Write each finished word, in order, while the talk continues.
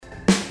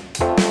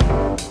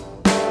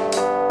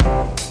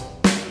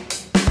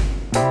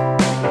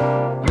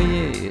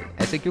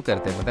क्यों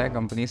करते हैं पता है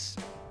कंपनीज?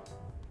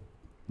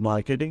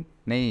 मार्केटिंग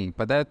नहीं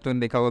पता है, तुमने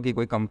देखा होगा कि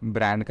कोई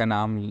ब्रांड का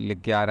नाम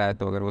लिख के आ रहा है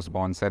तो अगर वो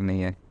स्पॉन्सर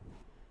नहीं है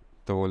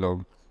तो वो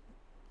लोग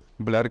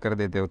ब्लर कर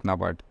देते हैं उतना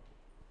पार्ट।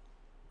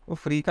 वो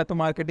फ्री का तो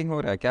मार्केटिंग हो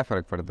रहा है, क्या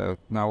फ़र्क पड़ता है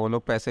ना, वो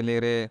लोग पैसे ले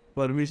रहे,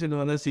 परमिशन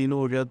वाला सीन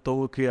हो गया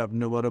तो कि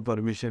आपने हमारा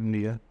परमिशन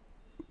लिया,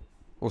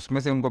 उसमें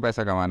से उनको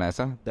पैसा कमाना है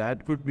ऐसा।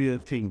 That could be a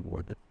thing.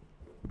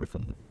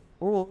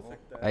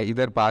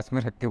 इधर पास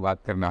में रख के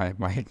बात करना है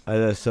माइक।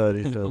 अच्छा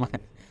सॉरी सर,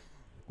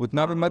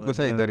 उतना भी मत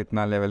घुसा इधर,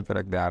 इतना लेवल पे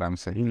रख दे आराम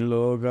से। इन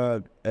लोगों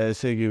का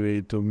ऐसे कि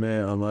भाई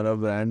तुम्हें हमारा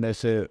ब्रांड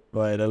ऐसे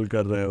वायरल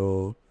कर रहे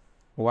हो।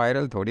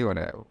 वायरल थोड़ी हो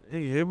रहा है वो।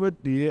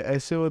 ये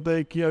ऐसे होता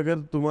है कि अगर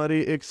तुम्हारी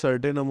एक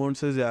सर्टेन अमाउंट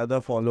से ज़्यादा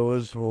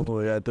फॉलोअर्स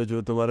हो या तो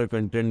जो तुम्हारा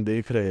कंटेंट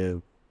देख रहे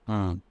हैं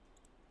हाँ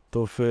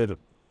तो फिर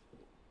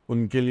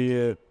उनके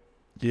लिए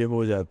ये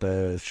हो जाता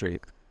है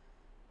स्ट्रेट।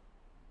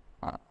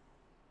 हाँ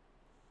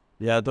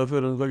या तो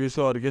फिर उनका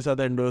किसी और के साथ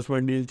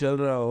एंडोर्समेंट डील चल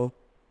रहा हो।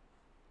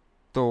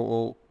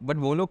 तो बट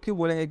वो लोग क्यों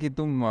बोलेंगे कि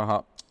तुम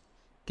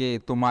कि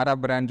तुम्हारा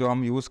ब्रांड जो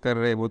हम यूज़ कर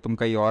रहे हैं वो तुम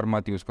कहीं और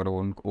मत यूज़ करो,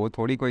 वो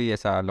थोड़ी कोई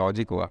ऐसा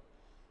लॉजिक हुआ।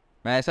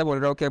 मैं ऐसा बोल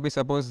रहा हूँ कि अभी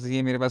सपोज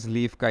ये मेरे पास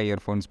लीफ का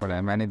ईयरफोन्स पड़ा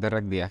है, मैंने इधर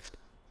रख दिया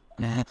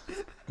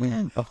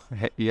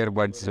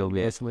ईयरबड्स जो भी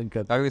है,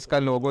 अगर इसका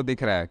लोगो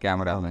दिख रहा है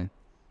कैमरा में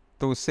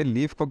तो उससे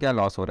लीफ को क्या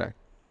लॉस हो रहा है?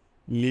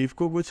 लीफ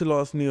को कुछ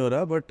लॉस नहीं हो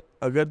रहा, बट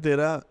अगर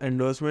तेरा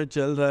एंडोर्समेंट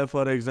चल रहा है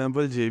फॉर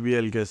एग्जांपल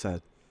JBL के साथ,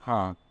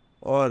 हाँ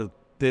और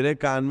तेरे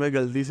कान में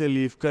गलती से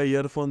लीफ का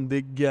ईयरफोन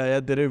दिख गया या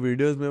तेरे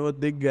वीडियोस में वो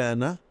दिख गया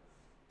ना,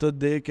 तो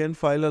they can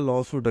file a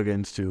law suit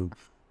against you.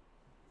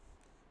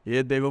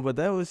 ये देखो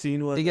पता है वो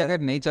सीन हुआ ठीक है, था,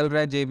 अगर नहीं चल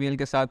रहा है JBL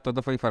के साथ तो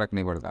कोई फ़र्क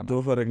नहीं पड़ता ना।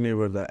 तो फर्क नहीं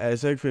पड़ता।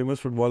 ऐसा एक फेमस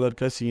फुटबॉलर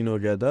का सीन हो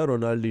गया था,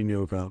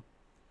 रोनाल्डिनियो का।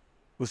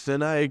 उसने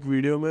ना एक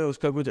वीडियो में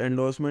उसका कुछ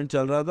एंडोर्समेंट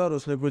चल रहा था और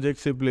उसने कुछ एक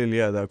सिप ले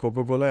लिया था,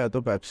 कोका कोला या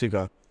तो पेप्सी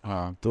का,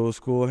 हाँ तो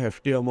उसको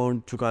हेफ्टी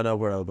अमाउंट चुकाना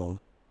पड़ा था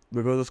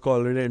बिकॉज उसका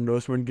ऑलरेडी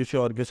एंडोर्समेंट किसी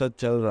और के साथ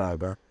चल रहा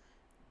था।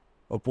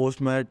 और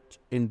पोस्ट मैच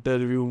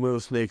इंटरव्यू में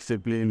उसने एक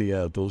सिप ले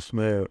लिया तो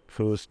उसमें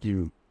फिर उसकी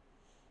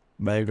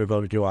बैंक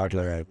अकाउंट की वाट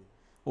लगाई।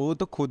 वो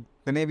तो खुद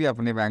ने भी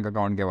अपने बैंक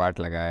अकाउंट के वाट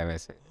लगाया है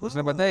वैसे।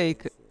 उसने पता है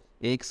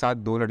एक साथ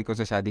 2 लड़कियों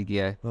से शादी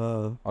किया है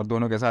हाँ और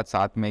दोनों के साथ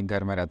साथ में एक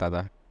घर में रहता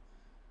था।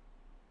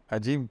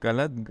 अजीब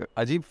गलत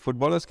अजीब,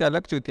 फुटबॉलर्स के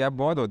अलग चुतिया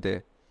बहुत होते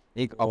हैं।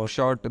 एक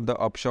द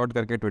अपशॉट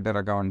करके ट्विटर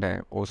अकाउंट है,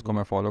 उसको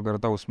मैं फॉलो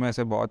करता हूँ। उसमें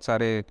ऐसे बहुत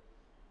सारे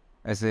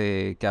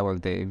ऐसे क्या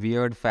बोलते हैं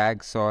वियर्ड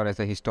फैक्ट्स और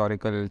ऐसे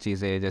हिस्टोरिकल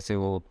चीज़ें, जैसे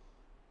वो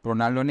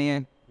रोनाल्डो नहीं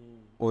है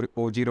और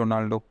OG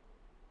रोनाल्डो,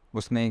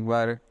 उसने एक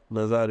बार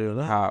नजर आ रही हो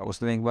ना। हाँ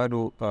उसने एक बार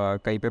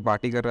कहीं पे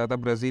पार्टी कर रहा था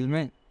ब्राज़ील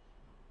में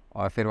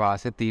और फिर वहाँ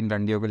से 3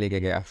 लड़कियों को लेके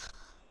गया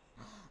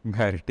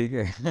घर, ठीक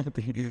है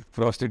 3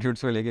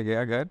 प्रोस्टिट्यूट्स को लेके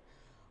गया घर,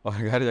 और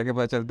घर जाके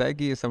पता चलता है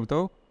कि ये सब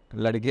तो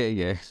लड़के ही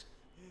है।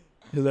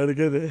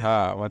 लड़के थे।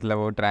 हाँ मतलब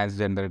वो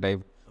ट्रांसजेंडर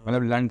टाइप,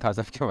 मतलब लंड था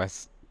सबके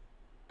पास।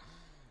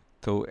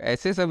 तो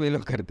ऐसे सब ये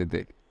लोग करते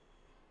थे।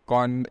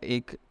 कौन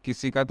एक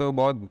किसी का तो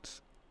बहुत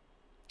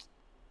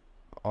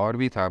और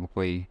भी था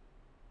कोई,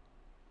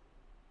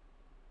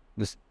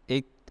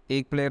 एक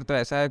एक प्लेयर तो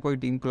ऐसा है कोई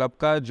टीम क्लब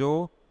का जो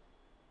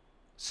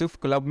सिर्फ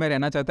क्लब में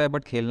रहना चाहता है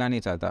बट खेलना नहीं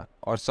चाहता,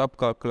 और सब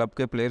क्लब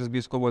के प्लेयर्स भी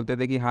इसको बोलते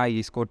थे कि हाँ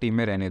इसको टीम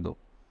में रहने दो।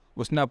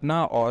 उसने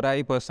अपना ऑरा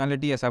ही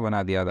पर्सनालिटी ऐसा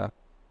बना दिया था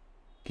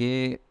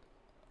कि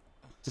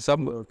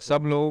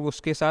सब लोग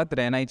उसके साथ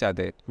रहना ही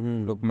चाहते।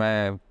 लोग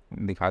मैं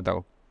दिखाता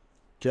हूँ,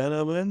 क्या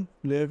नाम है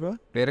प्लेयर का?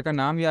 प्लेयर का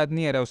नाम याद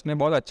नहीं आ रहा। उसने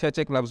बहुत अच्छे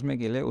अच्छे क्लब्स में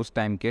खेले उस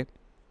टाइम के,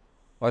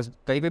 और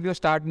कहीं पे भी वो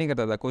स्टार्ट नहीं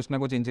करता था, कुछ ना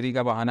कुछ इंजरी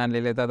का बहाना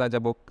ले लेता था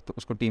जब वो तो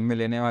उसको टीम में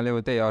लेने वाले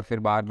होते, और फिर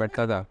बाहर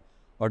बैठता था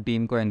और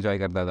टीम को एंजॉय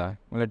करता था,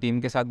 मतलब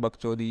टीम के साथ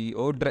बकचोदी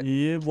और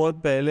ये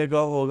बहुत पहले का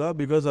होगा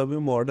बिकॉज अभी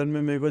मॉडर्न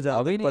में मेरे को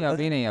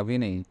अभी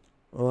नहीं।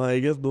 आई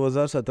गेस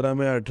 2017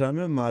 में 18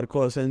 में मार्को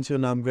असेंसियो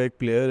नाम का एक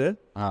प्लेयर है,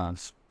 हाँ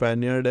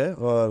स्पेनियर्ड है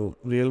और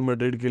रियल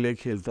मैड्रिड के लिए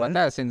खेलता है।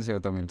 पता है से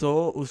होता मेरे तो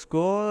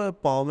उसको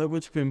पाँव में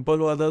कुछ पिंपल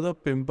हुआ था, तो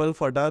पिंपल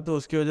फटा तो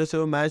उसकी वजह से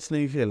वो मैच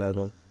नहीं खेला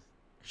था।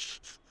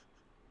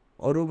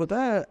 और वो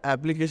पता है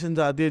एप्लीकेशन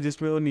आती है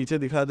जिसमें वो नीचे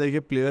दिखाता है कि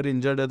प्लेयर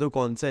इंजर्ड है तो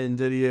कौन सा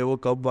इंजरी है, वो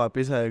कब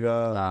वापस आएगा।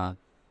 हाँ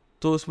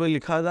तो उसमें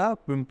लिखा था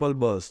पिंपल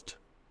बर्स्ट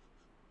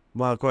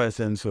मार्को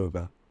एसेंसियो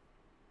का।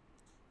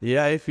 ये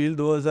आई फील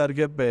 2000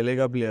 के पहले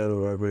का प्लेयर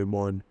होगा कोई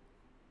बॉर्न।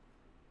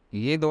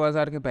 ये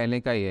 2000 के पहले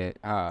का ही है।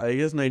 हाँ आई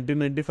गेस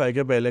 1995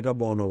 के पहले का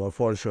बॉर्न होगा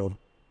फॉर श्योर।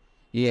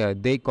 ये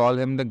they call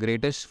him the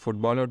greatest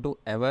footballer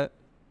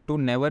to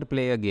never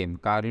play a game,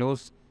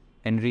 Carlos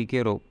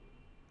Enrique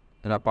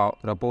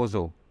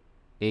रपोजो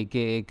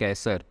aka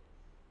Caesar.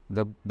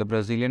 The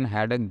Brazilian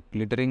had a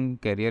glittering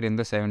career in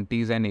the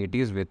 70s and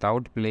 80s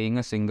without playing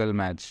a single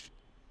match.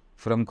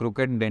 From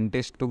crooked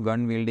dentist to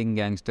gun-wielding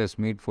gangsters,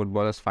 meet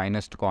footballers'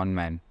 finest con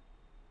man.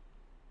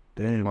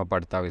 मैं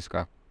पढ़ता हूँ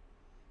इसका।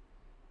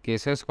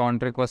 Caesar's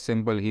contract was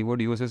simple. He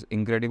would use his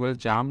incredible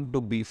charm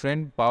to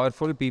befriend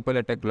powerful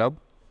people at a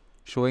club,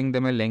 showing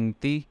them a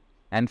lengthy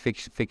and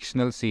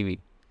fictional CV.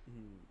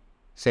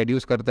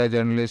 Seduce करता है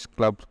journalist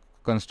club,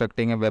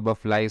 constructing a web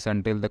of lies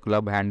until the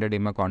club handed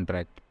him a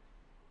contract.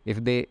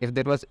 if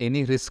there was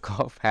any risk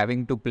of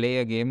having to play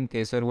a game,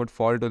 Kesar would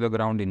fall to the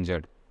ground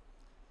injured.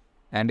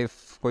 And if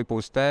कोई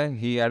पूछता है,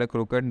 he had a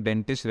crooked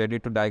dentist ready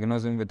to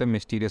diagnose him with a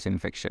mysterious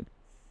infection.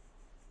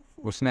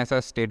 उसने ऐसा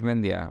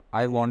statement दिया,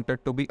 I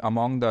wanted to be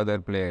among the other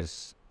players.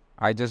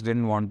 I just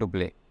didn't want to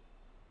play.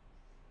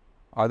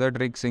 Other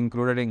tricks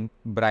included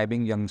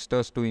bribing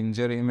youngsters to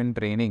injure him in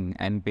training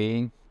and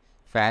paying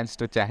fans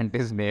to chant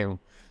his name.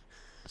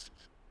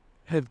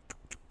 He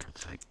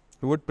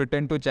would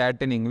pretend to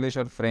chat in English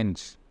or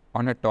French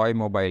on a toy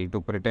mobile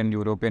to pretend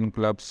European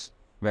clubs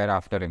were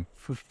after him.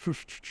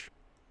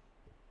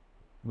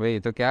 भाई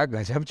तो क्या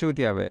गजब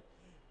चूतिया भाई,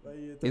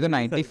 ये तो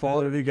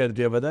 94 भी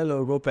करती है, पता है,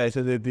 लोगों को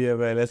पैसे देती है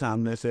पहले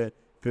सामने से,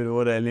 फिर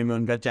वो रैली में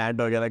उनका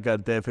चैट वगैरह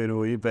करते हैं, फिर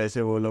वही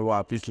पैसे वो लोग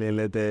वापस ले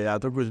लेते हैं, या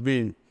तो कुछ भी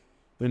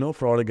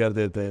फ्रॉड कर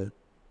देते हैं.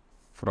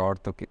 फ्रॉड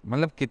तो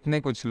मतलब कितने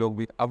कुछ लोग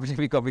भी अब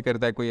भी कभी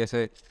करता है, कोई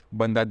ऐसे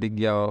बंदा दिख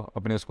गया हो,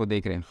 अपने उसको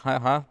देख रहे हैं, हाँ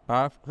हाँ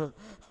हाँ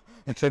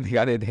ऐसे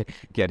दिखा देते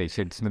क्या रे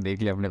शिट इसने देख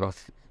लिया अपने को,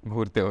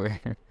 घूरते हुए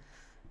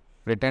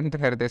प्रिटेंड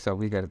करते,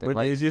 सभी करते.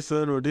 बट ये चीज़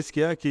तो नोटिस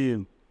किया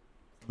कि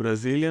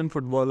ब्राज़ीलियन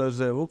फुटबॉलर्स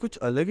है वो कुछ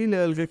अलग ही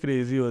लेवल के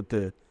क्रेजी होते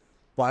हैं,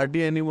 पार्टी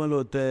एनिमल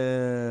होते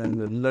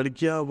हैं,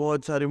 लड़कियां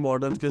बहुत सारी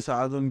मॉडल्स के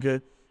साथ उनके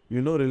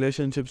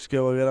रिलेशनशिप्स के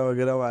वगैरह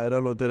वगैरह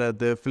वायरल होते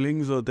रहते हैं,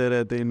 फिलिंग्स होते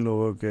रहते हैं इन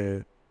लोगों के.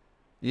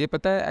 ये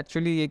पता है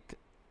एक्चुअली एक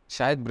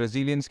शायद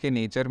ब्राज़ीलियंस के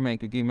नेचर में,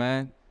 क्योंकि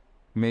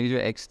मेरी जो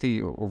एक्स थी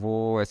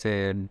वो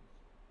ऐसे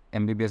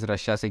MBBS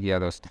रशिया से किया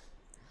था उसने.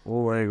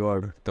 Oh my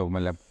God. तो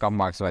मतलब कम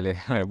मार्क्स वाले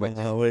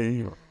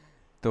वही.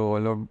 तो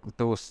लोग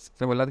तो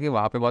उससे बोला था कि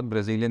वहाँ पे बहुत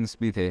ब्राज़ीलियंस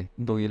भी थे,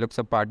 तो ये लोग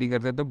सब पार्टी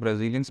करते थे, तो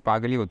ब्राज़ीलियंस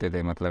पागल ही होते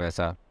थे, मतलब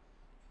ऐसा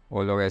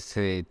वो लोग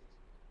ऐसे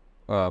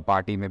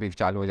पार्टी में भी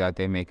चालू हो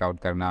जाते, मेकआउट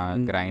करना,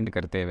 ग्राइंड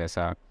करते,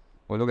 वैसा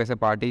वो लोग ऐसे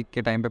पार्टी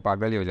के टाइम पे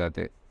पागल ही हो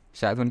जाते.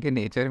 शायद उनके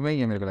नेचर में ही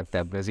है, मेरे को लगता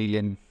है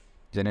ब्राज़ीलियन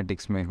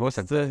जेनेटिक्स में हो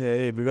सकता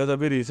है. बिकॉज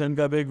अभी रिसेंट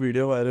का भी एक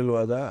वीडियो वायरल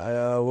हुआ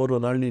था, वो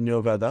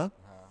रोनाल्डिन्हो का था.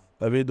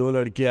 अभी 2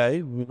 लड़की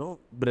आई,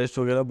 ब्रेस्ट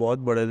वगैरह बहुत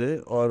बड़े थे,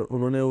 और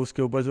उन्होंने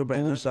उसके ऊपर जो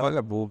पहना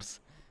था बूब्स,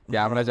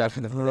 कैमरा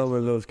चालू था,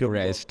 मतलब उसके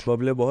ब्रेस्ट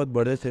बबले बहुत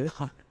बड़े थे.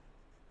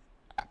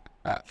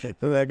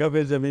 तो मैं कहा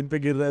फिर जमीन पे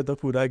गिर रहा है तो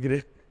पूरा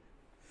गिरे.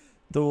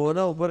 तो वो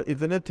ना ऊपर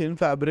इतने थिन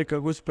फैब्रिक का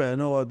कुछ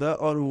पहना हुआ था,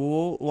 और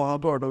वो वहाँ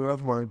पे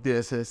ऑटोग्राफ मांगती है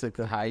ऐसे ऐसे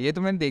कर. हाँ ये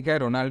तो मैंने देखा है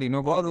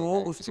रोनाल्डिनो को, और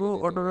वो उसको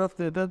ऑटोग्राफ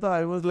देता है, तो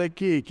आई वाज लाइक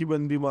कि एक ही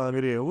बंदी मांग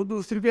रही है, वो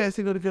दूसरी पे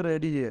ऐसे करके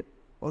रेडी है,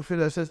 और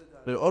फिर ऐसे,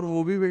 और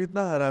वो भी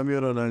इतना हरामी है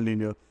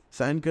रोनाल्डिनो,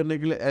 साइन करने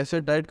के लिए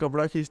ऐसे टाइट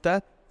कपड़ा खींचता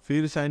है,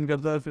 फिर साइन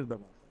करता है, फिर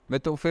दबा. मैं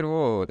तो फिर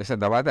वो ऐसे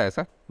दबाता है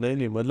ऐसा,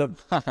 नहीं मतलब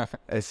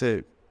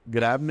ऐसे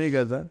ग्रैब नहीं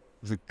करता,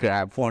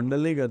 ग्रैब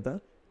फॉन्डल नहीं करता,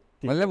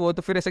 मतलब वो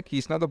तो फिर ऐसे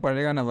खींचना तो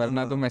पड़ेगा ना,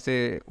 वरना तुम ऐसे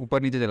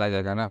ऊपर नीचे चला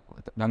जाएगा ना,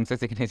 ढंग से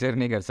सिग्नेचर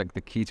नहीं कर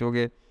सकते,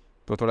 खींचोगे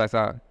तो थोड़ा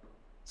सा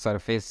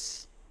सरफेस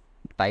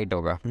टाइट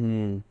होगा.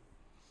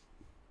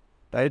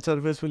 टाइट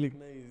सरफेस पे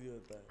लिखना इजी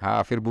होता है.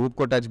 हाँ फिर बूब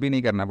को टच भी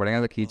नहीं करना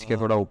पड़ेगा, तो खींच के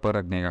थोड़ा ऊपर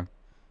रखने का,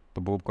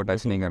 तो बूब को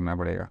टच नहीं करना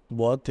पड़ेगा.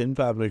 बहुत थिन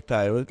फैब्रिक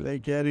था,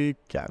 लाइक यार ये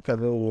क्या कर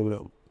रहे हो वो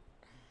लोग.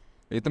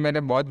 ये तो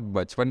मैंने बहुत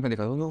बचपन में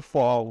देखा था,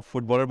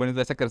 फुटबॉलर बने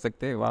तो ऐसा कर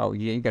सकते हैं, वाह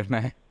यही करना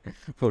है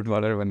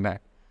फुटबॉलर बनना है.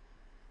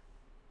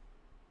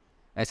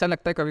 ऐसा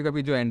लगता है कभी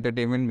कभी जो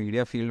एंटरटेनमेंट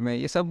मीडिया फील्ड में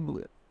ये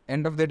सब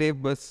एंड ऑफ द डे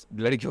बस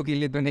लड़कियों के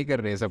लिए तो नहीं कर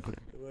रहे सब.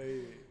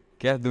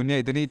 क्या दुनिया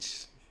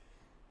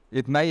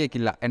इतना ही है कि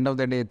एंड ऑफ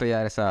द डे तो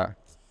यार ऐसा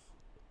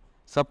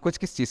सब कुछ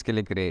किस चीज़ के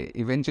लिए करे,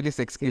 इवेंचुअली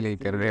सेक्स के लिए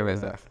कर रहे हैं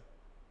वैसा.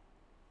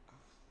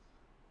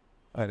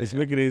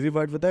 इसमें क्रेजी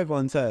पार्ट पता है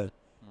कौन सा है?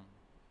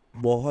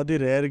 बहुत ही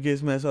रेयर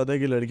केस में ऐसा होता है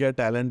कि लड़कियां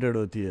टैलेंटेड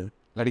होती है.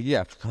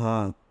 लड़कियाँ?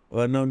 हाँ,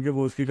 वरना उनके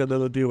पोस्ट की कदर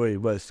होती है, वही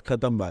बस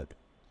खत्म बात.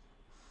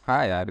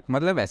 हाँ यार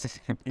मतलब ऐसे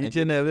each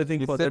and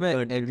everything for that.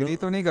 मैं एग्री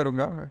तो नहीं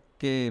करूँगा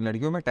कि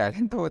लड़कियों में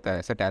टैलेंट तो होता है,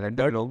 ऐसे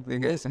टैलेंटेड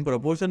लोग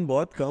प्रोपोर्शन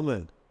बहुत कम है.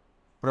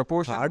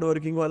 प्रोपोर्शन हार्ड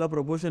वर्किंग वाला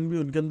प्रोपोर्शन भी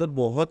उनके अंदर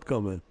बहुत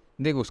कम है.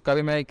 देख उसका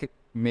भी मैं एक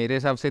मेरे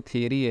हिसाब से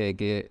थियरी है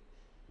कि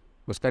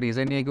उसका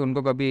रीज़न ये है कि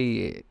उनको कभी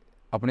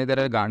अपने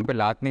तरह गांड पे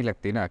लात नहीं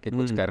लगती ना कि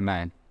कुछ करना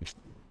है.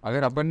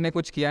 अगर अपन ने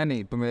कुछ किया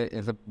नहीं, तो मैं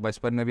ऐसा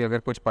बचपन में भी अगर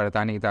कुछ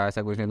पढ़ता नहीं था,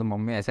 ऐसा कुछ नहीं, तो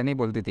मम्मी ऐसा नहीं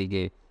बोलती थी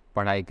कि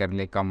पढ़ाई कर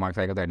ले, कम मार्क्स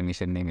आएगा तो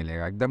एडमिशन नहीं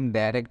मिलेगा. एकदम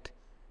डायरेक्ट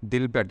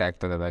दिल पे अटैक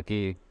होता था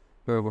कि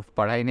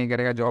पढ़ाई नहीं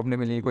करेगा, जॉब नहीं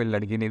मिलेगी, कोई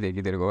लड़की नहीं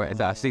देगी तेरे को,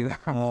 ऐसा सीधा.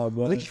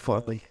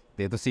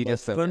 ये तो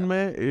सीरियस बचपन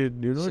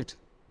में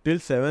till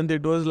 7th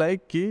it was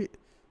like कि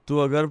तू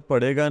अगर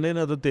पढ़ेगा नहीं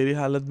ना तो तेरी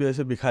हालत भी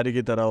ऐसे भिखारी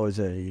की तरह हो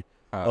जाएगी.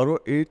 और वो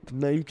 8th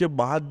 9th के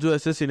बाद जो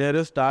ऐसे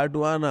सिनेरियो स्टार्ट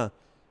हुआ ना,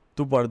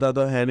 तू पढ़ता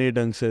तो है नहीं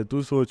ढंग से,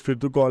 तू सोच फिर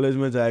तू कॉलेज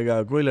में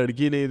जाएगा, कोई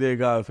लड़की नहीं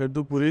देगा, फिर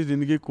तू पूरी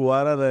जिंदगी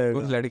कुंवारा रहेगा,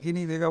 कुछ लड़की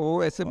नहीं देगा,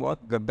 वो ऐसे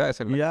बहुत गंदा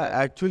ऐसे.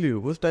 या एक्चुअली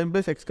उस टाइम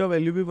पे सेक्स का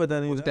वैल्यू भी पता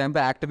नहीं, उस टाइम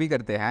पे एक्ट भी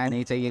करते हैं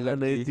नहीं चाहिए,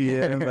 नहीं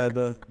चाहिए, मैं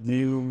तो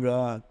जी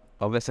लूंगा.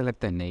 अब ऐसा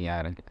लगता है नहीं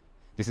यार,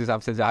 जिस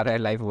हिसाब से जा रहा है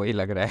लाइफ वही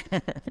लग रहा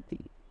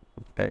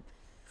है.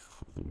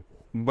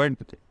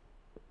 बट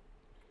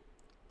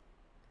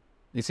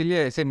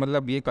इसीलिए ऐसे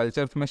मतलब ये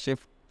कल्चर में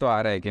शिफ्ट तो आ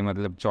रहा है कि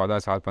मतलब 14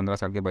 साल 15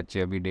 साल के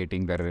बच्चे अभी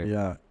डेटिंग कर रहे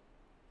हैं.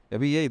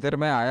 अभी ये इधर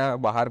मैं आया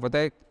बाहर, पता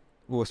है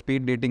वो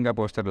स्पीड डेटिंग का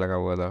पोस्टर लगा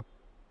हुआ था,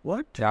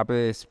 व्हाट? यहाँ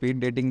पे स्पीड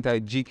डेटिंग था,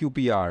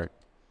 GQPR,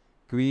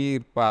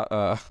 queer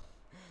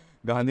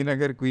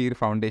Gandhinagar queer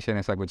foundation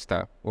ऐसा कुछ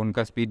था,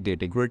 उनका स्पीड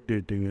डेटिंग। क्विक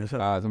डेटिंग है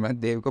सर? हाँ, तो मैं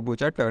देव को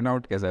पूछा टर्न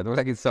आउट कैसा है, तो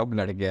बोला कि सब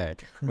लड़के आए।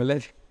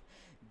 मतलब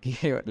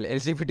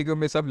LGBTQ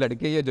में सब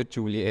लड़के ही है जो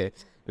चूलिए है,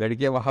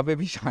 लड़कियाँ वहाँ पे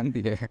भी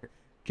शांति है।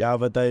 क्या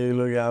पता ये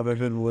लोग यहाँ पे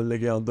फिर बोल दे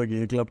कि हम तो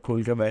ये क्लब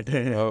खोल के बैठे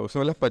हैं।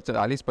 उसमें मतलब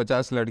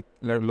 40-50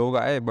 लोग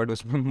आए, बट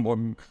उसमें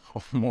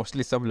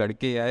मोस्टली सब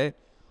लड़के ही आए।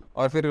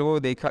 और फिर वो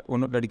देखा,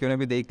 उन लड़कियों ने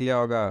भी देख लिया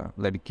होगा,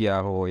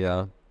 लड़कियाँ हो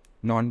या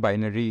नॉन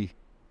बाइनरी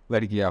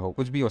लड़कियाँ हो,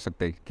 कुछ भी हो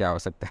सकता है, क्या हो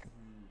सकता है,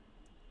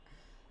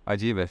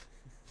 अजीब है।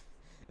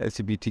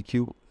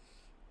 LGBTQ,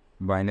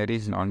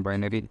 binaries, non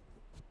binary.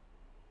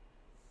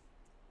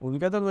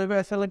 उनका तो मेरे को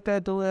ऐसा लगता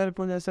है, तो यार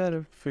कुछ ऐसा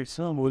फिक्स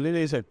ना बोल ही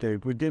नहीं सकते,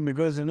 क्योंकि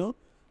बिकॉज यू नो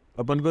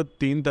अपन को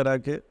 3 तरह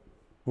के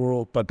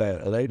वो पता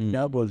है, राइट?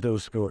 क्या बोलते हैं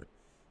उसको,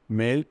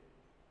 मेल,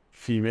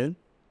 फीमेल,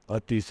 और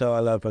तीसरा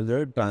वाला अपन जो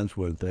है ट्रांस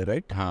बोलते हैं,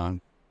 राइट? हाँ,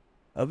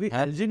 अभी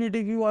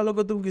LGBTQ वालों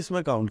को तुम किस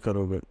में काउंट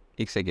करोगे?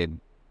 एक सेकेंड,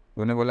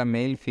 उन्होंने बोला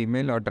मेल,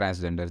 फीमेल और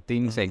ट्रांसजेंडर,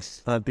 3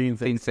 सेक्स, हाँ, 3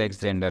 3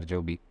 सेक्स जेंडर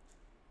जो भी।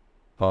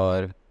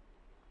 और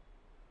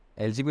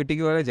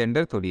LGBTQ वाला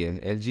जेंडर थोड़ी है,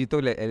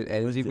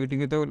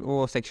 LGBTQ तो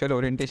वो सेक्सुअल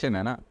ओरिएंटेशन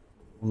है ना।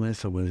 मैं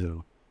समझ रहा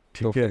हूँ,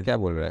 तो ठीक है, क्या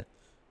बोल रहा है?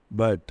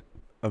 बट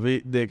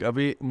अभी देख,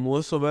 अभी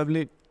मोस्ट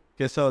प्रोबेबली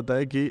कैसा होता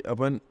है कि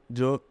अपन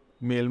जो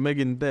मेल में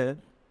गिनते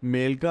हैं,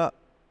 मेल का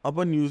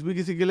अपन यूज़ भी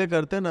किसी के लिए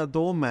करते हैं ना,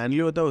 तो वो मैनली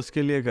होता है,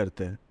 उसके लिए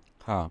करते हैं।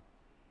 हाँ,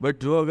 बट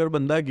जो अगर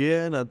बंदा गे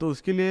है ना, तो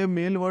उसके लिए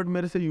मेल वर्ड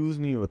मेरे से यूज़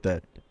नहीं होता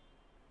है।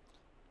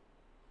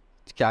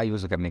 क्या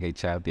यूज़ करने की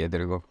इच्छा होती है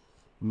तेरे को?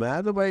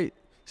 मैं तो भाई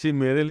सी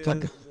मेरे लिए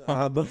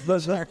हाँ,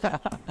 बस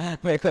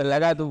मेरे को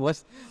लगा तू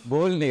बस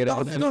बोल नहीं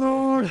रहा। 10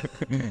 करोड़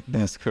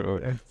 10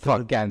 करोड़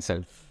फक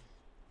कैंसल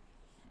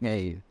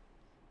नहीं।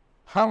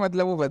 हाँ,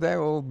 मतलब वो पता है,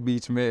 वो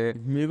बीच में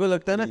मेरे को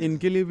लगता है ना,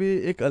 इनके लिए भी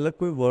एक अलग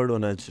कोई वर्ड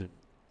होना चाहिए,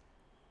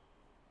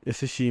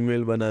 जैसे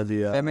शीमेल बना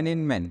दिया। फेमिनिन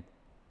मैन,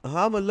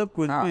 हाँ, मतलब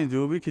कुछ हाँ। भी,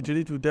 जो भी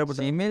खिचड़ी चूतिया पटा।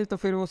 फीमेल तो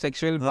फिर वो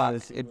सेक्सुअल हाँ,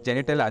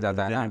 जेनिटल आ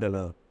जाता है ना।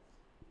 genital,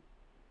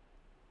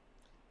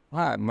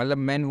 हाँ, मतलब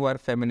मैन हु आर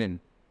फेमिनिन,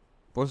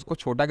 उसको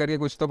छोटा करके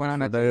कुछ तो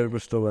बनाना चाहिए। अगर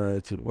कुछ तो बनाना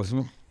चाहिए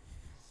उसमें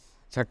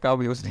छक्का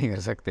भी यूज़ नहीं कर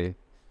सकते,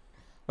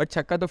 बट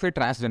छक्का तो फिर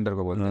ट्रांसजेंडर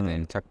को बोलते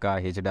थे, छक्का,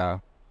 हिजड़ा।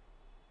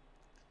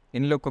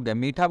 इन लोग को क्या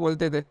मीठा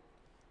बोलते थे?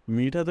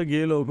 मीठा तो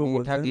गे लोगों को बोलते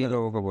मीठा हैं गे ना।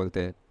 लोगों को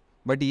बोलते हैं,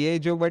 बट ये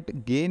जो बट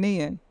गे नहीं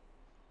है,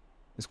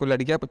 इसको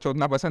लड़कियां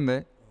चोदना पसंद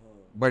है,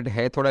 बट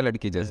है थोड़ा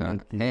लड़की जैसा,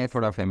 है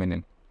थोड़ा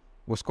फेमिनिन,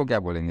 उसको क्या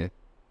बोलेंगे?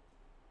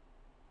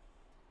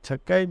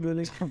 छक्का ही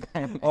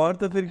बोलेंगे, और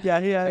तो फिर क्या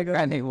ही आएगा।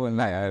 क्या नहीं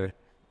बोलना यार।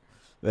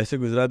 वैसे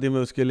गुजराती में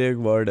उसके लिए एक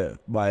वर्ड है,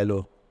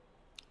 बायलो।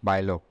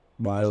 बायलो।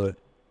 बायो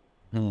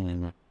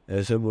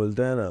ऐसे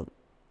बोलते हैं ना।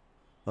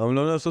 हम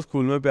लोग ना उसको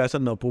स्कूल में पैसा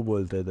नपू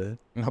बोलते थे।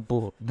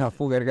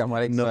 नफू करके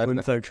हमारे एक सर था,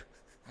 नपुंसक।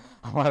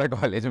 हमारे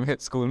कॉलेज में,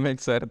 स्कूल में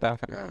एक सर था,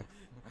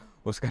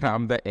 उसका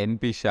नाम था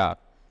NP शाह।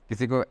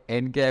 किसी को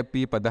N क्या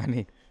P पता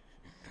नहीं,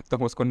 तो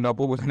हम उसको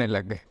नपू बोलने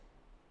लग गए।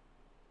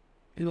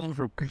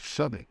 स्कूल के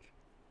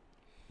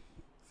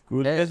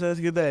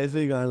सर की तो ऐसे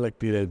ही गान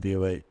लगती रहती है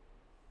भाई।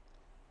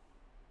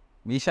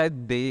 ये शायद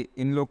दे,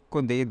 इन लोग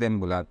को दे देम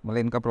बुला, मतलब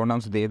इनका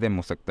प्रोनाउंस दे देम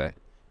हो सकता है।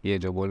 ये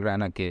जो बोल रहा है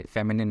ना कि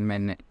feminine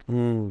man,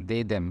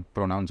 they them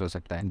pronounce हो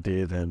सकता है।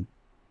 दे देम,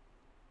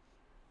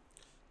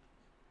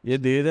 ये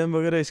दे देम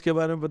वगैरह इसके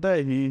बारे में पता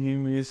है? ही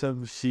हिम, ये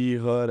सब, शी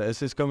हर,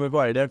 ऐसे। इसका मेरे को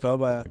आइडिया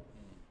कब आया?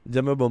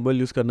 जब मैं बम्बल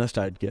यूज करना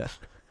स्टार्ट किया।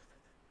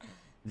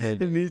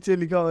 नीचे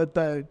लिखा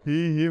होता है ही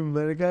हिम,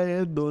 मैंने कहा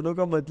ये दोनों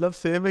का मतलब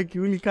सेम है,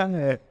 क्यों लिखा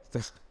है?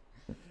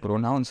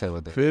 प्रोनाउंस है वो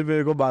तो। फिर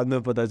मेरे को बाद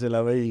में पता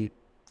चला भाई।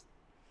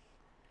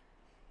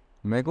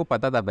 मेरे को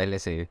पता था पहले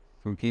से,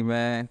 क्योंकि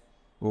मैं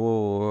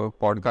वो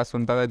पॉडकास्ट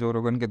सुनता था जो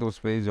रोगन के, तो उस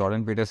पर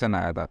जॉर्डन पीटरसन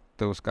आया था,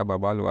 तो उसका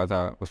बवाल हुआ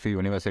था उसकी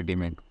यूनिवर्सिटी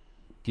में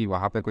कि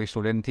वहाँ पे कोई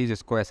स्टूडेंट थी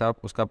जिसको ऐसा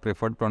उसका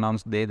प्रेफर्ड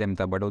प्रोनाउंस दे देम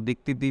था, बट वो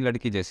दिखती थी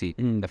लड़की जैसी,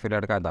 या फिर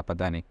लड़का था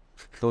पता नहीं,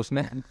 तो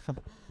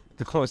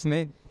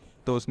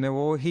उसने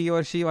वो ही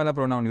और शी वाला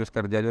प्रोनाउन यूज़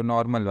कर दिया जो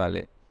नॉर्मल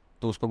वाले,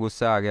 तो उसको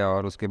गुस्सा आ गया,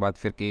 और उसके बाद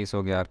फिर केस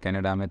हो गया। और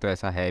कनाडा में तो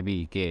ऐसा है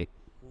भी कि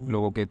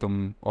लोगों के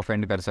तुम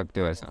ऑफेंड कर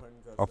सकते हो, ऐसा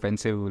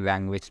offensive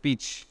language,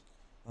 speech,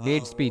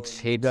 hate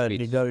speech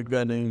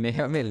नहीं। नहीं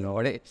हमें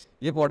लौड़े।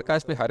 ये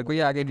पॉडकास्ट पे हर कोई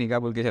आगे निगाह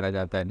बोल के चला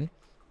जाता है, नहीं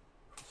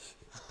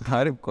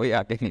हर कोई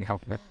आगे निगाह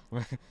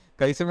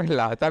कहीं से मैं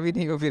लाता भी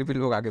नहीं हूँ, फिर भी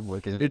लोग आगे बोल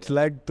के। इट्स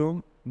लाइक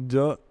तुम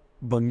जो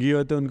भंगी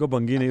होते उनको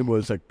भंगी नहीं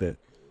बोल सकते।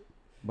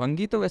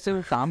 भंगी तो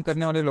वैसे काम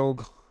करने वाले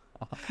लोग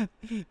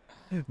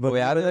वो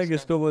यार है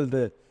किसको बोलते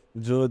हैं?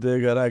 जो दे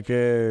घर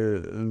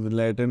आके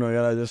लैट्रिन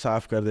वगैरह जो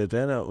साफ कर देते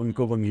हैं ना,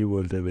 उनको भंगी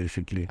बोलते हैं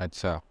बेसिकली।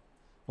 अच्छा,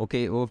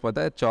 ओके, वो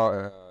पता है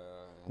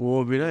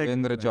वो भी ना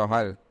युजवेंद्र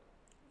चौहान,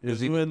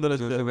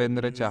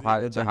 युजवेंद्र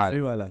चौहान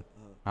वाला।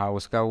 हाँ,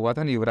 उसका हुआ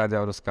था ना युवराज,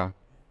 और उसका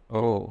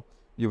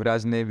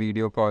युवराज ने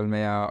वीडियो कॉल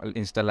में या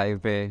इंस्टा लाइव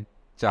पे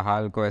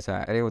चाहल को ऐसा,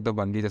 अरे वो तो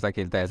बंगी जैसा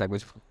खेलता है, ऐसा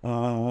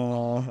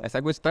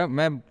कुछ था।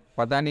 मैं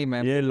पता नहीं,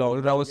 मैं ये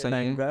बोल रहा हूँ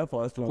सही का है,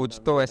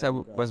 कुछ तो ऐसा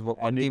बस वो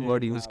बंगी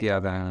वर्ड यूज़ किया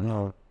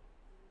था,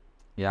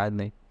 याद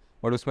नहीं।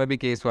 और उसमें भी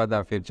केस हुआ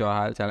था, फिर जो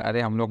हाल चाल,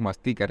 अरे हम लोग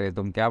मस्ती कर रहे,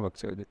 तुम क्या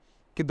बकचे हो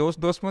कि दोस्त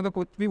दोस्त में तो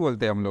कुछ भी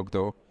बोलते हैं हम लोग,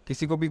 तो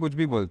किसी को भी कुछ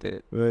भी बोलते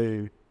हैं।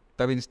 वही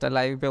तब इंस्टा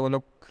लाइव पे वो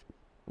लोग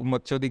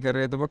बकचोदी कर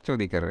रहे हैं तो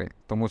बकचोदी कर रहे हैं,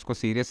 तुम उसको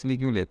सीरियसली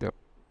क्यों लेते हो?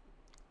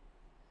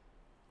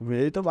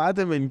 वही तो बात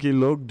है, इनकी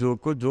लोग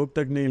जोक को जोक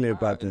तक नहीं ले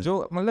पाते।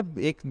 जो मतलब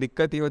एक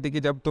दिक्कत ये होती है कि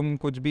जब तुम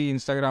कुछ भी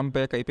इंस्टाग्राम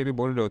पे कहीं पे भी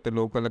बोल रहे होते,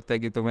 लोगों को लगता है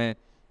कि तुम्हें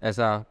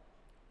ऐसा,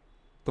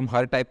 तुम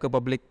हर टाइप का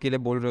पब्लिक के लिए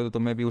बोल रहे हो, तो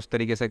तुम्हें भी उस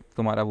तरीके से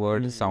तुम्हारा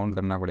वर्ड साउंड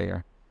करना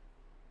पड़ेगा,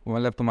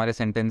 मतलब तुम्हारे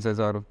सेंटेंसेस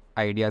और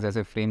आइडियाज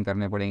ऐसे फ्रेम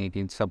करने पड़ेंगे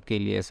कि सबके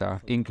लिए ऐसा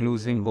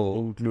इंक्लूसिव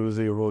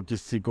हो,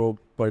 किसी को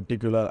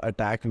पर्टिकुलर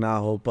अटैक ना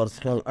हो,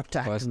 पर्सनल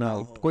अटैक ना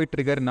हो, कोई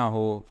ट्रिगर ना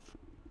हो,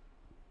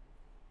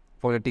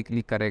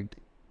 पॉलिटिकली करेक्ट।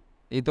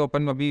 ये तो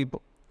अपन अभी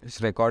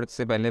इस रिकॉर्ड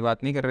से पहले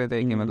बात नहीं कर रहे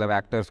थे कि मतलब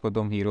एक्टर्स को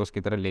तुम हीरोज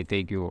की तरह लेते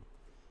ही क्यों?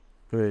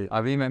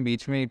 अभी मैं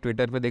बीच में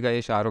ट्विटर पे देखा,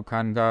 ये शाहरुख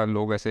खान का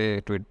लोग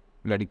ऐसे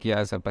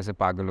लड़कियां सब ऐसे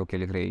पागलों के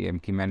लिख रही है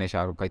कि मैंने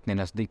शाहरुख का इतने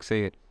नज़दीक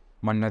से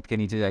मन्नत के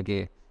नीचे जाके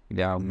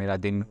या मेरा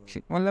दिन,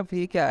 मतलब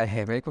ये क्या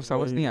है, मेरे को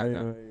समझ नहीं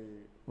आता।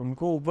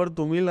 उनको ऊपर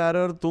तुम ही ला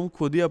रहे हो और तुम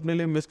खुद ही अपने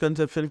लिए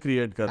मिसकंसेप्शन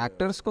क्रिएट कर रहे हो।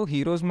 एक्टर्स को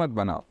हीरोज मत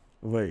बनाओ,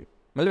 वही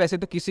मतलब ऐसे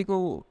तो किसी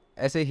को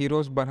ऐसे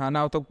हीरोज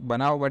बनाना हो तो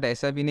बनाओ, बट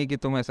ऐसा भी नहीं कि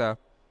तुम ऐसा।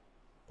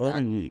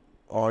 और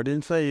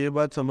ऑडियंस का ये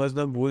बात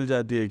समझना भूल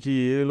जाती है कि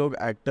ये लोग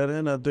एक्टर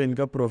है ना, तो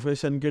इनका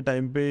प्रोफेशन के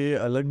टाइम पे ये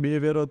अलग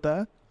बिहेवियर होता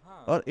है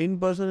और इन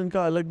पर्सन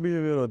इनका अलग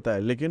बिहेवियर होता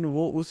है, लेकिन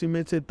वो उस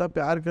इमेज से इतना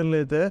प्यार कर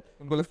लेते हैं,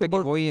 उनको लगता है कि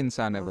वही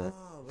इंसान है वो,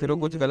 फिर वो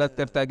कुछ गलत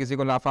करता है, किसी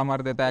को लाफा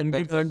मार देता उनकी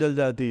है, गांड जल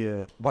जाती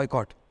है।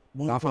 बॉयकॉट,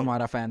 लाफा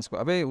मारा फैंस को।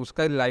 अबे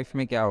उसका लाइफ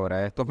में क्या हो रहा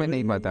है तुम्हें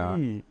नहीं पता,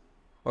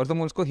 और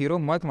तुम उसको हीरो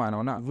मत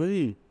मानो ना।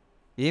 वही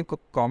ये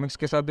कॉमिक्स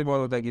के साथ भी बहुत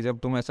होता है कि जब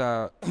तुम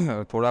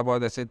ऐसा थोड़ा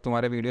बहुत ऐसे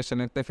तुम्हारे वीडियोस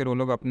चलने लगते हैं, फिर वो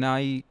लोग अपना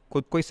ही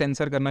खुद को ही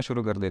सेंसर करना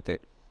शुरू कर देते,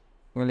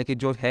 मतलब कि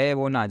जो है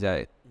वो ना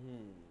जाए।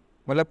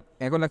 मतलब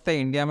मेरे को लगता है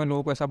इंडिया में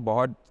लोगों को ऐसा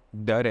बहुत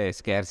डर है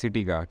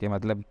स्कैरसिटी का, कि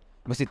मतलब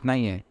बस इतना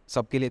ही है,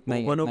 सबके लिए इतना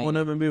ही है, कोने इतना ही कोने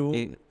है। में भी वो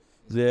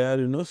they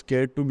are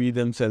scared to be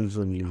themselves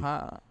only।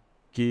 हाँ,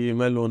 कि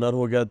मैं लोनर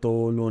हो गया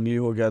तो, लोनली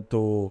हो गया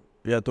तो,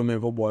 या तो मेरे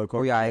को बॉयकॉट,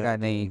 कोई आएगा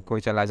नहीं,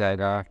 कोई चला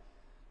जाएगा,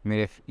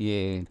 मेरे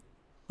ये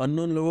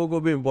अननोन लोगों को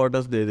भी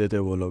इम्पोर्टेंस दे देते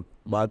वो लोग।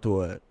 बात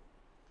हुआ है,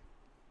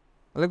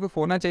 मतलब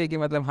होना चाहिए कि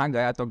मतलब हाँ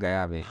गया तो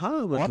गया भाई। हाँ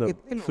कितने मतलब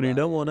लोग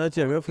फ्रीडम आए? होना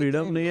चाहिए। अगर और फ्रीडम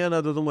कितने नहीं है ना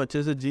तो तुम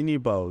अच्छे से जी नहीं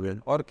पाओगे।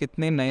 और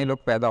कितने नए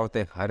लोग पैदा होते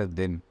हैं हर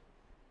दिन,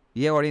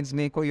 ये ऑडियंस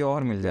नहीं कोई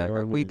और मिल जाएगा,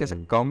 और कोई मिल कैसे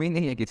जाएगा। कमी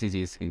नहीं है किसी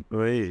चीज़ की।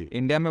 वही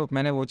इंडिया में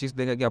मैंने वो चीज़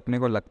देखा कि अपने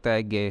को लगता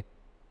है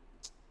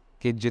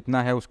कि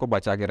जितना है उसको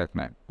बचा के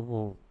रखना है,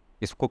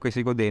 इसको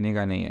किसी को देने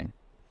का नहीं है।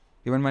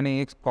 इवन मैंने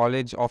एक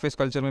कॉलेज ऑफिस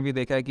कल्चर में भी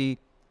देखा है कि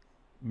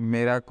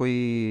मेरा कोई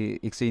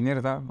एक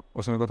सीनियर था,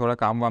 उसने को थोड़ा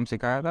काम वाम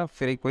सिखाया था,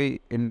 फिर एक कोई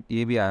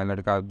ये भी आया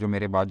लड़का जो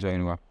मेरे बाद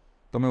ज्वाइन हुआ,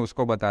 तो मैं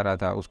उसको बता रहा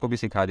था, उसको भी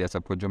सिखा दिया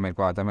सब कुछ जो मेरे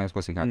को आता मैं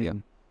उसको सिखा दिया।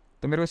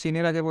 तो मेरे को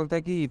सीनियर आके बोलता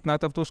है कि इतना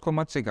तब तो उसको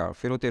मत सिखा,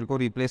 फिर वो तेरे को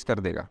रिप्लेस कर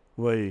देगा।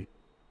 वही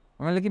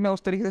मतलब कि मैं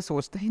उस तरीके से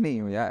सोचता ही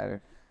नहीं हूँ यार,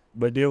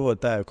 बट ये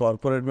होता है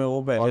कॉर्पोरेट में,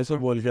 वो पहले से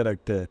बोल के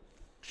रखते हैं।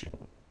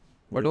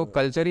 बट वो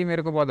कल्चर ही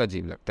मेरे को बहुत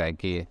अजीब लगता है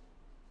कि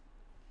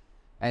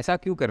ऐसा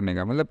क्यों करने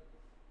का, मतलब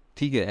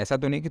ठीक है, ऐसा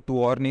तो नहीं कि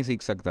तू और नहीं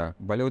सीख सकता,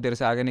 भले वो तेरे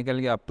से आगे निकल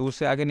गया, अब तू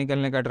उससे आगे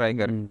निकलने का ट्राई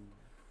कर।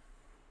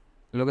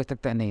 लोग ऐसा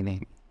लगता है नहीं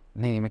नहीं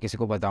नहीं मैं किसी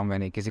को बताऊंगा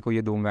नहीं, किसी को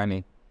ये दूंगा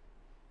नहीं,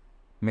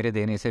 मेरे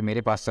देने से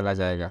मेरे पास चला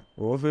जाएगा।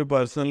 वो फिर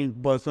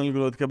पर्सनल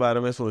ग्रोथ के बारे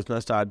में सोचना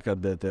स्टार्ट कर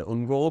देते हैं,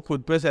 उनको वो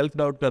खुद पे सेल्फ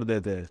डाउट कर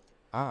देते हैं,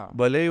 हाँ,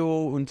 भले ही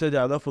वो उनसे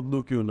ज़्यादा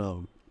फुद्दू क्यों ना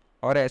हो।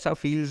 और ऐसा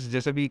फील्ड्स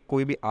जैसे भी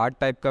कोई भी आर्ट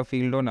टाइप का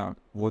फील्ड हो ना,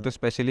 वो तो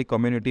स्पेशली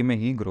कम्युनिटी में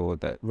ही ग्रो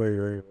होता है। वही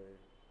वही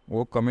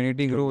वो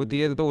कम्युनिटी ग्रो होती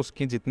है तो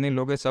उसके जितने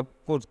लोग हैं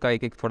सबको उसका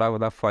एक एक थोड़ा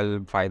बड़ा फल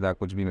फायदा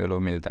कुछ भी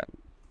लोग मिलता है।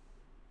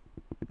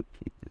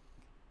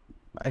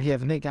 अरे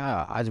अपने क्या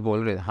आज बोल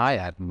रहे थे, हाँ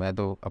यार मैं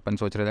तो अपन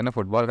सोच रहे थे ना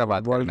फुटबॉल का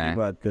बात बॉल करना की है।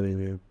 बात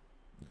करेंगे।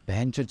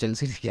 बहन जो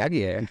चेल्सी ने क्या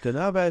किया है,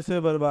 इतना पैसे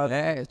बर्बाद,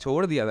 मैं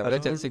छोड़ दिया था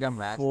चेल्सी का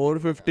मैच।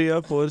 450 या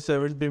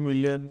 470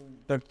 मिलियन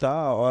तक था,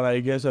 और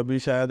आई गेस अभी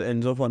शायद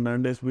एंजो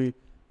फर्नांडिस भी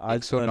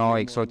आज 109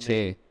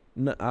 106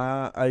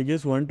 आई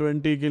गेस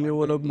 120 के लिए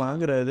वो लोग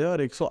मांग रहे थे,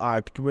 और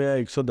 108 में या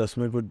 110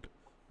 में कुछ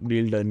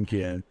डील डन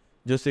किया है,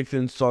 जो 6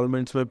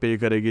 इंस्टॉलमेंट्स में पे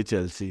करेगी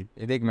चेल्सी।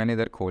 ये देख मैंने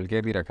इधर खोल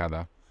के भी रखा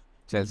था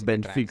चेल्सी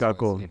बेंफिका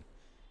को।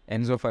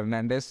 एंजो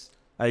फर्नांडिस,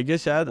 आई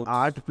गेस शायद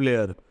 8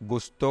 प्लेयर,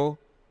 गुस्तो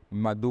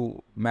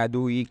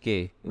मैदुई के,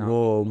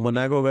 वो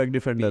मोनाको का एक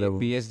डिफेंडर है वो।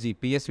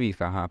 पीएसवी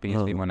का, हाँ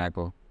PSV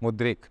Monaco,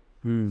 Mudryk,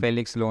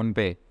 Felix loan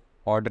पे,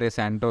 Andrey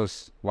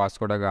Santos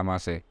Vasco da Gama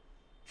से,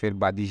 फिर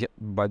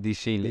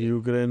बादिशिल,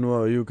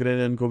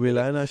 यूक्रेनियन को भी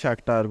लाया ना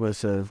शाख्तार में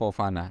से,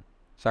 फोफाना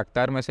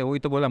शाख्तार में से, वही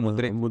तो बोला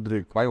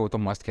मुद्रिक भाई, वो तो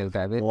मस्त खेलता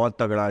है, बहुत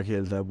तगड़ा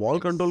खेलता है, बॉल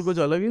कंट्रोल कुछ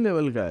अलग ही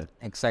लेवल का है।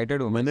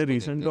 एक्साइटेड हूँ मैंने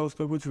रिसेंट का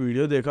उसका कुछ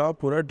वीडियो देखा,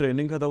 पूरा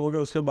ट्रेनिंग खत्म हो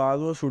गया उसके बाद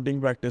वो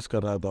शूटिंग प्रैक्टिस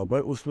कर रहा था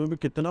भाई, उसमें भी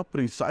कितना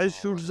प्रिसाइज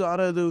शूट्स आ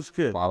रहे थे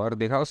उसके। पावर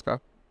देखा उसका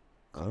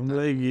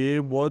ये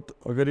बहुत,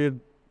 अगर ये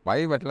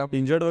भाई, मतलब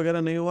इंजर्ड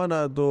वगैरह नहीं हुआ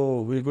ना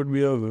तो we could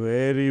be a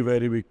very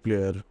very big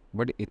player.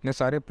 But इतने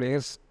सारे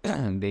प्लेयर्स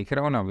देख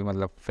रहा हूँ ना अभी,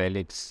 मतलब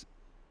फेलिक्स,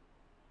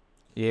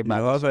 ये बात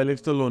जोआ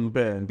फेलिक्स तो लोन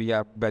पे है। भी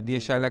आप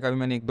बदियाशाला का भी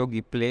मैंने एक दो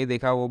प्ले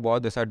देखा, वो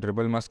बहुत ऐसा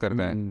ड्रिबल मस्त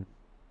करता है।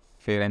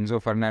 फिर एंजो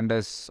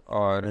फर्नांडिस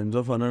और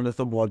एंजो फर्नांडिस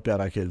तो बहुत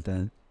प्यारा खेलते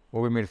हैं।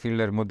 वो भी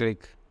मिडफील्डर मुद्रिक,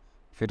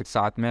 फिर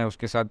साथ में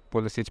उसके साथ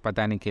पुलिसिच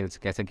पता नहीं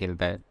कैसे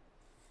खेलता है।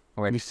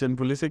 क्रिश्चियन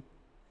पुलिसिक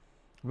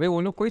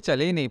वो लोग कोई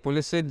चले ही नहीं,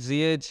 पुलिसिच,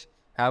 जीएच,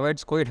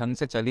 हैवर्ट्स कोई ढंग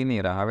से चल ही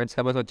नहीं रहा। हैवर्ट्स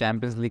का बस वो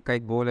चैंपियंस लीग का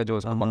एक गोल है जो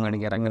उसको पकड़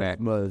के रख रहा है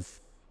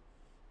बस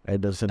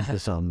एडरसन के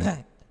सामने।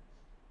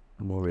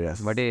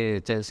 बट ये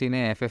चेल्सी ने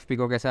एफएफपी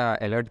को कैसा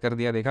अलर्ट कर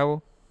दिया देखा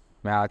वो?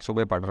 मैं आज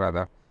सुबह पढ़ रहा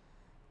था,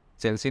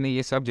 चेल्सी ने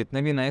ये सब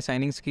जितने भी नए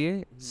साइनिंग्स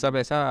किए सब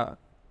ऐसा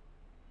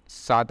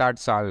 7-8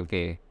 साल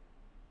के,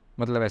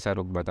 मतलब ऐसा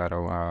रुक बता रहा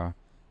हूँ।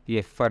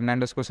 ये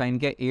फर्नांडिस को साइन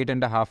किया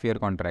 8.5 ईयर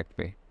कॉन्ट्रैक्ट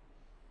पे,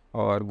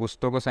 और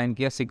गुस्तो को साइन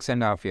किया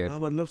 6.5 ईयर।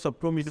 मतलब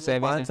सबको मिनिमम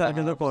 7 5 साल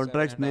के तो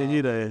कॉन्ट्रैक्ट दे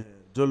ही रहे हैं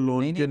जो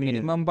लोन के नहीं है।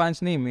 मिनिमम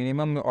 5 नहीं,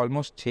 मिनिमम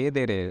ऑलमोस्ट 6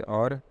 दे रहे हैं।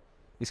 और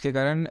इसके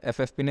कारण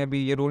एफएफपी ने भी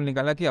ये रूल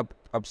निकाला कि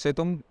अब से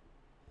तुम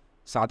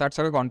 7-8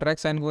 साल का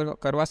कॉन्ट्रैक्ट साइन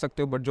करवा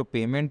सकते हो, बट जो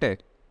पेमेंट है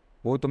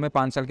वो तुम्हें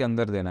 5 साल के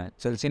अंदर देना है।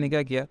 चेल्सी ने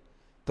क्या किया,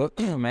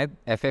 तो मैं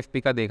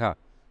एफएफपी का देखा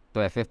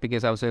तो एफएफपी के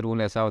हिसाब से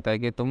रूल ऐसा होता है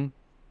कि तुम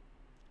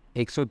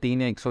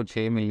 103 या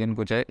 106 मिलियन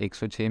कुछ है,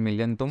 106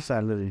 मिलियन तुम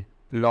सैलरी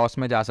लॉस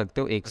में जा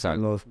सकते हो 1 साल,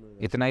 लॉस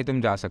इतना ही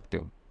तुम जा सकते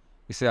हो,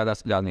 इससे ज़्यादा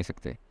जा नहीं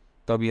सकते।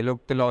 तो अब ये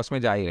लोग तो लॉस में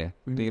जा ही रहे,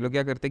 तो ये लोग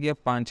क्या करते कि अब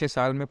 5-6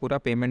 साल में पूरा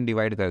पेमेंट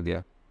डिवाइड कर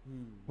दिया।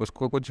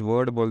 उसको कुछ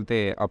वर्ड बोलते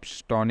हैं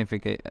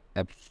अपस्टॉनिफिके,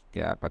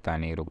 क्या पता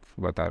नहीं, रुक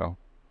बता रहा हूँ,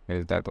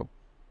 मिलता है तो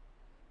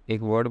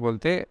एक वर्ड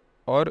बोलते,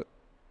 और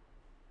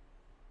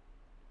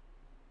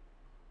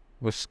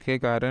उसके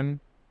कारण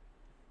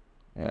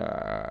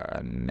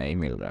नहीं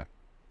मिल रहा,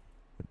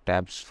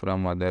 टैब्स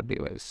फ्रॉम अदर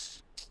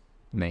डिवाइस,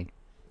 नहीं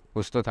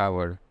कुछ तो था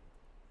वर्ड।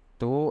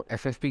 तो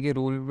एफएफपी के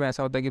रूल में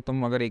ऐसा होता है कि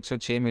तुम अगर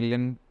 106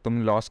 मिलियन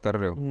तुम लॉस कर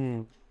रहे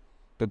हो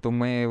तो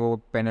तुम्हें वो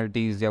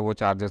पेनल्टीज या वो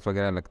चार्जेस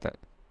वगैरह लगता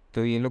है।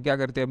 तो ये लोग क्या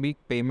करते हैं, अभी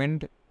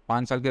पेमेंट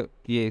 5 साल के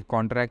ये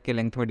कॉन्ट्रैक्ट के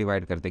लेंथ में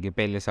डिवाइड करते हैं कि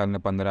पहले साल में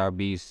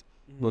 15-20,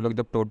 वो लोग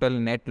जब टोटल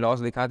नेट लॉस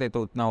दिखाते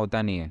तो उतना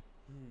होता नहीं है,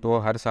 तो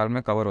हर साल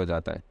में कवर हो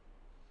जाता है।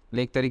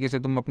 लेकिन एक तरीके से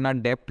तुम अपना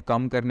डेप्ट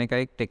कम करने का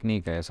एक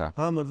टेक्निक है ऐसा।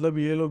 हाँ मतलब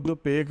ये लोग जो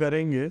पे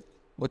करेंगे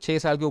वो 6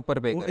 साल के ऊपर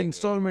पे करेंगे,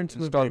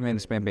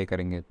 इंस्टॉलमेंट्स में पे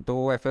करेंगे, तो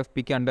वो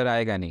एफएफपी के अंडर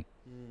आएगा नहीं,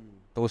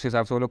 तो उस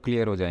हिसाब से वो लोग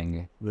क्लियर हो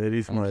जाएंगे।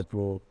 वेरी स्मार्ट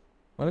वो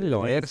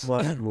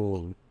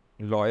मतलब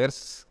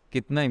लॉयर्स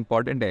कितना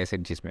इंपॉर्टेंट है ऐसे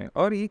चीज़ में,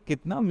 और ये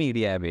कितना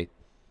मीडिया है भाई,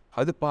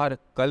 हद पार।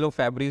 कल वो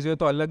फैब्रिजियो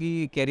तो अलग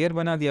ही कैरियर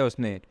बना दिया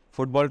उसने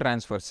फुटबॉल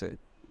ट्रांसफर से।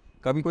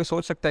 कभी कोई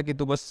सोच सकता है कि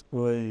तू बस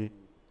वही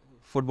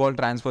फुटबॉल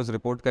ट्रांसफर्स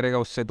रिपोर्ट करेगा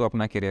उससे तो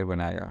अपना करियर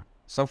बनाएगा?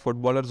 सब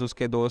फुटबॉलर्स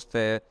उसके दोस्त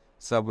है,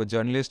 सब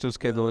जर्नलिस्ट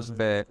उसके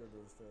दोस्त है,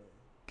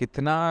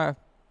 कितना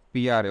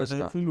पीआर है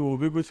उसका। वो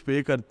भी कुछ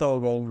पे करता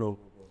होगा उन लोगों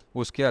को,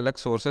 उसके अलग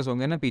सोर्सेस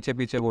होंगे ना, पीछे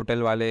पीछे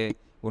होटल वाले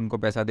उनको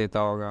पैसा देता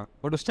होगा,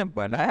 बट उसने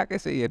बनाया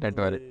कैसे ये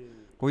नेटवर्क?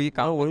 कोई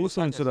काम वही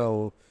सोच रहा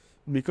हो।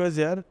 बिकॉज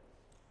यार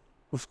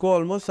उसको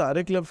ऑलमोस्ट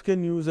सारे क्लब्स के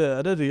न्यूज़ है।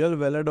 अरे रियल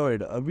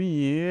वैलेडॉइड अभी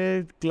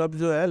ये क्लब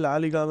जो है ला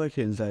लीगा में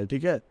खेलता है,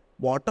 ठीक है,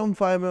 बॉटम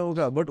 5 में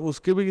होगा, बट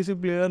उसके भी किसी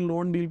प्लेयर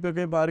लोन डील पे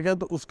कहीं बाहर गया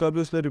तो उसका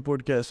भी उसने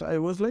रिपोर्ट किया। ऐसा आई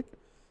वाज लाइक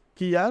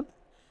कि यार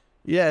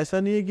ये ऐसा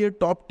नहीं है कि ये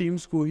टॉप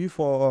टीम्स को ही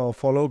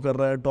फॉलो कर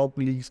रहा है, टॉप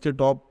लीग्स के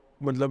टॉप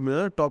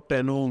मतलब टॉप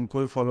 10 हो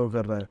उनको ही फॉलो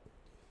कर रहा है।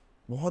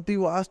 बहुत ही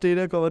वास्ट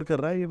एरिया कवर कर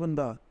रहा है ये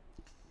बंदा।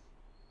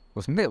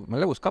 उसने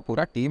मतलब उसका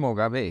पूरा टीम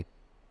होगा भाई,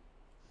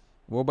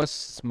 वो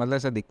बस मतलब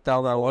ऐसा दिखता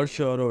होगा और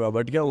श्योर होगा,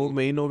 बट क्या वो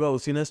मेन होगा,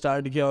 उसी ने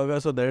स्टार्ट किया होगा,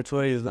 so that's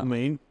why is the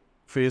main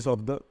face of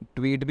the.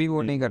 Tweet भी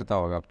वो नहीं करता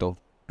होगा अब तो,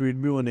 ट्वीट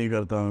भी वो नहीं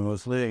करता होगा,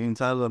 उसने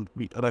इंसान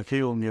रखे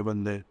होंगे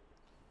बंदे।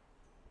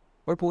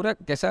 और पूरा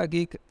कैसा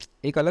कि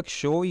एक अलग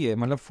शो ही है,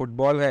 मतलब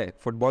फुटबॉल है,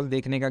 फुटबॉल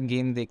देखने का,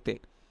 गेम देखते,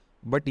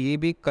 बट ये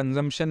भी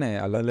कंजम्पशन है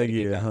अलग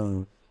ही है।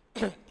 हाँ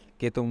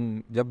कि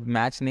तुम जब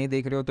मैच नहीं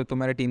देख रहे हो तो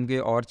तुम्हारे टीम के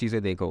और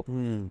चीज़ें देखो,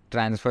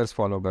 ट्रांसफर्स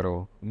फॉलो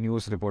करो,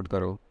 न्यूज़ रिपोर्ट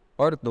करो।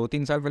 और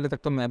 2-3 साल पहले तक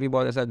तो मैं भी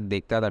बहुत ऐसा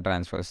देखता था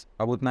ट्रांसफर्स,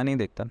 अब उतना नहीं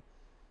देखता,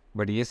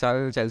 बट ये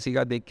साल चेल्सी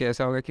का देख के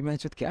ऐसा होगा कि मैं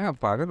क्या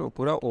पागल हो,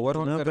 पूरा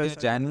ओवरऑल कर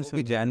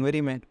दिया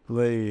जनवरी में।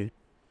 वही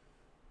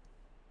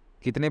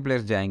कितने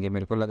प्लेयर्स जाएंगे?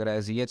 मेरे को लग रहा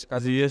है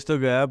जीएच तो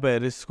गया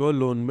पेरिस को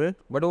लोन में,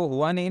 बट वो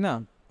हुआ नहीं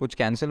ना, कुछ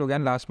कैंसिल हो गया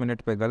लास्ट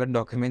मिनट पे, गलत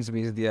डॉक्यूमेंट्स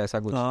भेज दिया ऐसा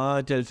कुछ।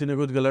 हाँ चेल्सी ने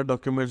कुछ गलत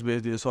डॉक्यूमेंट्स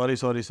भेज दिए, सॉरी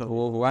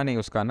वो हुआ नहीं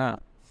उसका ना,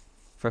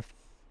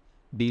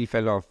 डील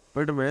फेल ऑफ।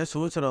 बट मैं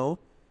सोच रहा हूँ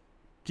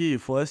कि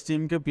फर्स्ट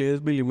टीम के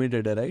प्लेयर्स भी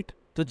लिमिटेड है, राइट?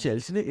 तो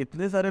चेल्सी ने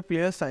इतने सारे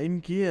प्लेयर्स साइन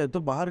किए हैं, तो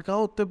बाहर कहाँ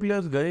उतने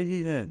प्लेयर्स गए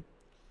ही हैं।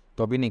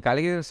 तो अभी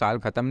निकालेगी, साल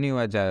खत्म नहीं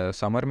हुआ,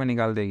 समर में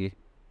निकाल देगी,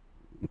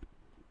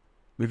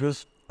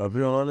 बिकॉज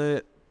अभी उन्होंने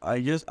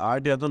आई गेस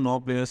 8 या तो 9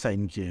 प्लेयर्स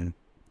साइन किए हैं।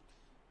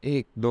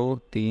 1 2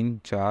 3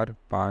 4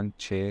 5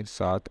 6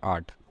 7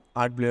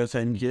 8 प्लेयर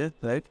साइन किए,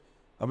 राइट?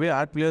 अभी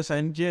 8 प्लेयर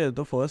साइन किए,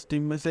 तो फर्स्ट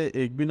टीम में से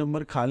एक भी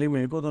नंबर खाली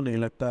मेरे को तो नहीं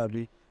लगता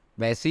अभी।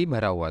 वैसे ही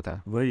भरा हुआ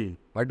था वही,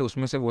 बट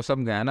उसमें से वो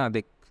सब गया ना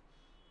देख,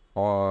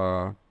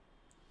 और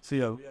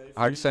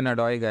हडसन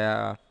अडॉय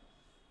गया,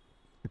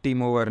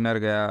 टीमो वर्नर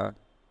गया,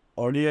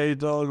 ओडीआई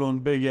तो लोन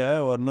पे गया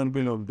है, वार्नर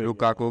भी लोन पे,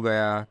 लुकाकू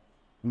गया,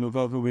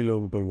 लुकाकू भी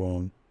लोग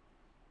परफॉर्म।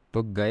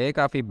 तो गए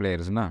काफ़ी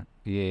प्लेयर्स ना,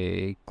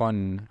 ये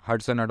कौन,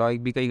 हडसन अडॉय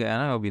भी कहीं गया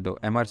ना अभी, तो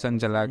एमरसन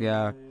चला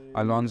गया,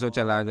 अलोंसो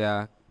चला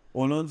गया,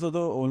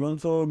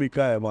 ओलोंसो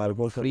बिका है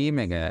मार्को से। फ्री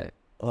में गया है,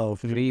 हाँ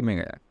फ्री में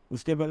गया।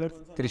 उसके पहले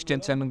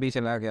क्रिस्टियनसन भी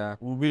चला गया।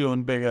 वो भी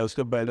लोन पे गया।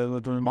 उसके पहले तो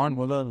तुमने कौन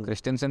बोला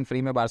क्रिस्टियनसन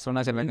फ्री में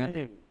बार्सिलोना चला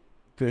गया।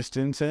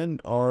 क्रिस्टियनसन,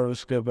 और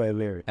उसके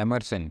पहले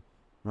एमरसन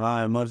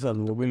हाँ एमरसन,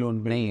 वो भी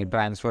लोन पे। नहीं,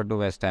 transfer to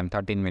West Ham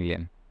 13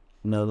 million.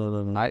 No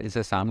no no हाँ,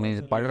 इसे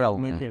सामने पढ़ रहा हूँ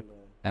मैं।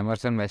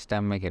 एमरसन वेस्ट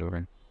हैम में खेल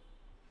रहे हैं।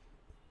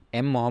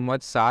 एम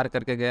मोहम्मद सार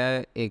करके गया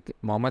है, एक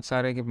मोहम्मद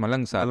सार है कि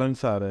मलंग सार, मलंग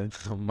सार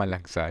है।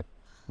 मलंग सार,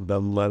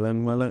 दम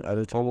मलंग मलंग,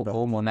 अरे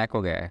वो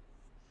मोनाको गया है।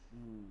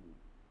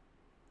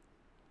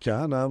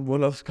 क्या नाम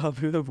बोला उसका,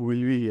 अभी तो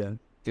भूल भी गया।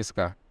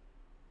 किसका?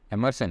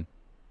 एमरसन।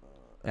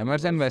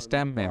 एमरसन वेस्ट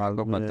हैम में,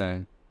 आपको पता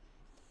है।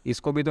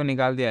 इसको भी तो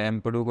निकाल दिया,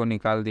 एम्पडू को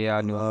निकाल दिया,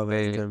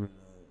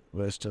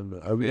 वेस्ट हैम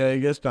अभी आई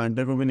गेस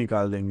कांटे को भी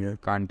निकाल देंगे।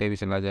 कांटे भी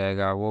चला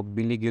जाएगा, वो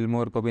बिली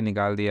गिलमोर को भी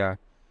निकाल दिया।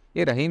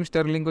 ये रहीम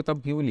स्टर्लिंग को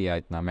तब क्यों लिया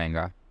इतना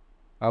महंगा,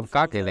 अब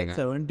क्या खेलेगा?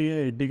 70 या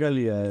 80 का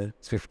लिया है।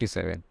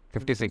 57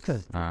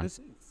 56, हाँ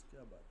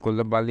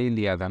कुलबाली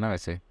लिया था ना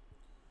वैसे।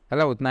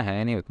 अला उतना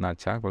है नहीं, उतना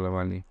अच्छा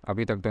कुलबाली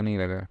अभी तक तो नहीं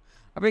लगा।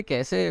 अबे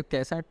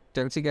कैसा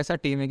चेल्सी कैसा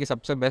टीम है कि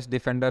सबसे बेस्ट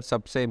डिफेंडर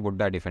सबसे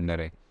बुढ़ा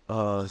डिफेंडर है।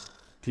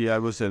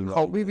 थियागो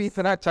सिल्वा अभी भी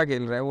इतना अच्छा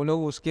खेल रहा है, वो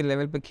लोग उसके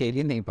लेवल पे खेल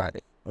ही नहीं पा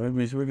रहे। अभी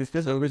बीच में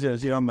किसके साथ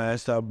चेल्सी का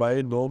मैच था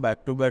भाई, 2 back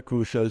to back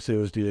crucial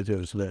saves दिए थे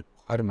उसने।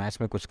 हर मैच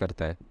में कुछ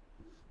करता है।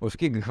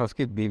 उसकी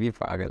बीवी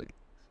पागल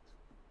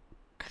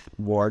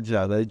बहुत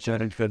ज्यादा ही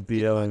चैलेंज करती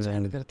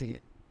है करती है।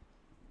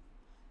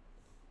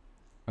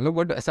 मतलब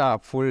बट ऐसा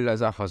फुल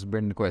एज अ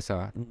हस्बैंड को ऐसा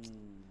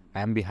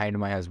I am behind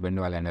my husband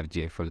वाला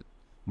एनर्जी है फुल।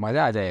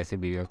 मज़ा आ जाए ऐसे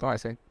बीवी हो तो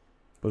ऐसे।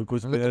 पर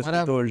कुछ मतलब प्लेयर्स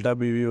तुम्हारा- तो उल्टा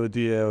बीवी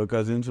होती है और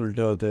कजिन्स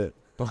उल्टे होते हैं।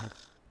 तो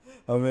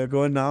अब मेरे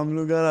को नाम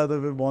लूंगा ना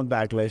तो फिर बहुत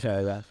बैकलैश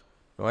आएगा।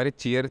 तुम्हारे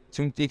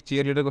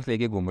चीयर लीडर को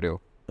लेके घूम रहे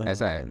हो,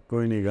 ऐसा है।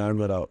 कोई नहीं, गांड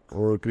भराओ।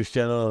 और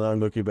क्रिस्टियानो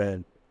रोनाल्डो की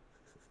बहन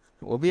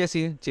वो भी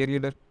ऐसी है चीयर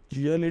लीडर।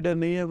 चीयर लीडर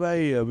नहीं है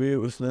भाई। अभी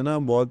उसने ना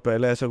बहुत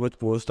पहले ऐसा कुछ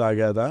पोस्ट आ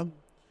गया था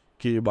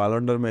कि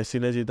बालोन डोर मेसी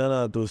ने जीता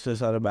ना, तो उसने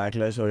सारे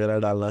बैकलैश वगैरह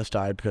डालना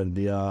स्टार्ट कर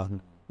दिया।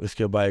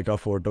 उसके भाई का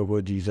फोटो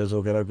को जीसस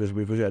वगैरह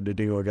कुछ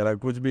एडिटिंग वगैरह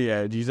कुछ भी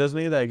है, जीसस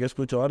नहीं था आई गेस,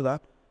 कुछ और था,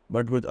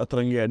 बट कुछ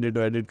अतरंगी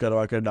एडिट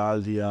करवा के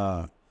डाल दिया।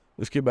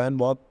 उसकी बहन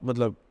बहुत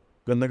मतलब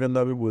गंदा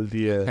गंदा भी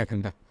बोलती है,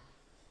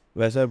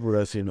 वैसा है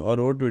पूरा सीन। और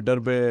वो ट्विटर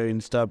पे,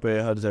 इंस्टा पे,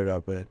 हर जगह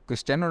पे।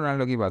 क्रिस्टियानो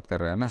रोनाल्डो की बात कर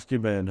रहा है ना, उसकी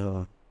बहन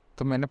हाँ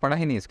तो मैंने पढ़ा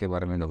ही नहीं इसके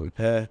बारे में कभी।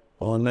 है,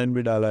 ऑनलाइन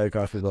भी डाला है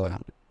काफ़ी बार।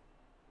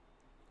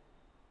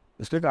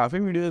 इसके काफ़ी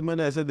वीडियोस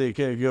मैंने ऐसे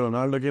देखे हैं कि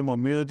रोनाल्डो की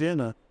मम्मी होती है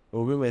ना,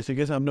 वो भी मेसी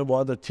के सामने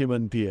बहुत अच्छी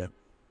बनती है,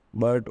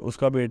 बट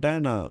उसका बेटा है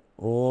ना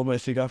वो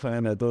मेसी का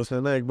फ़ैन है। तो उसने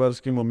ना एक बार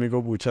उसकी मम्मी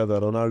को पूछा था,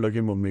 रोनाल्डो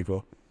की मम्मी को,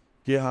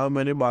 कि हाँ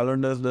मैंने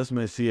बालोन डोर 10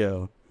 मेसी है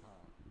वो।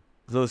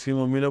 तो उसकी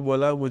मम्मी ने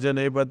बोला मुझे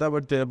नहीं पता,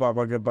 बट तेरे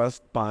पापा के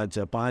पास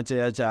 5 है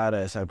या 4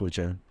 है, ऐसा कुछ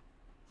है।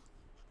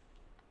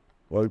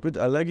 और कुछ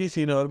अलग ही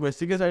सीन है। और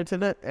मेसी के साइड से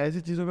ना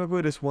ऐसी चीज़ों का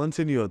कोई रिस्पॉन्स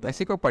ही नहीं होता।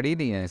 ऐसी को पढ़ी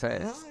नहीं है ऐसा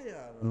है।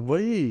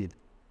 वही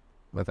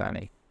बता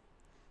नहीं,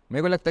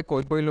 मेरे को लगता है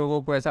कोई कोई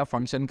लोगों को ऐसा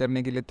फंक्शन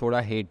करने के लिए थोड़ा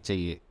हेट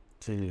चाहिए।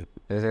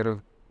 जैसे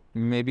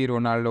मे बी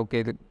रोनाल्डो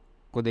के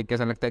को देख के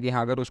ऐसा लगता है कि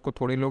हाँ अगर उसको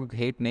थोड़े लोग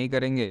हेट नहीं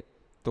करेंगे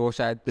तो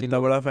शायद इतना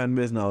बड़ा फैन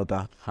बेस ना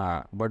होता।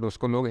 हाँ, बट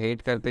उसको लोग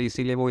हेट करते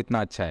इसीलिए वो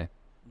इतना अच्छा है।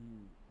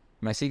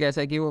 मेसी का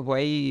ऐसा है कि वो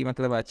वही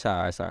मतलब अच्छा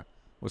ऐसा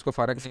उसको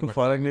फर्क नहीं पड़ता।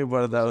 फर्क नहीं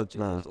पड़ता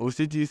उतना,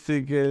 उसी चीज़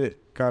से के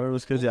कारण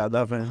उसके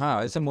ज़्यादा फैन।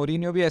 हाँ, ऐसे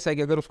मोरिनियो भी ऐसा है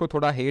कि अगर उसको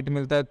थोड़ा हेट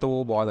मिलता है तो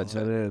वो बहुत अच्छा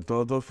है, अरे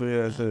तो फिर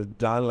ऐसे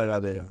जान लगा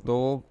देगा।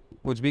 तो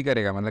कुछ भी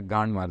करेगा, मतलब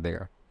गांड मार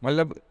देगा।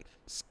 मतलब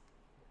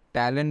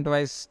टैलेंट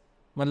वाइज,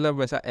 मतलब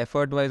वैसा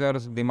एफर्ट वाइज और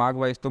दिमाग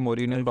वाइज तो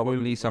मोरिनियो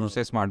प्रोबेबली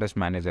सबसे स्मार्टेस्ट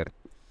मैनेजर,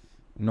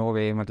 नो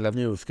वे। मतलब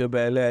नहीं, उसके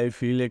पहले आई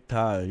फील एक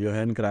था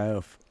योहान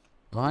क्राइफ।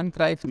 योहान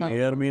क्राइफ का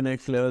प्लेयर भी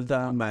नेक्स्ट लेवल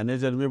था,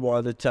 मैनेजर भी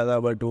बहुत अच्छा था,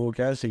 बट वो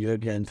क्या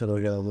सिगरेट कैंसर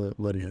वगैरह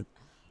मर गया।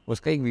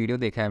 उसका एक वीडियो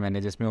देखा है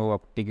मैंने जिसमें वो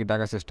अब टिकटा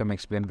का सिस्टम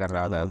एक्सप्लेन कर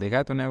रहा था, देखा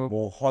है तूने वो?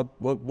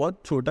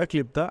 बहुत छोटा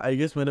क्लिप था आई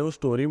गेस, मैंने वो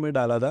स्टोरी में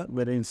डाला था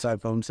मेरे इंस्टा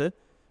अकाउंट से।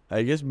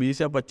 आई गेस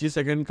 20 या 25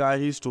 सेकंड का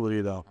ही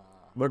स्टोरी था,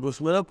 बट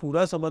उसमें ना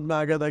पूरा समझ में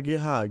आ गया था कि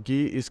हाँ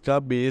कि इसका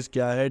बेस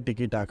क्या है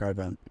टिकी टाका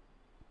का।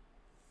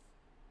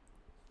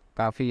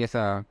 काफ़ी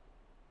ऐसा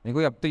मेरे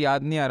को अब तो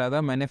याद नहीं आ रहा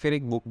था। मैंने फिर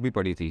एक बुक भी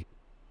पढ़ी थी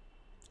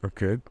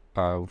ओके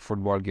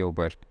फुटबॉल के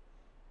ऊपर,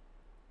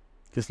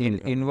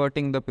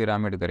 इन्वर्टिंग द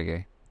पिरामिड करके,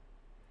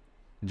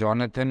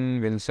 जॉनथन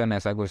विल्सन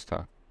ऐसा कुछ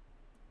था,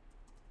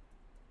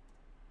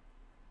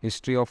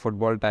 history of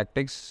football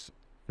tactics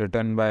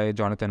written by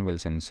Jonathan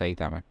Wilson, सही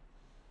था। मैं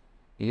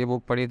ये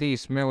बुक पढ़ी थी,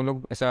 इसमें वो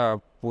लोग ऐसा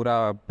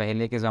पूरा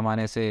पहले के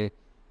ज़माने से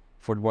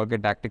फुटबॉल के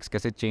टैक्टिक्स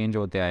कैसे चेंज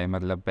होते आए,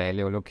 मतलब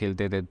पहले वो लोग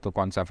खेलते थे तो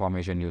कौन सा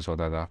फॉर्मेशन यूज़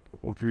होता था।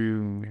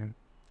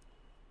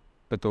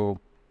 तो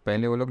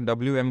पहले वो लोग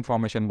WM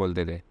फॉर्मेशन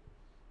बोलते थे,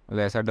 मतलब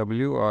ऐसा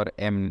W और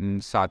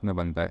M साथ में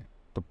बनता है,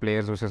 तो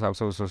प्लेयर्स उस हिसाब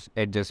से उस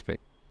एडजस्ट पे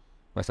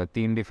वैसा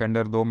 3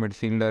 डिफेंडर 2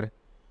 मिडफील्डर,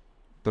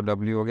 तो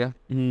W हो गया।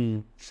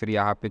 फिर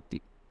यहाँ पे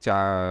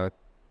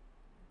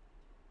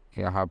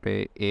यहाँ पे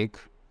एक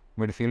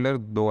मिडफील्डर,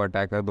 2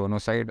 अटैकर दोनों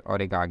साइड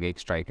और एक आगे एक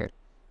स्ट्राइकर,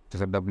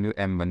 जैसे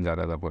WM बन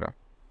जाता था पूरा।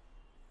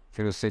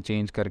 फिर उससे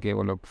चेंज करके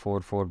वो लोग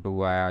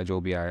 4-4-2 आया, जो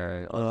भी आया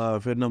है।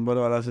 फिर नंबर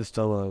वाला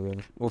सिस्टम आ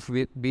गया।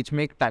 वो बीच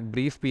में एक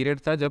ब्रीफ पीरियड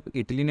था जब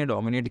इटली ने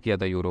डोमिनेट किया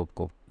था यूरोप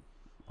को,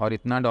 और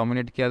इतना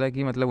डोमिनेट किया था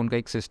कि मतलब उनका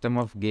एक सिस्टम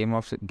ऑफ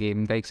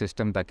गेम का एक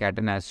सिस्टम था, कैट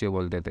एंड एसियो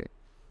बोलते थे,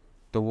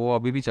 तो वो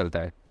अभी भी चलता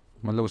है।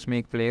 मतलब उसमें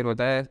एक प्लेयर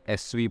होता है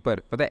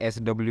स्वीपर, पता है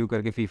SW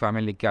करके फीफा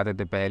में लिख के आते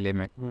थे पहले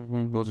में,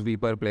 तो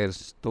स्वीपर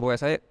प्लेयर्स, तो वो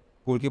ऐसा है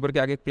गोलकीपर के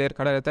आगे एक प्लेयर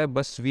खड़ा रहता है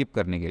बस स्वीप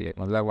करने के लिए,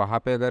 मतलब वहाँ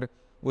पे अगर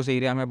उस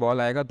एरिया में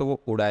बॉल आएगा तो वो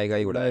उड़ाएगा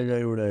ही उड़ाएगा।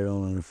 उड़ाएगा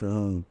वहाँ से,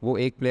 हाँ। वो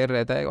एक प्लेयर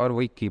रहता है और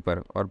वही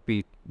कीपर, और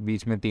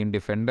बीच में 3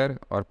 डिफेंडर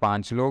और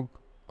 5 लोग,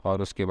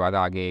 और उसके बाद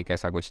आगे एक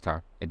ऐसा कुछ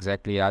था,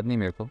 एग्जैक्टली याद नहीं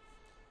मेरे को।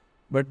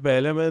 बट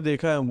पहले मैंने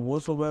देखा है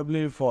मोस्ट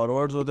प्रोबेबली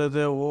फॉरवर्ड्स होते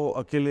थे वो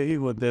अकेले ही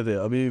होते थे।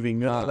 अभी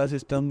विंगर वाला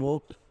सिस्टम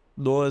वो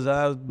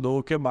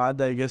 2002 के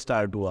बाद आई गेस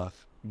स्टार्ट हुआ।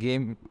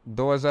 गेम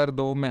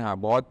 2002 में, हाँ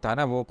बहुत था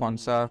ना, वो कौन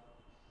सा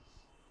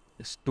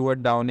स्टुअर्ट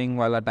डाउनिंग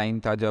वाला टाइम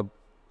था जब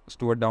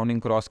स्टुअर्ट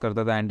डाउनिंग क्रॉस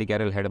करता था, एंडी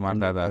कैरल हेड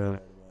मारता था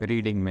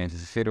रीडिंग में।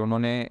 फिर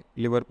उन्होंने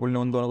लिवरपूल ने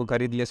उन दोनों को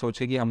खरीद लिया,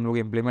 सोचे कि हम लोग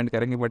इम्प्लीमेंट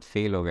करेंगे, बट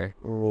फेल हो गए।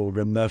 वो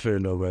गंदा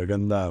फेल हो गया,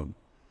 गंदा।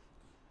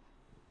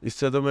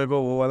 इससे तो मेरे को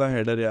वो वाला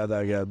हेडर याद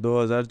आ गया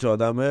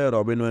 2014 में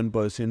रॉबिन वैन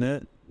पर्सी ने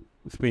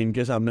स्पेन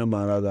के सामने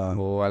मारा था,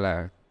 वो वाला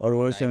है, और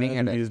वो Diving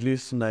header। ईजली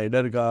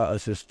स्नाइडर का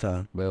असिस्ट था।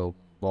 वो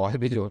बॉल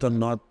भी जो तो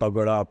ना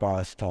तगड़ा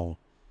पास था।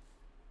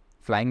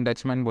 फ्लाइंग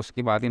डचमैन,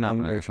 उसकी बात ही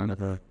नाम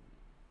है।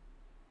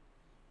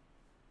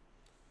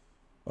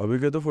 अभी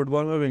के तो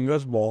फुटबॉल में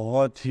विंगर्स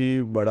बहुत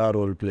ही बड़ा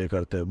रोल प्ले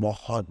करते हैं,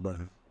 बहुत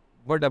बड़ा।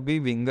 बट अभी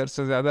विंगर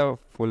से ज़्यादा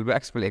फुल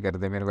बैक्स प्ले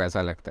करते हैं, मेरे को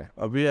ऐसा लगता है।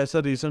 अभी ऐसा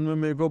रिसेंट में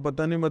मेरे को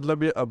पता नहीं,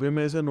 मतलब ये अभी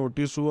मेरे से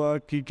नोटिस हुआ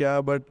कि क्या,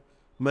 बट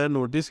मैं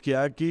नोटिस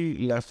किया कि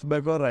लेफ्ट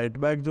बैक और राइट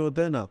बैक जो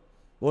होते हैं ना,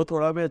 वो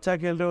थोड़ा भी अच्छा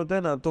खेल रहे होते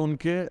हैं ना, तो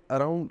उनके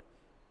अराउंड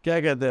क्या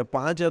कहते हैं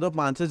 5 या तो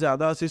 5 से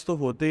ज़्यादा असिस्ट तो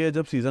होते ही है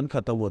जब सीज़न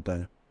ख़त्म होता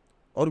है,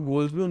 और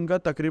गोल्स भी उनका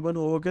तकरीबन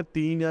हो के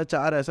 3 या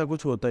 4 ऐसा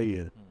कुछ होता ही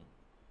है।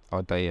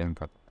 होता ही है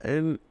उनका।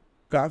 एंड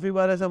काफ़ी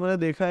बार ऐसा मैंने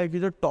देखा है कि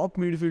जो टॉप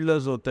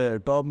मिडफील्डर्स होते हैं,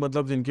 टॉप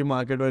मतलब जिनकी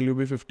मार्केट वैल्यू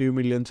भी 50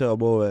 मिलियन से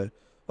अबव है,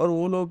 और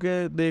वो लोग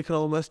के देख रहा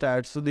हूँ मैं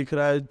स्टैट्स तो दिख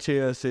रहा है 6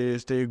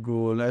 असिस्ट 1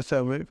 गोल, ऐसा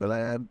हमें पता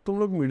है यार तुम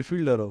लोग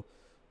मिडफील्डर हो,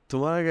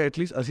 तुम्हारा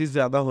एटलीस्ट असिस्ट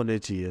ज़्यादा होने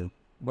चाहिए।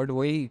 बट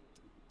वही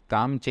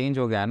काम चेंज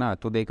हो गया ना,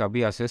 तो देख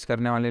अभी असिस्ट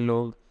करने वाले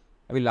लोग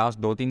अभी लास्ट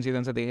 2-3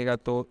 सीजन से देखेगा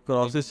तो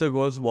क्रॉसेस से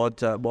गोल्स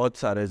बहुत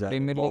सारे जा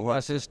प्रीमियर लीग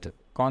असिस्ट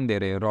कौन दे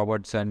रहे हैं?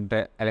 Robertson,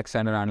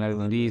 Alexander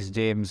Arnold, Reece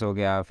James हो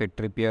गया, फिर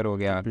ट्रिपियर हो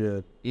गया,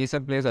 ये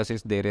सब प्लेयर्स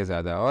असिस्ट दे रहे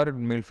ज़्यादा। और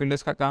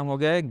मिडफील्डर्स का काम हो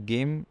गया है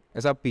गेम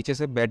ऐसा पीछे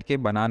से बैठ के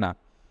बनाना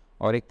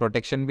और एक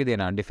प्रोटेक्शन भी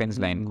देना डिफेंस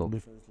लाइन को।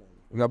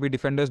 अभी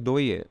डिफेंडर्स 2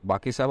 ही है,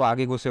 बाकी सब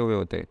आगे घुसे हुए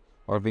होते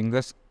और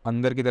विंगर्स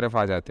अंदर की तरफ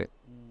आ जाते।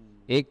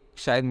 एक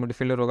शायद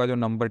मिडफील्डर होगा जो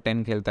नंबर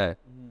 10 खेलता है,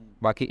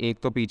 बाकी एक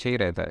तो पीछे ही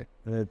रहता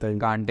है।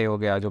 कांटे हो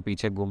गया जो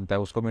पीछे घूमता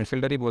है, उसको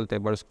मिडफील्डर ही बोलते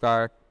हैं, बट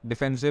उसका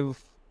डिफेंसिव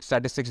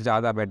स्टैटिस्टिक्स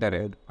ज़्यादा बेटर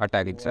है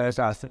अटैकिंग से।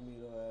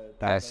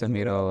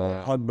 कैसेमीरो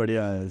बहुत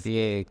बढ़िया है।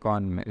 ये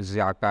कौन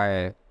ज़ाका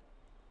है,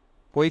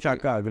 कोई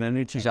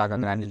ग्रैनिट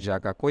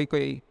ज़ाका,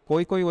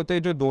 कोई होते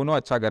हैं जो दोनों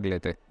अच्छा कर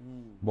लेते,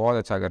 बहुत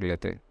अच्छा कर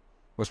लेते।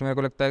 उसमें मेरे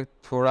को लगता है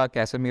थोड़ा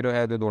कैसेमीरो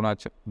है जो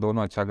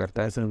दोनों अच्छा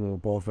करता है।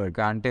 परफेक्ट।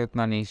 कांटे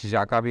उतना नहीं,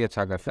 ज़ाका भी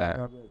अच्छा करता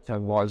है, अच्छा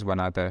बॉल्स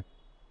बनाता है।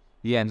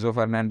 ये एंजो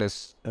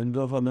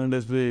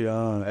फर्नांडिस भी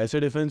ऐसे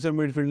डिफेंसिव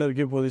मिडफील्डर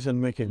की पोजीशन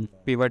में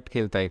पिवट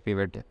खेलता है,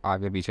 पिवट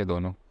आगे पीछे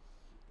दोनों।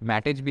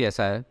 मैटिच भी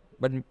ऐसा है,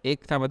 बट एक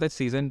था पता है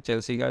सीजन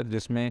चेल्सी का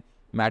जिसमें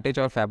मैटिच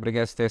और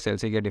फैब्रिगस थे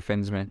चेल्सी के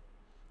डिफेंस में,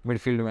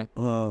 मिडफील्ड में।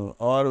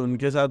 और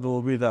उनके साथ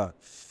वो भी था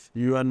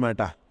यूएन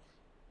मैटा।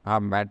 हाँ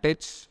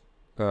मैटिच,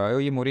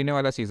 ये मोरिने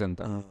वाला सीजन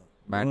था।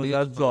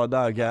 मैटिच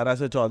 11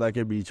 से 14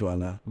 के बीच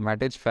वाला।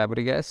 मैटिच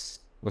फैब्रिगस,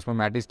 उसमें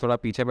मैटिच थोड़ा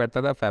पीछे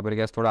बैठता था,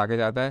 फैब्रिगस थोड़ा आगे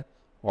जाता है।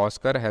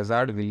 Oscar,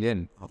 hazard,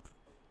 विलियन।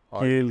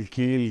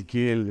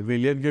 कील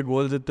विलियन के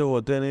गोल्स इतने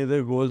होते नहीं थे,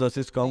 गोल्स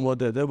असिस्ट कम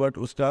होते थे, बट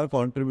उसका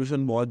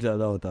कंट्रीब्यूशन बहुत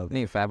ज़्यादा होता था।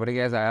 नहीं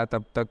फैब्रिगस आया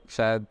तब तक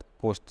शायद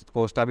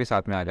कोस्टा भी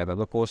साथ में आ जाता,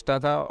 तो कोस्टा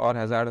था और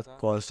हैजार्ड था।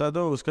 कोस्टा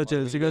तो उसका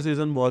चेल्सी का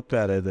सीजन बहुत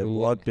प्यारे थे,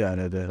 बहुत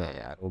प्यारे थे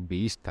यार, वो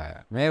बीस्ट था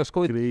यार। मैं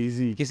उसको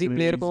किसी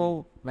प्लेयर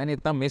को मैंने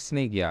इतना मिस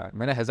नहीं किया,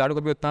 मैंने हैजार्ड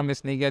को भी उतना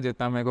मिस नहीं किया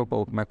जितना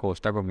मैं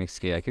कोस्टा को मिस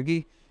किया,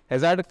 क्योंकि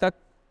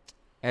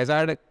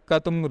हैजार्ड का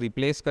तुम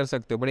रिप्लेस कर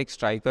सकते हो, बट एक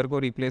स्ट्राइकर को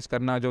रिप्लेस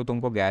करना जो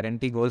तुमको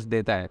गारंटी गोल्स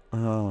देता है,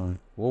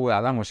 वो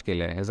ज़्यादा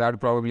मुश्किल है। हैजार्ड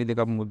प्रॉब्ली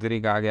देखा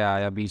मुद्रिक आ गया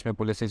या बीच में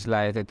पुलिस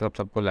लाए थे तब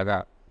सबको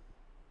लगा,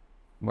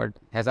 बट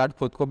हैजार्ड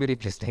खुद को भी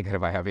रिप्लेस नहीं कर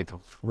पाया अभी,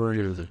 तो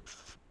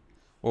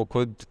वो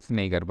खुद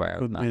नहीं कर पाया,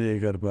 नहीं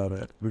कर पा रहा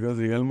है। बिकॉज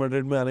रियल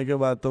मैड्रिड में आने के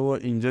बाद तो वो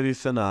इंजरी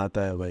से ना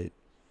आता है भाई,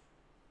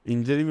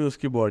 इंजरी में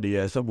उसकी बॉडी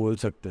है, ऐसा बोल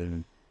सकते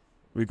हैं।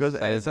 बिकॉज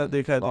ऐसा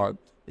देखा है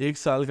 1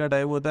 साल का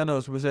टाइम होता है ना,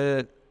 उसमें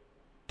से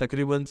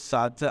तकरीबन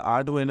 7 से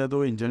 8 महीने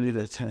तो इंजरी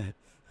रहता है।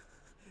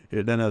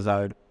 एडन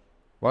हज़ार्ड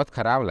बहुत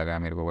ख़राब लगा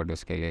मेरे को बट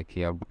उसके लिए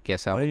कि अब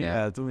कैसा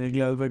तुम एक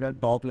लेवल पे का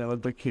टॉप लेवल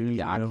पे खेल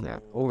याद है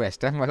वो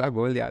वेस्ट हैम वाला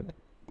गोल याद है,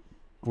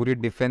 पूरी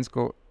डिफेंस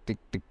को टिक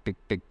टिक टिक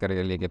टिक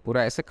करके लेके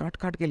पूरा ऐसे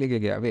काट के लेके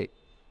गया वे,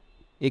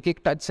 एक एक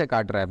टच से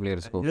काट रहा है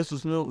प्लेयर्स को। यस,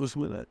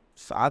 उसमें ना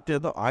 7 या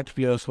तो 8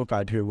 प्लेयर्स को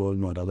काट के गोल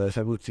मारा था,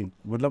 ऐसा कुछ सीन,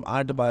 मतलब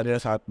 8 बार या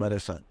 7 बार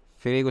ऐसा।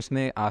 फिर एक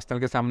उसने आर्सेनल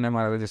के सामने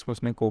मारा था जिसमें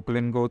उसने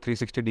कोपलिन को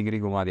 360 डिग्री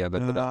घुमा दिया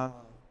था,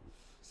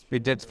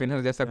 फिजेट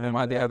स्पिनर जैसा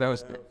घुमा दिया था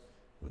उसने,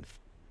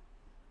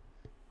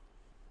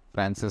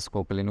 फ्रांसिस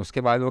कोपलिन।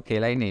 उसके बाद वो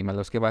खेला ही नहीं, मतलब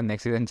उसके बाद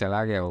नेक्स्ट सीजन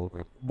चला गया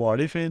वो।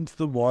 बॉडी फेंस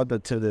तो बहुत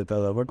अच्छे देता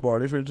था, बट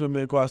बॉडी फेंस में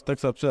मेरे को आज तक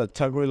सबसे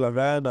अच्छा कोई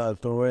लगा है ना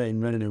तो वो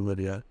इंग्लैंड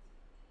न्यूमर यार।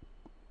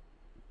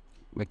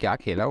 मैं क्या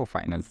खेला वो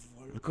फाइनल,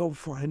 वर्ल्ड कप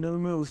फाइनल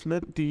में उसने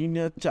 3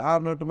 या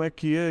 4 नटमैक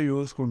किए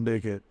यूस कुंडे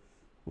के।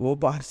 वो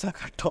बारसा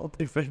का टॉप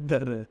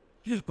डिफेंडर है,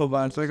 वो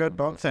बारसा का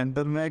टॉप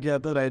सेंटर में क्या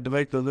था, राइट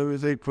बैक दोनों में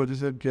से एक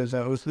पोजीशन किया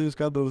था उसने,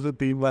 उसका 2 से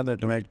 3 बार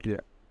नटमैक किया।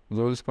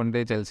 जुल्स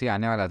कुंडे चेल्सी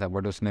आने वाला था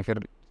बट उसने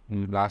फिर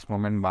लास्ट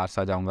मोमेंट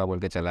बारसा जाऊंगा बोल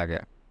के चला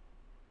गया।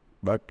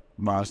 बट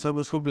बारसा में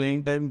उसको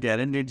प्लेइंग टाइम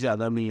गारंटीड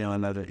ज़्यादा मिलने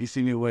वाला था,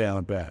 इसीलिए वो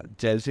यहाँ पे आया।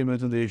 चेल्सी में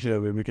तो देख रहे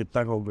हो अभी भी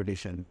कितना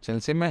कॉम्पिटिशन।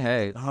 चेल्सी में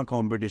है, हाँ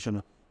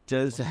कॉम्पिटिशन,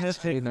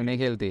 चेल्सी नहीं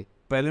खेलती।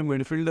 पहले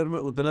मिडफील्डर में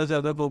उतना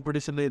ज़्यादा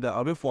कॉम्पिटिशन नहीं था,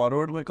 अभी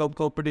फॉरवर्ड में कम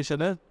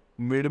कॉम्पिटिशन है,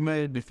 मिड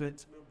में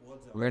डिफेंस में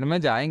बहुत ज़्यादा। मिड में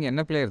जाएंगे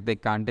ना प्लेयर, देख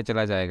कांटे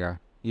चला जाएगा,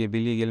 ये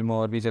बिली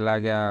गिलमोर भी चला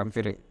गया,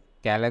 फिर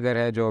कैलेगर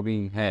है जो अभी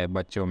है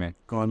बच्चों में,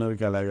 कॉर्नर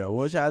क्या लगा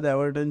वो शायद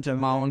एवर्टन चल,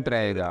 माउंट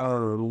रहेगा,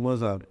 और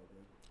रूमर्स आ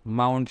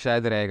माउंट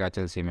शायद रहेगा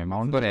चेल्सी में,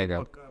 माउंट तो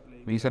रहेगा,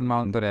 मीसन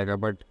माउंट तो रहेगा,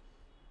 बट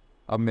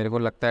अब मेरे को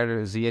लगता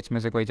है जीएच में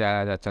से कोई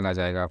चला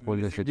जाएगा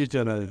फुल। जी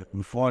चला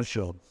फॉर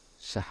श्योर।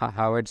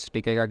 हावर्ड्स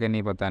टिकेगा कि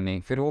नहीं पता नहीं,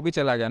 फिर वो भी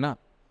चला गया ना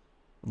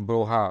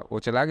ब्रोहा, वो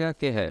चला गया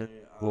कि है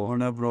वो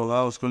होना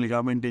प्रोगा, उसको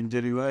लिगामेंट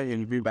इंजरी हुआ है,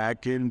 विल बी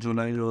बैक इन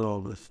जुलाई और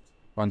अगस्त।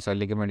 कौन सा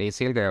लिगामेंट,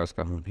 एसीएल गया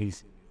उसका,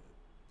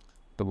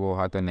 तो वो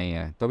हाँ तो नहीं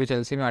है। तो अभी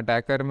चेल्सी में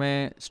अटैकर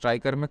में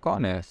स्ट्राइकर में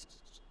कौन है,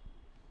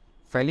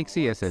 फेलिक्स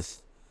ही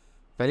एस,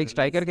 फेलिक्स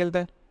स्ट्राइकर खेलता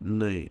है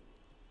नहीं,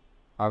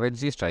 आवेज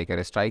जी स्ट्राइकर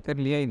है, स्ट्राइकर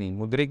लिया ही नहीं,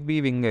 मुद्रिक भी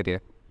विंगर है,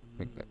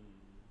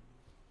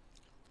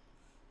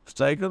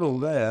 स्ट्राइकर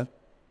होगा यार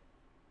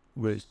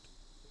वेस्ट।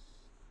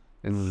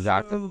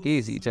 जाकर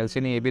की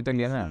चेल्सी ने ये भी तो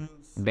लिया ना,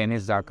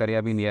 डेनिस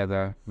जाकरिया भी लिया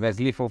था,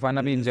 वेस्ली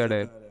फोफाना भी इंजर्ड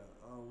है,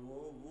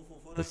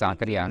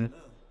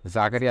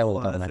 जाकरिया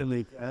होता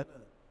है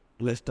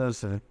लेस्टर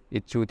से।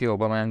 इच्छूती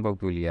ओबामैंग को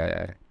क्यों लिया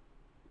यार,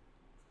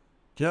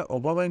 क्या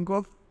ओबामैंग को?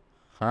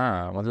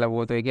 हाँ मतलब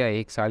वो तो क्या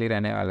 1 साल ही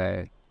रहने वाला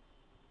है,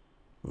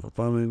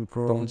 ओबामैंग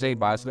को तो उनसे ही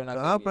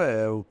कहाँ पे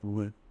है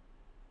वो?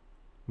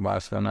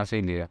 बार्सिलोना से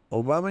ही लिया।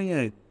 ओबामैंग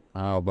है,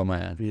 हाँ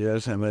ओबामैंग,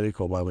 पियर्स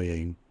एमेरिक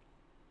ओबामैंग।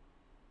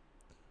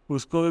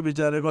 उसको भी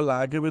बेचारे को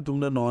ला के भी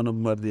तुमने 9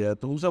 नंबर दिया,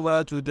 तुमसे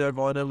बड़ा चूतिया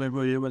कौन है मेरे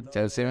को ये बता।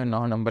 चेल्सी में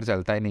 9 नंबर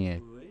चलता ही नहीं है,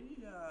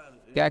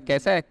 क्या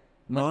कैसा है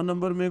 9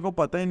 नंबर मेरे को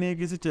पता ही नहीं है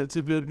किसी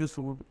चेल्सी प्लेयर के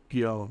सूट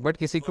किया हो, बट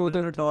किसी को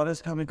तो,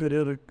 टॉरेस का मैं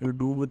करियर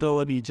डूबता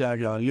हुआ नीचे आ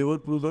गया,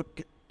 लिवरपूल तो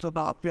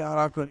कितना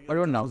प्यारा पर करियर।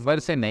 वो नंबर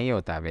से नहीं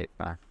होता है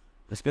इतना,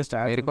 इसके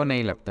स्टाइल मेरे को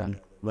नहीं लगता।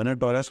 मैंने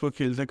टॉरेस को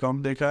खेलते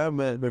कम देखा है,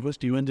 मेरे को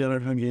स्टीवन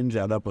जेरार्ड का गेम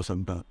ज़्यादा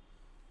पसंद था।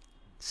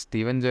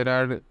 स्टीवन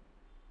जेरार्ड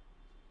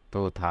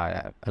तो था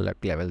यार, अलग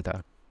लेवल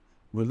था,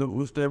 मतलब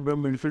उस टाइम पे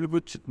मिडफील्ड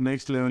कुछ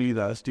नेक्स्ट लेवल ही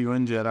था।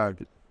 Steven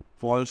Gerrard,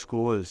 Paul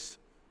Scholes,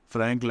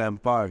 Frank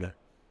Lampard,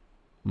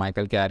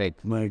 Michael Carrick,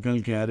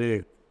 Michael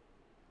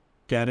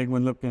Carrick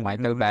मतलब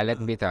माइकल बैलेट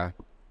भी था,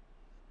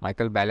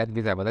 माइकल बैलेट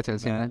भी था पता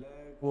चेल्सी में।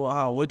 वो,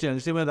 हाँ वो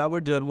चेल्सी में था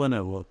बट जर्मन है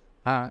वो।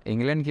 हाँ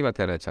इंग्लैंड की बात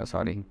कर रहा, अच्छा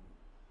सॉरी,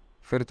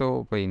 फिर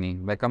तो कोई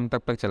नहीं, बैकम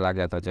तक चला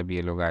गया था जब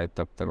ये लोग आए,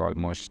 तब तक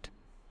ऑलमोस्ट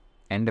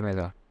एंड में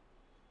था।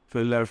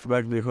 फिर लेफ्ट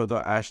बैक देखो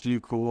तो एशली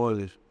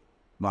कोल,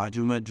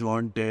 बाजू में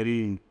जॉन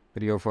टेरी,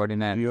 रियो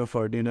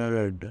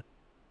फर्डिनांड,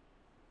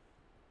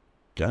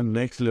 क्या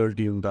नेक्स्ट लेवल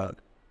टीम था।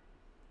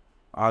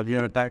 आगे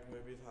अटैक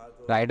में भी था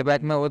तो राइट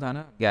बैक में वो था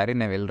ना गैरी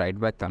नेविल, राइट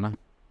बैक था ना,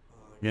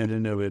 गैरी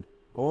नेविल,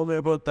 वो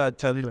मेरे को उतना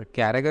अच्छा नहीं लगता।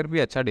 कैरेगर भी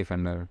अच्छा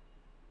डिफेंडर।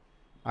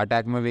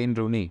 अटैक में Wayne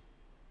Rooney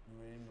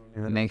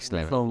next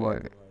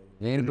level,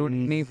 Wayne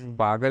Rooney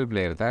पागल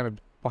प्लेयर था,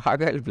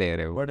 पागल प्लेयर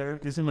है वो। बट अगर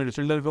किसी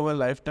मिडफील्डर को मैं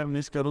लाइफ टाइम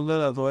मिस करूँगा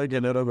ना तो है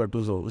गेनेरो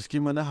गटुसो। उसकी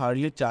मैंने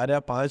हार्डली 4 या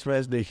 5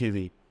 मैच देखी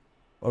थी,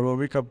 और वो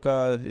भी कब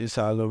का इस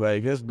साल हो गया,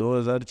 आई गेस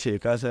 2006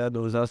 का से या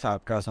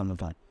 2007 का समय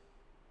था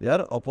यार।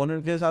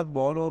 अपोनेंट के साथ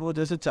बॉल और वो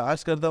जैसे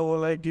चार्ज करता,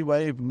 वो लाइक कि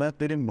भाई मैं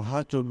तेरी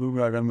माँ चोट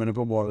दूंगा अगर मेरे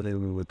को बॉल दे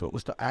दूंगी, तो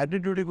उसका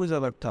एटीट्यूड ही कुछ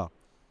अलग था।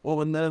 वो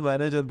बंदा ने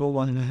मैनेजर को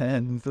मांगा है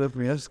दूसरे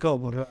प्लेयर्स का,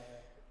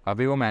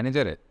 अभी वो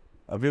मैनेजर है,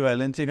 अभी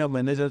वैलेंसी का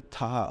मैनेजर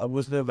था, अब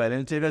उसने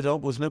वैलेंसी का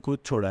जॉब उसने खुद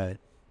छोड़ा है।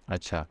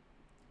 अच्छा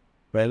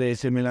पहले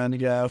एसी मिलान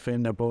गया, फिर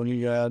नेपोली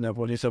गया,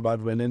 नेपोली से बाद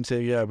वैलेंसी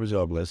गया, अभी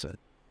जॉबलेस है।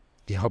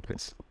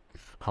 जॉबलेस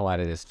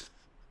हमारे जस्ट।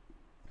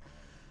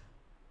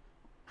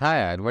 हाँ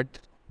यार बट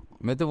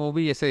मैं तो वो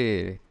भी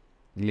ऐसे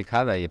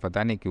लिखा था, ये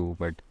पता नहीं क्यों,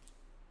 बट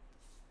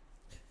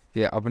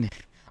ये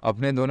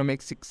अपने दोनों में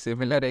एक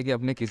सिमिलर है कि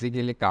अपने किसी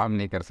के लिए काम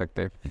नहीं कर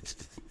सकते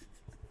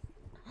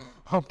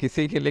हम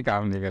किसी के लिए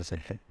काम नहीं कर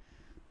सकते।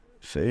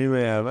 सही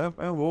में यार,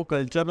 मैं वो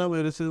कल्चर ना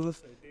मेरे से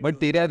बस। बट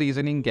तेरा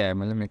रीजनिंग क्या है,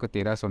 मतलब मेरे को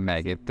तेरा सुनना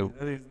है कि तो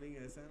रीजनिंग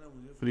ऐसा है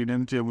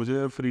ना,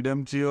 मुझे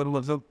फ्रीडम चाहिए और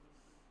मतलब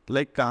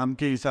लाइक काम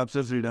के हिसाब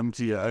से फ्रीडम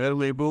चाहिए। अगर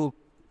मेरे को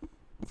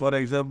फॉर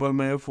एग्जांपल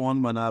मैं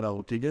फ़ोन बना रहा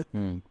हूँ, ठीक है,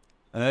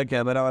 अगर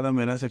कैमरा वाला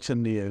मेरा सेक्शन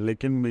नहीं है,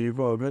 लेकिन मेरे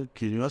को अगर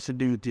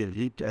क्यूरियोसिटी होती है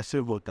ये कैसे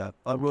होता है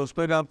और मैं उस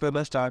पर काम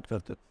करना स्टार्ट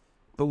करते,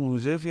 तो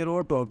मुझे फिर वो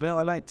टोकने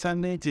वाला इंसान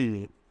नहीं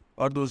चाहिए।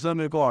 और दूसरा,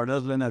 मेरे को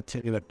ऑर्डर्स लेना अच्छे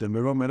नहीं लगते,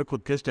 मेरे को मेरे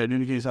खुद के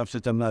शेड्यूल के हिसाब से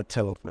चलना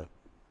अच्छा लगता है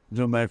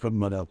जो मैं खुद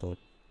बनाता हूँ।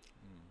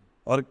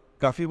 और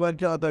काफ़ी बार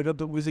क्या होता है, अगर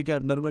तुम किसी के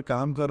अंडर में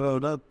काम कर रहे हो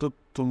ना, तो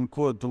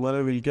तुमको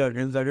तुम्हारे विल के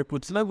अगेंस्ट जाके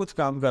कुछ ना कुछ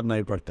काम करना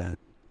ही पड़ता है,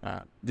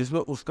 जिसमें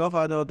उसका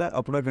फ़ायदा होता है,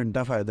 अपना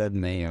घंटा फ़ायदा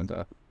नहीं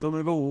होता। तो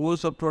मेरे को वो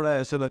सब थोड़ा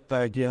ऐसे लगता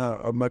है कि हाँ,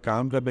 अब मैं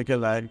काम करने के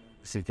लायक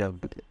से क्या।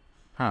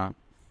 हाँ,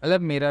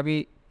 मतलब मेरा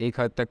भी एक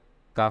हद तक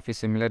काफ़ी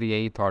सिमिलर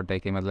यही थॉट है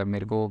कि मतलब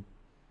मेरे को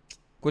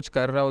कुछ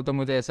कर रहा हो तो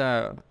मुझे ऐसा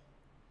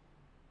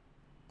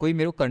कोई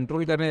मेरे को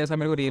कंट्रोल करने जैसा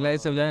मेरे को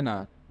रियलाइज हो जाए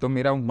ना, तो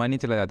मेरा मन ही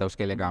चला जाता है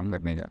उसके लिए काम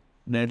करने का।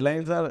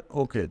 डेडलाइंस आर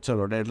ओके,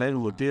 चलो डेडलाइन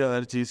होती है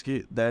हर चीज़ की,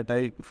 that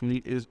I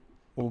feel is.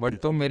 But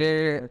तो मेरे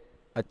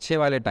अच्छे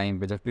वाले टाइम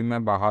पे जब भी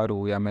मैं बाहर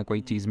हूँ या मैं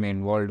कोई चीज़ में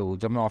इन्वॉल्व हूँ,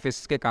 जब मैं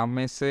ऑफिस के काम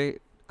में से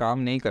काम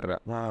नहीं कर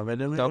रहा, हाँ,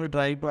 whenever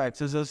try to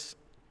access us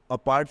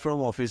apart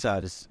from office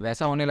hours,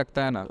 वैसा होने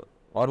लगता है ना।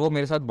 और वो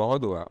मेरे साथ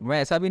बहुत हुआ।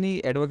 मैं ऐसा भी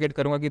नहीं एडवोकेट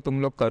करूँगा कि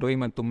तुम लोग करो ही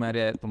मत,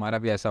 तुम्हारा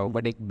भी ऐसा हो,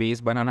 बट एक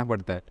बेस बनाना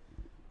पड़ता है,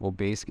 वो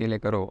बेस के लिए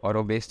करो। और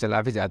वो बेस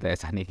चला भी जाता है,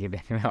 ऐसा नहीं कि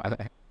देखने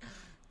वाला है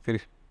फिर।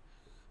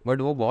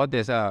 बट वो बहुत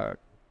ऐसा,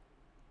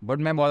 बट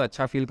मैं बहुत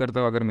अच्छा फील करता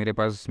हूँ अगर मेरे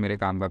पास मेरे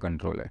काम का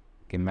कंट्रोल है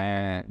कि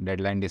मैं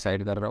डेडलाइन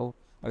डिसाइड कर रहा हूँ।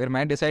 अगर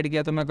मैं डिसाइड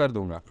किया तो मैं कर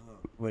दूंगा,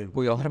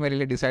 कोई और मेरे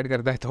लिए डिसाइड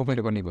करता है तो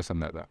मेरे को नहीं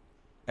पसंद आता।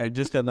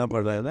 एडजस्ट करना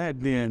पड़ रहा है ना एट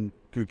द एंड,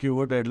 क्योंकि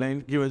वो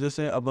डेडलाइन की वजह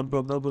से अपन को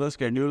अपना पूरा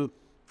स्केड्यूल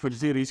फिर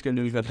से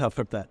रीस्केड्यूल करना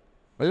पड़ता है।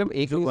 मतलब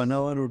एक जो बना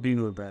हुआ रूटीन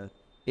होता है।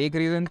 एक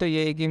रीज़न तो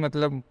ये है कि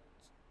मतलब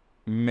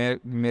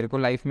मेरे को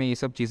लाइफ में ये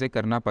सब चीज़ें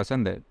करना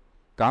पसंद है,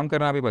 काम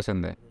करना भी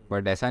पसंद है,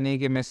 बट ऐसा नहीं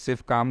कि मैं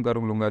सिर्फ काम कर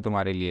लूँगा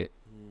तुम्हारे लिए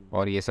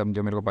और ये सब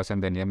जो मेरे को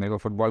पसंद है नहीं है। मेरे को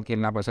फुटबॉल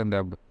खेलना पसंद है,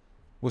 अब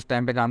उस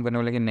टाइम पे काम करने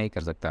वाले लेकिन नहीं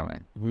कर सकता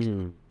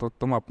मैं। तो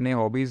तुम अपने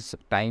हॉबीज़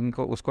टाइम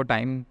को उसको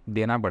टाइम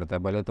देना पड़ता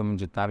है, भले तुम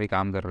जितना भी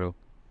काम कर रहे हो।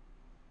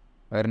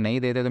 अगर नहीं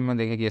देते तो मैं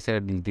देखे कि ऐसे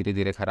धीरे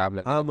धीरे ख़राब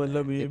लगता। हाँ,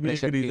 मतलब ये भी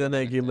एक रीज़न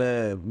है कि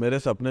मैं मेरे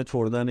सपने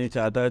छोड़ना नहीं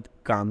चाहता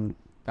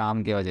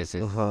काम की वजह से।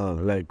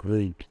 हाँ, लाइक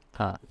वही।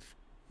 हाँ,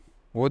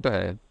 वो तो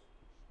है।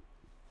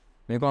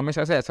 मेरे को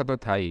हमेशा से ऐसा तो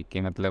था ही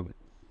कि मतलब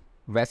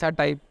वैसा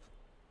टाइप,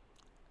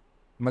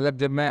 मतलब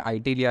जब मैं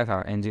आईटी लिया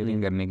था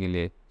इंजीनियरिंग करने के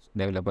लिए,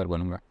 डेवलपर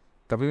बनूंगा,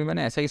 तभी भी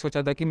मैंने ऐसा ही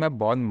सोचा था कि मैं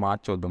बहुत मार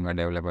चोद दूंगा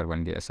डेवलपर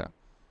बन के ऐसा।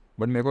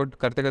 बट मेरे को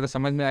करते करते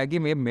समझ में आया कि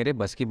मेरे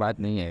बस की बात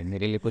नहीं है,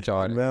 मेरे लिए कुछ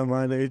और है। मैं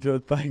वहाँ नहीं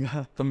जोत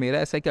पाएगा। तो मेरा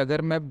ऐसा है कि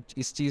अगर मैं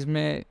इस चीज़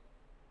में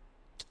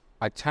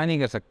अच्छा नहीं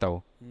कर सकता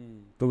हूँ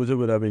तो मुझे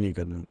बुरा भी नहीं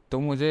करना, तो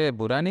मुझे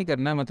बुरा नहीं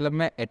करना, मतलब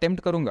मैं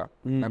अटेम्प्ट करूँगा,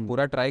 मैं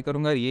पूरा ट्राई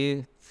करूँगा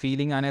ये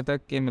फीलिंग आने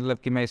तक कि मतलब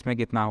कि मैं इसमें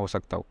कितना हो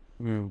सकता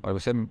हूँ। और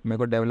वैसे मेरे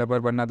को डेवलपर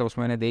बनना था,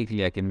 उसमें मैंने देख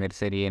लिया कि मेरे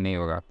से ये नहीं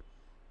होगा।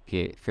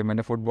 कि फिर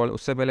मैंने फ़ुटबॉल,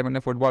 उससे पहले मैंने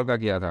फ़ुटबॉल का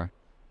किया था,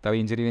 तब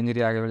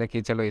इंजरी आ गया, बोला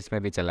कि चलो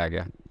इसमें भी चला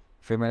गया।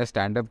 फिर मैंने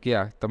स्टैंड अप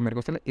किया, तब मेरे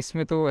को चला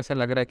इसमें तो ऐसा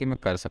लग रहा है कि मैं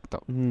कर सकता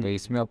हूँ, तो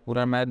इसमें अब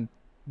पूरा मैं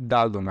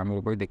डाल दूंगा, मेरे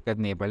को कोई दिक्कत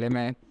नहीं है। पहले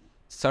मैं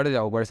सड़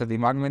जाऊँ, बट ऐसा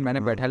दिमाग में मैंने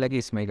बैठा लिया कि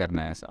इसमें ही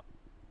करना है ऐसा।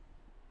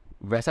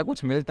 वैसा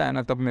कुछ मिलता है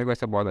ना, तब मेरे को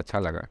ऐसा बहुत अच्छा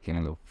लगा कि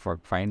मतलब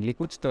फाइनली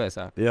कुछ तो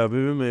ऐसा। ये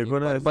अभी भी मेरे को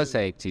ना बस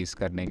है एक चीज़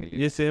करने के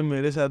लिए। ये सेम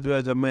मेरे साथ हुआ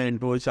जब मैं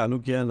एंटो चालू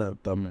किया ना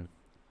तब,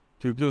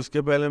 क्योंकि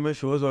उसके पहले मैं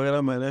शोज़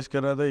वगैरह मैनेज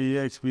कर रहा था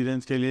ये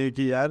एक्सपीरियंस के लिए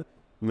कि यार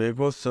मेरे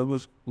को सब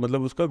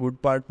मतलब उसका गुड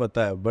पार्ट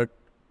पता है, बट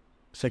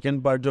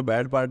सेकेंड पार्ट जो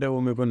बैड पार्ट है वो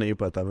मेरे को नहीं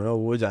पता, मेरे को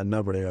वो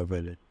जानना पड़ेगा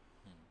पहले।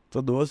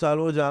 तो 2 साल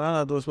वो जाना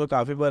ना, तो उसमें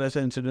काफ़ी बार ऐसा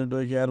इंसिडेंट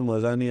हुआ कि यार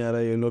मज़ा नहीं आ रहा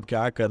है, ये लोग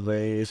क्या कर रहे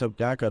हैं, ये सब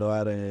क्या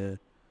करवा रहे हैं।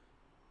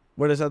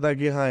 बट ऐसा था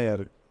कि हाँ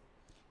यार,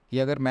 ये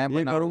अगर मैं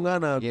ये करूँगा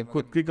ना,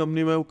 खुद की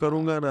कंपनी में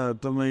करूँगा ना,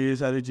 तो मैं ये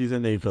सारी चीज़ें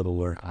नहीं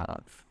करूँगा।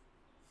 हाँ,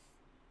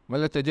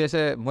 मतलब तो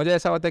जैसे मुझे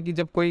ऐसा होता है कि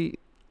जब कोई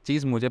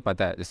चीज़ मुझे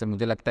पता है, जैसे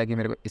मुझे लगता है कि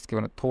मेरे को इसके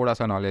बारे में थोड़ा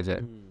सा नॉलेज है,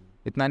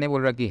 इतना नहीं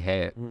बोल रहा कि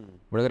है,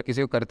 बट अगर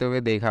किसी को करते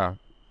हुए देखा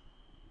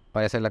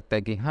और ऐसा लगता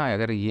है कि हाँ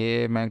अगर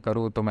ये मैं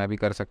करूँ तो मैं भी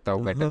कर सकता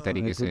हूँ बेटर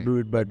तरीके से,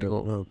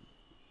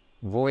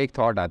 वो एक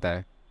थॉट आता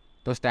है।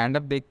 तो स्टैंड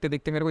अप देखते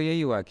देखते मेरे को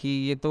यही हुआ कि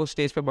ये तो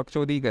स्टेज पे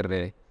बकचोदी ही कर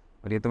रहे हैं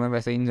और ये तो मैं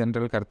वैसे इन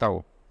जनरल करता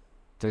हूँ,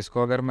 तो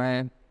इसको अगर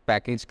मैं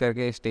पैकेज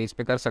करके स्टेज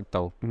पे कर सकता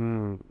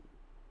हूँ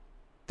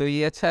तो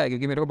ये अच्छा है,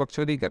 क्योंकि मेरे को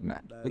बकचोदी करना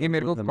है। क्योंकि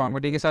मेरे को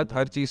कॉमेडी के साथ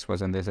हर चीज़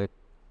पसंद है, जैसे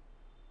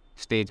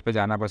स्टेज पे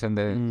जाना पसंद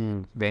है,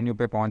 वेन्यू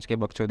पे पहुंच के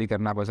बकचोदी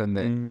करना पसंद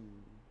है।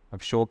 अब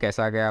शो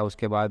कैसा गया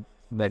उसके बाद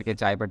बैठ के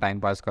चाय पे टाइम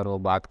पास करो,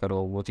 बात करो,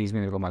 वो चीज़ में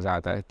मेरे को मज़ा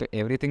आता है। तो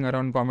एवरीथिंग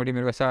अराउंड कॉमेडी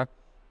मेरे को ऐसा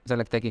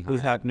लगता है कि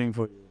हैपनिंग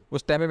फॉर यू।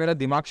 उस टाइम पे मेरा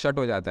दिमाग शट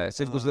हो जाता है,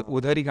 सिर्फ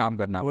उधर ही काम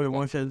करना, वो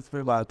इमोशंस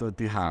पे बात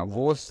होती है। हाँ,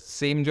 वो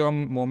सेम जो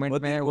हम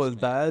मोमेंट में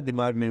बोलता है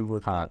दिमाग नहीं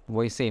बोलता। हाँ,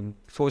 वही सेम,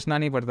 सोचना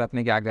नहीं पड़ता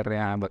अपने क्या कर रहे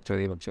हैं, हाँ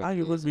बकचोदी।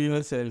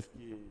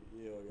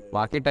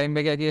 बाकी टाइम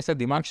पे क्या कि ऐसा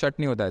दिमाग शट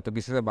नहीं होता है, तो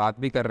किसी से बात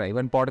भी कर रहा है,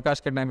 इवन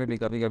पॉडकास्ट के टाइम पे भी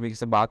कभी कभी किसी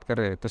से बात कर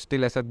रहे हैं तो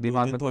स्टिल ऐसा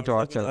दिमाग में कुछ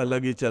और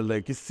अलग ही चल रहा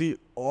है, किसी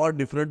और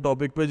डिफरेंट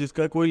टॉपिक पे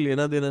जिसका कोई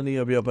लेना देना नहीं,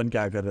 अभी अपन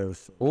क्या कर रहे हैं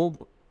उससे।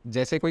 वो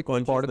जैसे कोई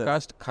Consciousness.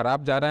 पॉडकास्ट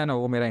खराब जा रहा है ना,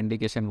 वो मेरा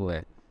इंडिकेशन वो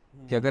है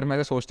कि अगर मैं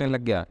ऐसे सोचने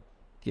लग गया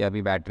कि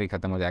अभी बैटरी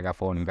ख़त्म हो जाएगा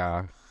फ़ोन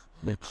का,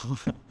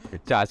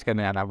 चार्ज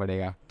करने आना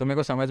पड़ेगा, तो मेरे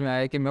को समझ में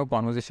आया कि मेरा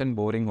कॉन्वर्जेशन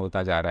बोरिंग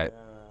होता जा रहा है।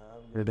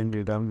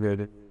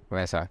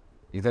 वैसा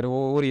इधर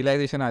वो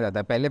रियलाइजेशन आ जाता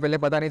है। पहले पहले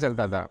पता नहीं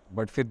चलता था,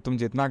 बट फिर तुम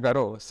जितना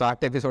करो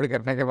 60 एपिसोड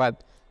करने के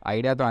बाद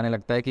आइडिया तो आने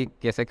लगता है कि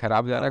कैसे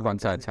ख़राब जा रहा है, कौन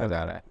सा अच्छा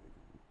जा रहा है।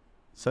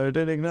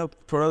 सर्टेन एक ना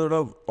थोड़ा थोड़ा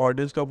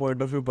ऑडियंस का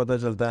पॉइंट ऑफ व्यू पता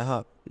चलता है।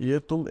 हाँ, ये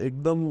तुम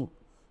एकदम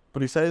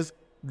प्रिसाइज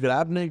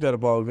ग्रैब नहीं कर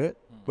पाओगे,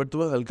 बट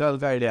तुम्हें हल्का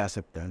हल्का आइडिया आ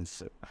सकता है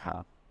इससे।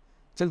 हाँ,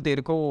 चल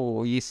तेरे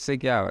को इससे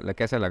क्या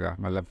कैसा लगा,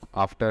 मतलब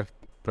आफ्टर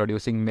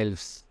प्रोड्यूसिंग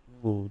मिल्फ्स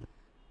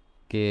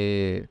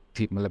के,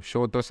 मतलब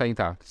शो तो सही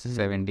था,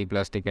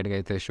 70+ टिकट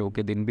गए थे, शो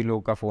के दिन भी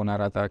लोग का फ़ोन आ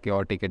रहा था कि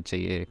और टिकट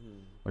चाहिए,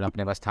 और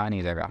अपने पास था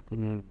नहीं जगह।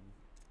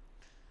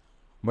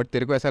 बट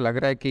तेरे को ऐसा लग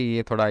रहा है कि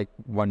ये थोड़ा एक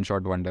वन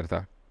शॉट वंडर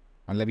था,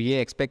 मतलब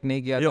ये एक्सपेक्ट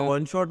नहीं किया ये था।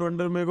 वन शॉट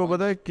वंडर मेरे को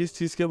पता है किस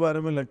चीज़ के बारे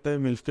में लगता है,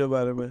 मिल्फ के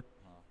बारे में।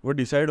 वो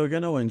डिसाइड हो गया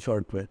ना वन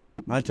शॉट पे,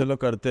 हाँ चलो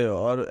करते हैं,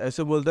 और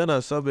ऐसे बोलते हैं ना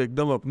सब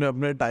एकदम अपने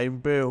अपने टाइम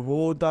पे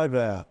होता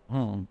गया।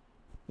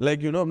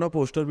 लाइक यू नो अपना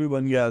पोस्टर भी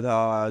बन गया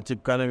था,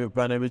 चिपकाने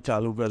विपकाने भी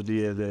चालू कर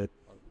दिए थे,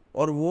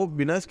 और वो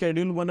बिना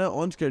स्केड्यूल बना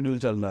ऑन स्केड्यूल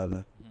चल रहा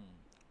था।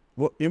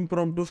 वो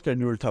इम्प्रॉम्प्टू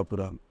स्केड्यूल था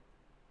पूरा।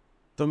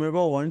 तो मेरे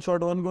को वन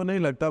शॉट वन को नहीं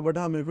लगता, बट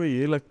हाँ मेरे को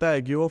ये लगता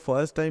है कि वो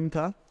फर्स्ट टाइम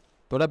था।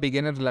 थोड़ा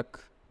बिगिनर लक,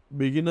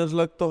 बिगिनर्स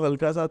लक तो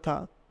हल्का सा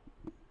था,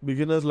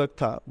 बिगिनर्स लक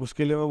था,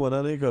 उसके लिए मैं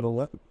मना नहीं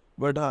करूँगा।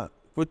 बट हाँ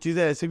कुछ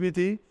चीज़ें ऐसी भी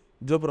थी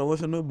जो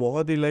प्रमोशन में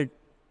बहुत ही like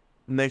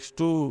next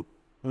to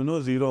you know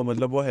zero,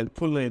 मतलब वो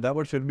हेल्पफुल नहीं था,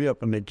 बट फिर भी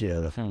अपन ने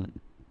किया था,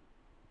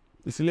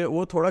 इसलिए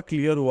वो थोड़ा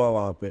क्लियर हुआ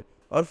वहाँ पे।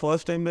 और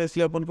फर्स्ट टाइम में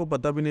इसलिए अपन को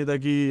पता भी नहीं था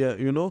कि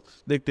यू नो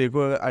देख तेरे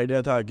को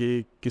आइडिया था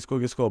कि किसको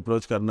किसको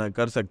अप्रोच करना है,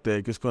 कर सकते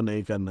हैं, किसको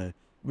नहीं करना है।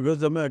 बिकॉज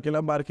जब मैं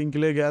अकेला पार्किंग के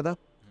लिए गया था,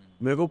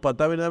 मेरे को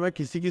पता भी नहीं, मैं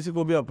किसी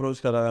को भी अप्रोच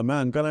करा था, मैं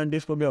अंकल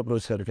आंटीज को भी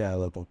अप्रोच करके आया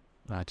था। तो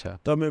अच्छा,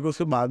 तब मेरे को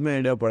उसके बाद में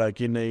आइडिया पड़ा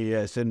कि नहीं ये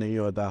ऐसे नहीं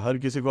होता, हर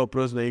किसी को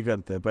अप्रोच नहीं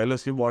करते, पहले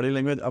उसकी बॉडी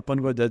लैंग्वेज अपन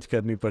को जज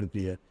करनी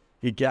पड़ती है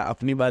कि क्या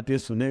अपनी बात ये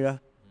सुनेगा।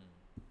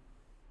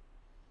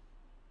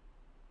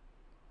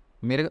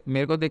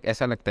 मेरे को देख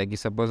ऐसा लगता है कि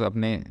सपोज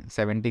अपने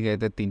 70 गए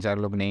थे, 3-4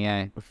 लोग नहीं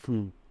आए,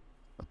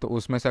 तो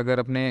उसमें से अगर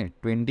अपने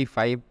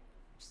 25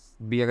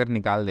 भी अगर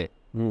निकाल दे,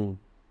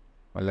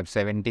 मतलब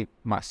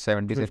 70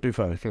 से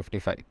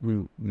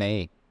 55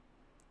 नहीं,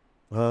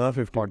 हाँ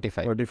 45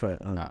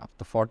 हाँ। हाँ,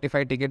 तो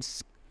 45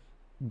 टिकट्स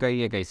गई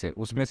है कैसे,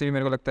 उसमें से भी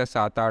मेरे को लगता है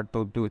 7-8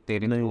 तो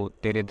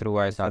तेरे थ्रू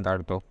आए,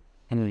 7-8 तो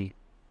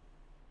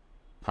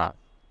हाँ,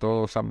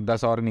 तो सब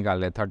 10 और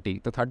निकाल रहे 30,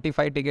 तो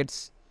 35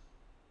 टिकट्स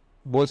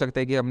बोल सकते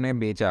हैं कि हमने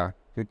बेचा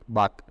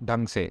बात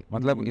ढंग से।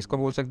 मतलब इसको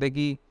बोल सकते हैं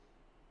कि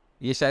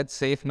ये शायद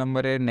सेफ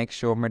नंबर है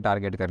नेक्स्ट शो में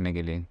टारगेट करने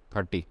के लिए,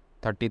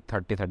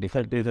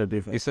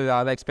 30-35। इससे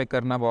ज़्यादा एक्सपेक्ट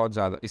करना बहुत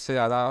ज़्यादा, इससे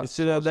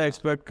ज़्यादा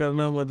एक्सपेक्ट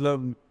करना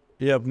मतलब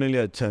ये अपने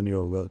लिए अच्छा नहीं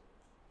होगा।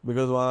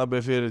 बिकॉज वहाँ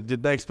पे फिर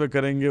जितना एक्सपेक्ट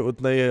करेंगे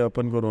उतना ही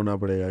अपन को रोना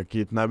पड़ेगा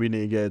कि इतना भी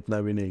नहीं गया, इतना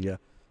भी नहीं गया।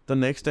 तो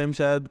नेक्स्ट टाइम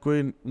शायद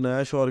कोई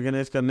नया शो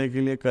ऑर्गेनाइज करने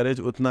के लिए करेज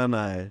उतना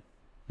ना आए।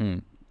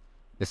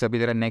 जैसे अभी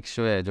तेरा नेक्स्ट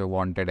शो है जो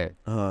वांटेड है,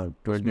 हाँ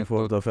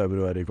 24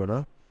 फरवरी को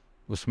ना,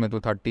 उसमें तो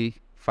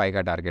 35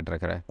 का टारगेट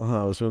रख रहा है।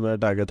 हाँ उसमें मेरा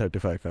टारगेट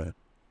 35 का है।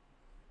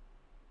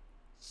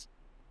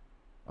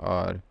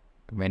 और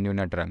वेन्यू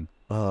नटरंग,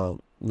 हाँ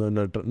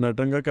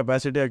नटरंग का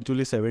कैपेसिटी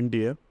एक्चुअली 70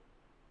 है,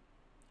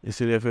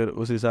 इसीलिए फिर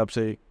उस हिसाब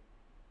से ही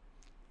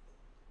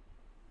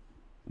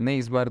नहीं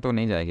इस बार तो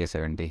नहीं जाएगी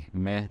 70।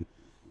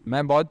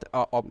 मैं बहुत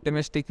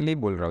ऑप्टिमिस्टिकली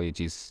बोल रहा हूँ ये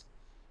चीज़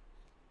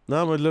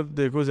ना, मतलब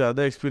देखो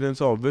ज़्यादा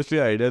एक्सपीरियंस ऑब्वियसली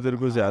आइडिया तेरे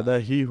को ज़्यादा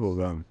ही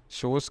होगा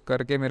शोज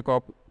करके। मेरे को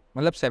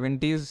मतलब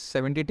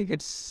 70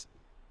 टिकट्स,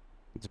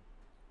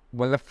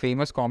 मतलब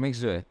फेमस कॉमिक्स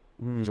जो है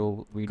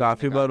जो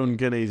काफ़ी बार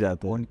उनके नहीं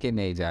जाते, उनके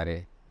नहीं जा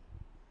रहे,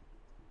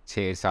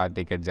 6-7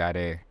 टिकट जा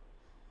रहे,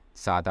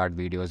 7-8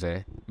 वीडियोस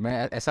है।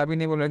 मैं ऐसा भी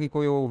नहीं बोल रहा कि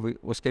कोई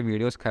उसके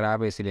वीडियोस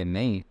ख़राब है इसीलिए,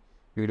 नहीं,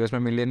 वीडियोस में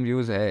मिलियन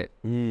व्यूज़ है,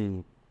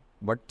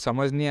 बट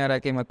समझ नहीं आ रहा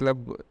कि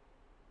मतलब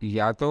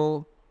या तो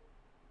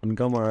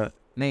उनका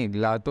नहीं,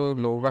 या तो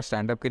लोगों का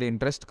स्टैंड अप के लिए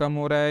इंटरेस्ट कम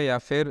हो रहा है, या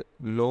फिर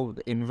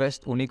लोग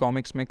इन्वेस्ट उन्हीं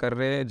कॉमिक्स में कर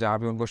रहे हैं जहाँ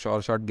पे उनको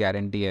शॉर्ट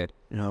गारंटी है,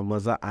 यहाँ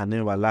मज़ा आने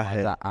वाला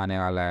है, आने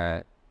वाला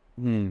है,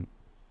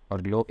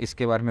 और लोग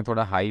इसके बारे में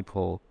थोड़ा हाइप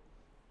हो,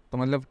 तो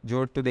मतलब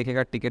जो तो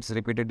देखेगा टिकट्स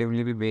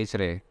रिपीटेटिवली भी बेच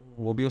रहे,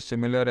 वो भी उस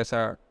सिमिलर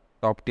ऐसा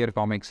टॉप टियर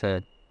कॉमिक्स है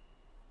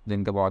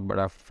जिनका बहुत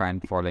बड़ा फैन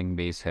फॉलोइंग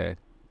बेस है।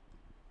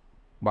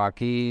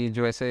 बाकी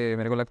जो ऐसे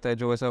मेरे को लगता है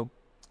जो ऐसा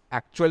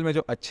एक्चुअल में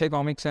जो अच्छे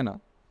कॉमिक्स है ना,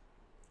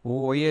 वो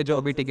वही है जो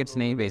अभी टिकट्स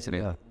नहीं बेच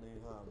रहे।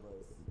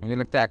 मुझे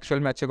लगता है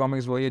एक्चुअल में अच्छे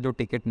कॉमिक्स वही है जो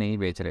टिकट नहीं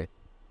बेच रहे,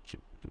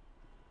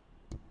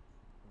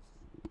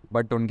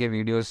 बट उनके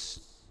वीडियोस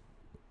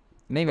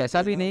नहीं,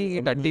 वैसा भी नहीं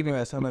कि टट्टी में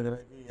ऐसा लग रहा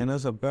है कि ये ना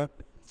सबका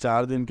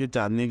 4 दिन की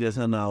चांदनी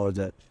जैसा ना हो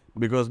जाए।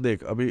 बिकॉज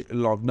देख अभी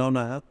लॉकडाउन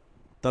आया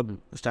तब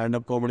स्टैंड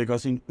अप कॉमेडी का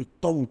सीन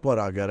एकदम ऊपर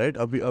आ गया, राइट।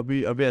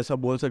 अभी ऐसा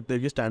बोल सकते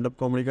हैं कि स्टैंड अप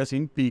कॉमेडी का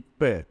सीन पीक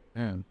पे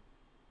है,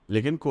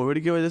 लेकिन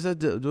कोविड की वजह से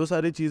जो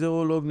सारी चीज़ें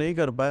वो लोग नहीं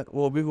कर पाए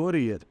वो अभी हो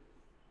रही है।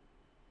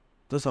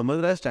 तो समझ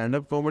रहा है स्टैंड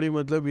अप कॉमेडी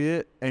मतलब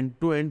ये एंड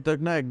टू एंड तक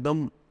ना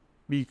एकदम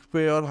पीक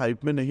पे और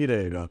हाइप में नहीं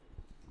रहेगा।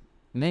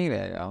 नहीं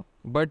रहेगा,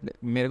 बट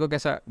मेरे को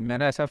कैसा,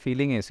 मेरा ऐसा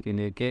फीलिंग है इसके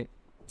लिए कि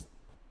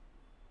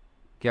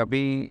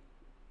अभी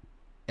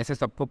ऐसे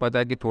सबको पता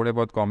है कि थोड़े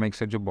बहुत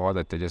कॉमिक्स है जो बहुत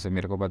अच्छे, जैसे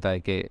मेरे को पता है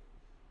कि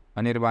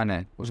अनिर्बान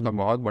है, उसका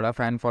बहुत बड़ा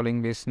फ़ैन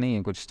फॉलोइंग बेस नहीं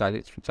है, कुछ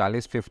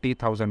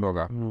 40-50,000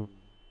 होगा,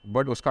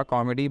 बट उसका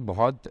कॉमेडी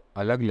बहुत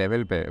अलग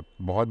लेवल पे है,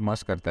 बहुत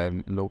मस्त करता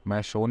है लोग।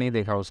 मैं शो नहीं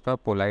देखा उसका,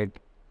 पोलाइट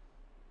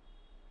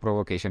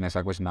प्रोवोकेशन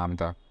ऐसा कुछ नाम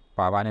था,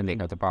 पावा ने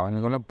देखा था, पावा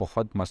ने बोला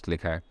बहुत मस्त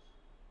लिखा है,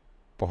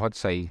 बहुत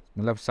सही,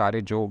 मतलब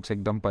सारे जोक्स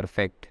एकदम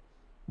परफेक्ट,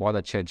 बहुत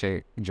अच्छे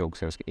अच्छे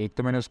जोक्स है उसके। एक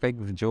तो मैंने उसका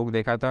एक जोक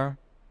देखा था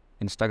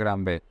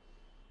इंस्टाग्राम पे,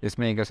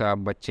 जिसमें एक ऐसा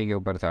बच्चे के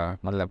ऊपर था,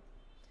 मतलब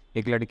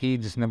एक लड़की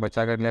जिसने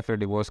बच्चा कर लिया फिर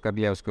डिवोर्स कर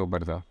लिया उसके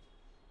ऊपर था,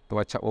 तो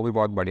अच्छा वो भी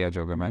बहुत बढ़िया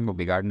जोक है, मैं वो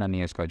बिगाड़ना नहीं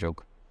है इसका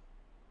जोक।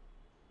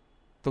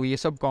 तो ये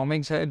सब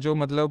कॉमिक्स है जो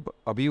मतलब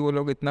अभी वो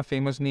लोग इतना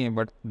फेमस नहीं है,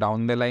 बट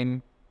डाउन द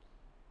लाइन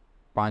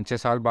 5-6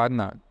 साल बाद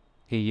ना,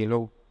 कि ये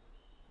लोग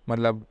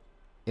मतलब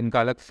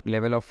इनका अलग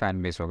लेवल ऑफ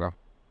फैन बेस होगा।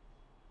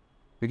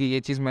 क्योंकि ये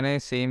चीज़ मैंने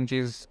सेम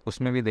चीज़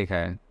उसमें भी देखा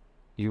है,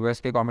 यूएस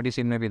के कॉमेडी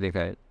सीन में भी देखा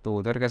है। तो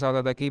उधर कैसा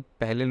होता था कि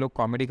पहले लोग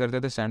कॉमेडी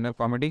करते थे, स्टैंड अप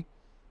कॉमेडी,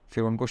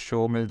 फिर उनको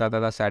शो मिलता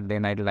था सैटरडे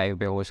नाइट लाइव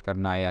पे होस्ट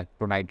करना या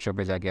टू नाइट शो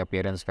पे जाके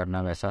अपीयरेंस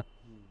करना वैसा,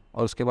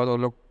 और उसके बाद वो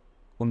लोग,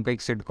 उनका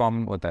एक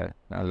सिटकॉम होता है,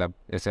 मतलब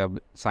जैसे अब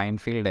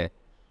साइनफील्ड है,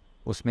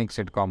 उसमें एक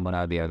सिटकॉम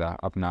बना दिया था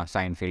अपना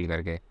साइनफील्ड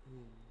करके।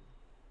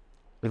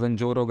 इवन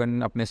जो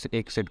रोगन अपने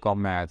एक सिटकॉम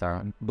में आया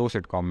था, 2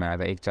 सिटकॉम में आया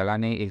था, एक चला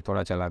नहीं एक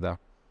थोड़ा चला था,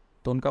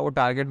 तो उनका वो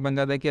टारगेट बन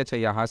जाता है कि अच्छा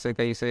यहाँ से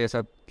कहीं से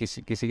ऐसा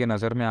किसी के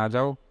नज़र में आ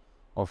जाओ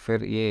और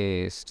फिर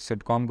ये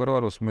सिटकॉम करो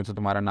और उसमें तो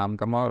तुम्हारा नाम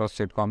कमाओ और उस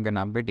सिटकॉम के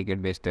नाम पे टिकट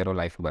बेचते रहो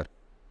लाइफ भर।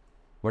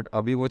 बट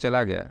अभी वो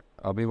चला गया,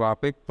 अभी वहाँ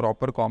पे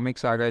प्रॉपर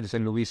कॉमिक्स आ गए, जैसे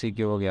लुई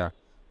सीके हो गया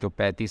जो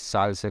 35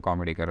 साल से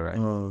कॉमेडी कर रहा है,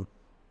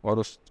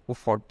 और वो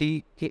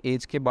 40 के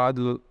एज के बाद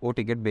वो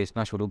टिकट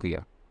बेचना शुरू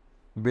किया।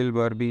 बिल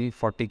बर भी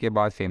 40 के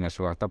बाद फेमस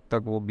हुआ, तब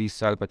तक वो 20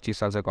 साल 25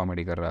 साल से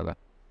कॉमेडी कर रहा था।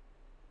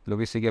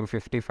 लुई सीके अभी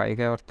 55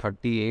 है और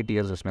 38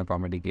 ईयर्स उसने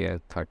कॉमेडी किया है,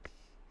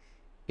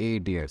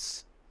 38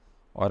 ईयर्स।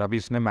 और अभी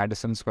उसने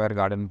मैडिसन स्क्वायर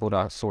गार्डन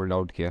पूरा सोल्ड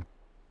आउट किया,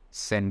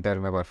 सेंटर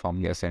में परफॉर्म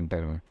किया,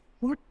 सेंटर में।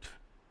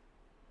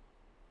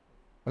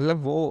 मतलब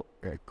वो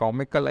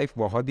कॉमिक का लाइफ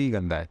बहुत ही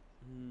गंदा है,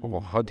 वो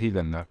बहुत ही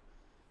गंदा,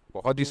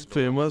 बहुत ही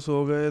फेमस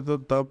हो गए तो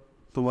तब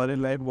तुम्हारी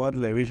लाइफ बहुत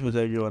लेविश हो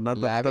जाएगी, वरना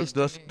तब तक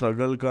जो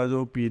स्ट्रगल का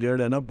जो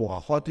पीरियड है ना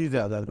बहुत ही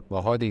ज़्यादा,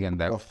 बहुत ही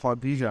गंदा है,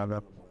 बहुत ही ज़्यादा।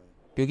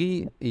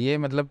 क्योंकि ये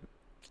मतलब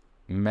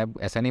मैं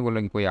ऐसा नहीं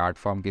बोलूँगा कि कोई आर्ट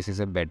फॉर्म किसी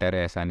से बेटर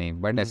है, ऐसा नहीं,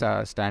 बट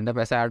ऐसा स्टैंड अप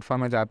ऐसा आर्ट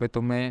फॉर्म है जहाँ पे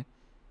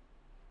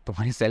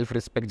तुम्हारी सेल्फ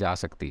रिस्पेक्ट जा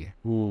सकती है।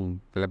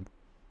 मतलब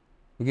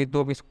क्योंकि तो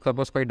अभी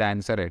सपोज कोई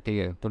डांसर है, ठीक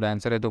है, तो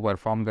डांसर है तो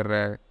परफॉर्म कर रहा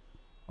है,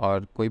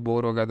 और कोई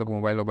बोर हो गया तो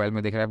मोबाइल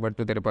में देख रहा है, बट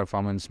तो तेरे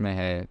परफॉर्मेंस में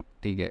है,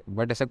 ठीक है,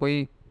 बट ऐसा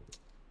कोई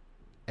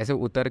ऐसे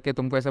उतर के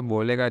तुमको ऐसा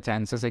बोलेगा,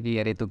 चांसेस है कि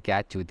अरे तू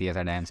क्या चूती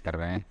ऐसा डांस कर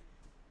रहे हैं,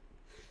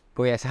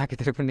 कोई ऐसा आके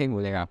तेरे को नहीं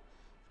बोलेगा,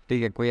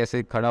 ठीक है। कोई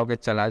ऐसे खड़ा होकर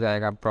चला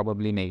जाएगा,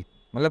 प्रॉबली नहीं,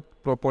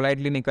 मतलब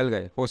पोलाइटली निकल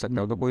गए, हो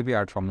सकता है, तो कोई भी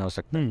आर्ट फॉर्म में हो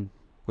सकता है,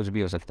 कुछ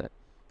भी हो सकता है।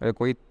 अगर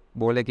कोई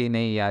बोले कि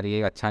नहीं यार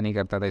ये अच्छा नहीं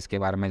करता था, इसके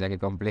बारे में जाके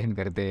कंप्लेन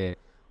करते हैं,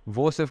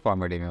 वो सिर्फ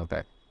कॉमेडी में होता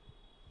है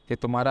कि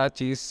तुम्हारा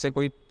चीज़ से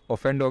कोई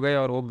ऑफेंड हो गए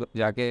और वो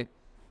जाके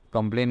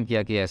कंप्लेन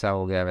किया कि ऐसा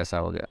हो गया वैसा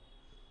हो गया,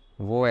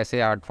 वो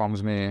ऐसे आर्ट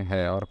फॉर्म्स में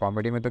है। और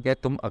कॉमेडी में तो क्या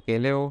तुम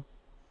अकेले हो,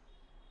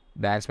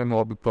 डांस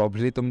में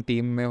प्रॉब्ली तुम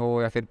टीम में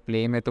हो, या फिर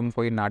प्ले में तुम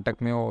कोई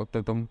नाटक में हो,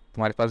 तो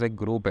तुम्हारे पास एक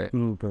ग्रुप है,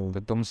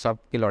 तो तुम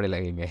सब के लौड़े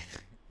लगेंगे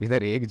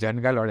इधर एक जन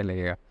का लौड़े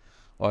लगेगा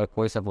और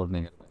कोई सपोर्ट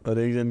नहीं करता, और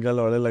एक जन का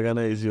लौड़े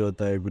लगाना इजी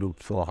होता है ग्रुप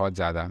से बहुत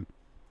ज़्यादा।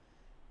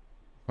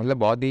 मतलब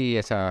बहुत ही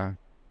ऐसा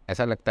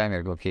लगता है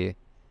मेरे को कि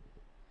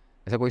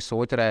ऐसा कोई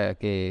सोच रहा है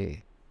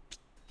कि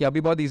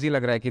अभी बहुत इजी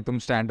लग रहा है कि तुम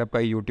स्टैंड अप का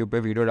यूट्यूब पे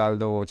वीडियो डाल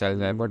दो वो चल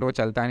जाए, बट वो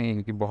चलता नहीं,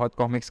 क्योंकि बहुत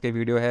कॉमिक्स के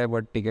वीडियो है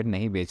बट टिकट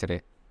नहीं बेच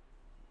रहे,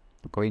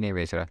 कोई नहीं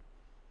बेच रहा।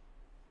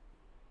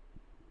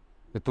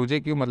 तो तुझे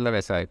क्यों मतलब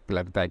ऐसा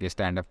लगता है कि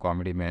स्टैंड अप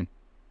कॉमेडी में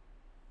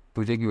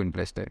तुझे क्यों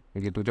इंटरेस्ट है?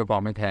 क्योंकि तुझे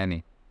कॉमिक है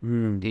नहीं,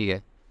 ठीक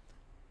है,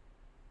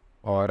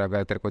 और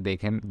अगर तेरे को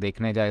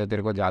देखने जाए तो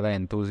तेरे को ज़्यादा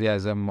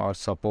एंथुजियाज्म और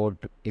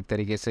सपोर्ट एक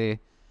तरीके से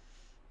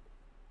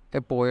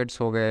पोएट्स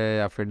हो गए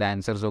या फिर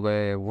डांसर्स हो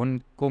गए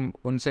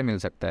उनसे मिल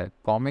सकता है।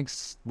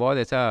 कॉमिक्स बहुत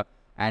ऐसा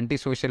एंटी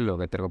सोशल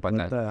लोग है, तेरे को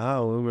पता है? हाँ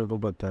वो मेरे को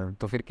पता है।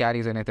 तो फिर क्या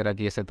रीज़न है तेरा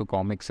कि ऐसे तू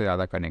कॉमिक्स से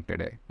ज़्यादा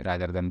कनेक्टेड है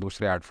रादर देन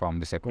दूसरे आर्ट फॉर्म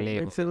जैसे प्ले?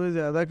 कॉमिक्स से मैं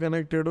ज़्यादा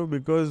कनेक्टेड हूँ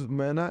बिकॉज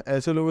मैं ना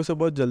ऐसे लोगों से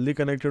बहुत जल्दी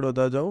कनेक्टेड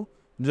होता जाऊँ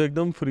जो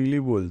एकदम फ्रीली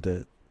बोलते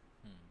हैं,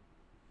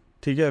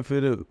 ठीक है।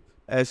 फिर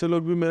ऐसे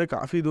लोग भी मेरे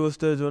काफ़ी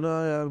दोस्त हैं जो ना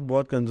यार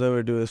बहुत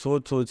कंजर्वेटिव है,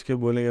 सोच के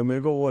बोलेंगे,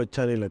 मेरे को वो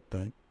अच्छा नहीं लगता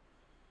है।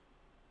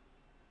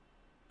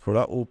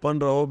 थोड़ा ओपन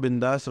रहो,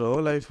 बिंदास रहो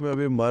लाइफ में,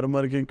 अभी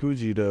मर के क्यों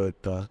जी रहे हो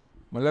इतना?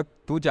 मतलब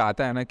तू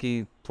चाहता है ना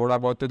कि थोड़ा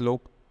बहुत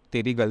लोग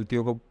तेरी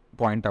गलतियों को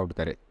पॉइंट आउट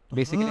करे,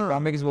 बेसिकली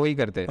कॉमिक्स वही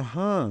करते हैं।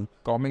 हाँ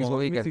कॉमिक्स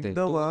वही करते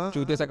हैं,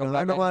 चूते सा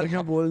कमरा मार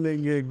के बोल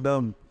देंगे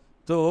एकदम,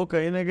 तो वो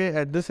कहीं ना कहीं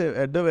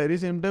at the very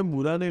same time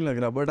बुरा नहीं लग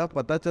रहा, बट अब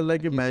पता चल रहा है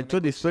कि मैच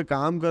इस पे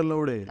काम कर लो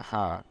उड़े,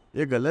 हाँ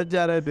ये गलत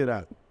जा रहा है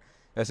तेरा।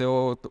 ऐसे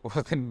वो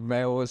दिन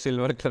मैं वो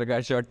सिल्वर कलर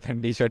का शर्ट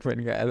पहन टी शर्ट पहन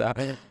गया था,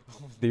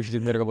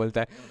 दीपजीत मेरे को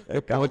बोलता है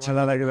पोछा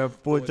लगा के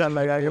पोछा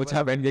लगा के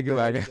पोछा पहन के क्यों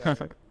आ गया।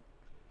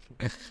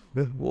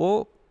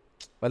 वो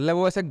मतलब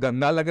वो ऐसे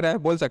गंदा लग रहा है,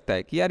 बोल सकता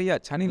है कि यार ये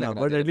अच्छा नहीं लग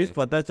रहा, बट एटलीस्ट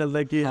पता चल रहा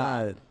है कि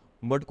हाँ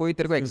बट कोई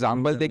तेरे को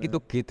एग्जाम्पल दे कि तू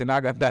कितना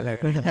गंदा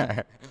लग रहा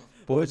है,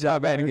 पोछा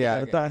पहन के आ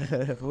करता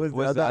गया। है वो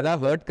वो ज्यादा।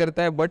 ज्यादा हर्ट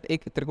करता है, बट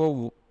एक तेरे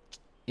को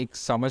एक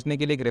समझने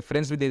के लिए एक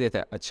रेफरेंस भी दे देता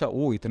है, अच्छा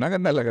वो इतना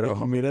गंदा लग रहा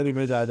हो। मिरर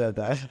इमेज आ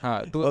जाता है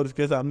हाँ तो और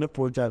उसके सामने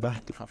पोछा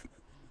था।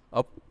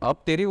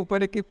 अब तेरे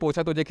ऊपर है कि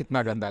पोछा तुझे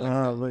कितना गंदा लगता है।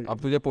 हाँ वही अब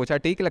तुझे पोछा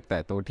ठीक लगता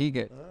है तो ठीक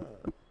है,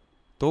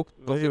 तो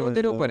फिर वो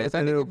तेरे ऊपर है,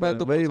 ऐसा नहीं कि मैं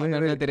तो वही- पोछा वही-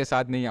 करने वही। तेरे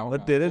साथ नहीं और आऊंगा।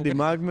 तेरे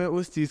दिमाग में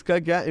उस चीज का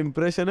क्या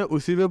इंप्रेशन है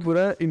उसी पे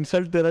पूरा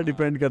इंसल्ट तेरा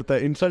डिपेंड करता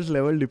है, इंसल्ट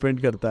लेवल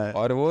डिपेंड करता है।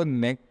 और वो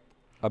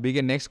अभी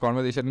के नेक्स्ट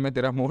कॉन्वर्सेशन में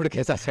तेरा मूड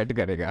कैसा सेट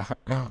करेगा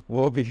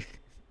वो भी।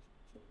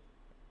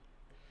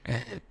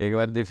 एक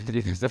बार दिव्य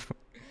जी ने सब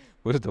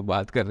पूरे तो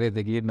बात कर रहे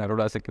थे कि ये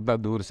नरोड़ा से कितना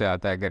दूर से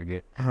आता है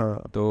करके,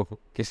 हाँ तो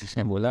किसी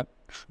ने बोला,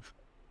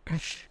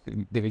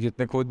 दिव्यजीत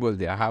ने खुद बोल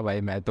दिया हाँ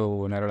भाई मैं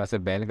तो नरोड़ा से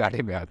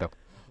बैलगाड़ी में आता हूँ,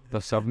 तो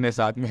सबने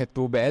साथ में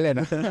तू बैल है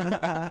ना।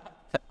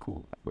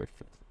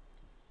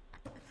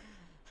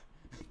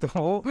 तो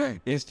वो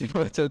इस चीज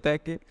में चलता है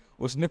कि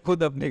उसने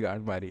खुद अपनी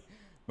गांड मारी,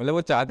 मतलब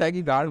वो चाहता है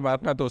कि गांड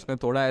मारना, तो उसने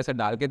थोड़ा ऐसे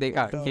डाल के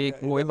देखा कि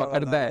वो ही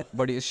पकड़ता है,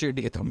 बड़ी शिट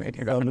ये तो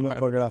मैंने गांड हमने मारा।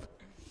 पकड़ा।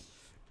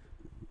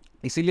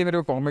 इसीलिए मेरे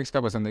को कॉमिक्स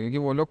का पसंद है, क्योंकि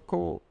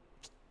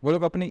वो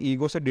लोग अपने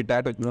ईगो से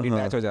डिटैच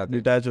हो जाते हैं।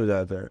 डिटैच हो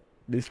जाता है,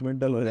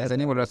 डिसमेंटल हो जाता ऐसा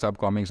नहीं बोल रहा सब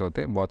कॉमिक्स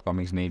होते, बहुत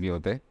कॉमिक्स नहीं भी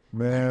होते। है।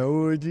 मैं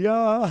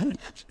उजियार।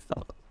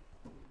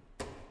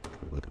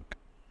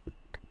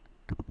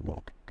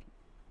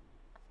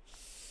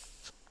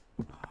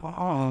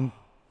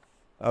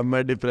 अब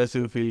मैं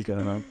डिप्रेसिव फील कर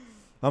रहा हूँ,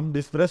 हम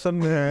डिप्रेशन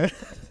में हैं।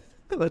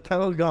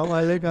 बताओ गांव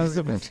वाले कहाँ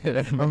से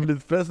हम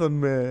डिप्रेशन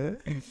में हैं।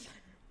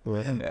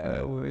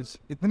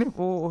 इतने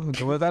वो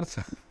 2000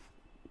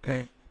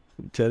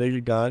 चले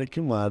की गान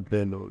क्यों मारते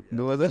हैं लोग।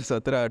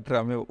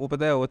 2017-18 में वो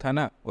पता है वो था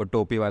ना, वो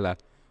टोपी वाला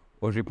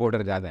वो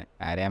रिपोर्टर जाता है,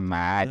 अरे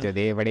माँ जो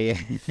दे बड़ी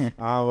है।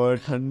 हाँ वो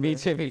ठंड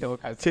पीछे भी लोग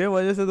हंस- 6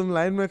 बजे से तुम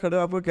लाइन में खड़े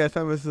हो, आपको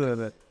कैसा महसूस हो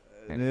रहा है?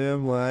 अरे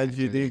माँ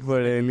जीती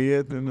पड़े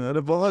लिए तुमने, अरे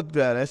बहुत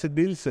प्यार है, ऐसे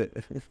दिल से।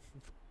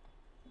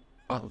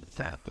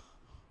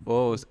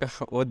 वो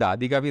उसका वो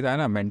दादी का भी था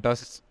ना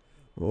मेंटोस।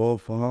 ओ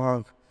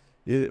फक,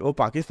 ये वो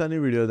पाकिस्तानी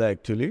वीडियो था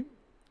एक्चुअली।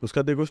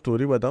 उसका देखो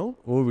स्टोरी बताऊं,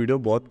 वो वीडियो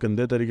बहुत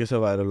गंदे तरीके से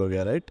वायरल हो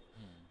गया, राइट?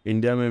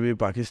 इंडिया में भी,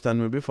 पाकिस्तान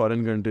में भी,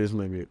 फॉरेन कंट्रीज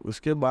में भी।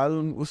 उसके बाद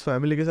उस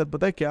फैमिली के साथ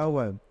पता है क्या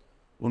हुआ है?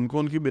 उनको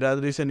उनकी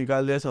बिरादरी से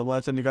निकाल दिया,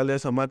 समाज से निकाल दिया।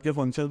 समाज के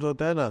फंक्शंस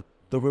होता है ना,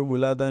 तो कोई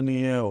बुलाता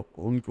नहीं है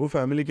उनको।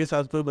 फैमिली के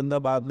साथ कोई बंदा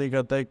बात नहीं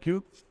करता है, क्यों?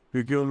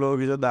 क्योंकि उन लोगों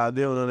के जो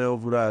दादे उन्होंने वो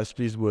पूरा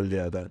स्पीच बोल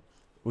दिया था।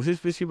 उसी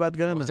स्पीच की बात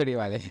करें ना, भोसड़ी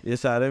वाले ये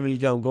सारे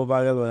मिलके हमको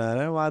पागल बना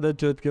रहे हैं, माधव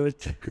चौथ के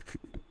बच्चे।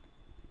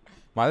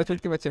 माधव चौथ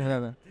के बच्चे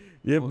में था,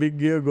 ये बिग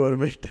गई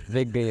गवर्नमेंट।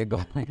 देख गई है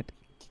गवर्नमेंट।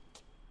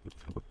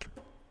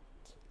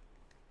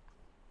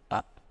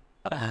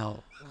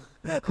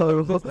 और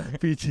वो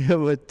पीछे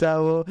बच्चा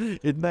वो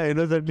इतना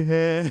इनोसेंट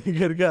है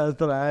करके हंस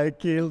रहा है,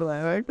 खेल रहा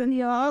है। मैं कहता,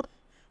 यार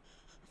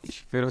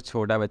फिर वो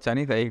छोटा बच्चा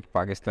नहीं था एक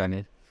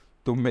पाकिस्तानी,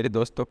 तुम मेरे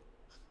दोस्त तो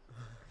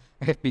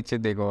पीछे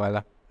देखो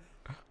वाला,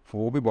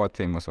 वो भी बहुत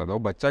फेमस हुआ था। वो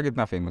बच्चा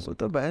कितना फेमस वो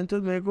होता। तो बहन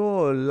चोद मेरे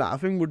को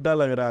लाफिंग बुड्ढा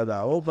लग रहा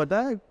था। वो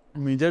पता है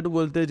मिजेट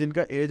बोलते हैं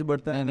जिनका एज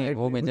बढ़ता है। नहीं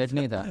वो मिजेट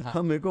नहीं था।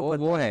 हाँ मेरे को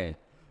वो है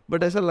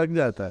बट ऐसा लग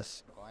जाता है।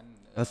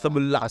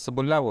 असदुल्ला,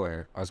 असबुल्ला, वो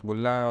है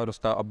असबुल्ला, और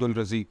उसका अब्दुल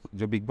रजीक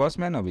जो बिग बॉस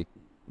में है ना अभी।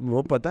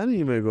 वो पता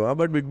नहीं मेरे को,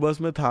 बट बिग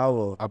बॉस में था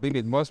वो। अभी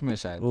बिग बॉस में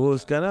शायद। वो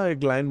उसका ना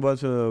एक लाइन बहुत,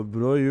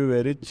 ब्रो यू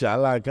वेरी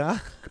चालाका।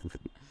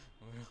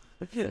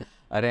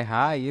 अरे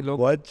हाँ ये लोग,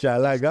 बहुत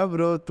चालाका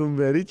ब्रो, तुम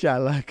वेरी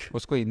चालाक।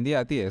 उसको हिंदी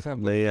आती है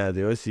सब। नहीं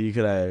आती, वो सीख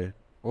रहा है।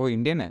 वो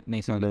इंडियन है,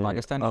 नहीं समझ,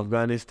 पाकिस्तान।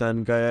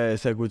 अफगानिस्तान का या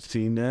ऐसा कुछ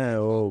सीन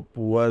है। वो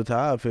पुअर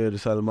था, फिर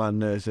सलमान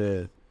ने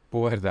ऐसे,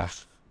 पुअर था।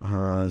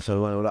 हाँ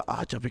सलमान बोला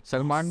अच्छा पिक।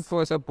 सलमान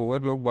को ऐसा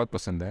पुअर लोग बहुत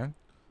पसंद है।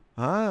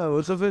 हाँ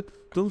वो तो फिर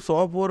तुम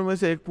 100 पुअर में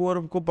से एक पुअर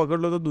को पकड़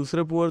लो, तो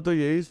दूसरे पुअर तो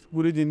यही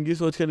पूरी जिंदगी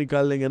सोच के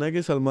निकाल लेंगे ना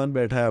कि सलमान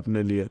बैठा है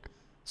अपने लिए।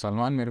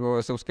 सलमान मेरे को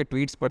ऐसे उसके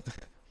ट्वीट्स पर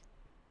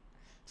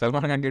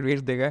सलमान खान के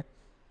ट्वीट्स देखा है,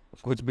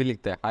 कुछ भी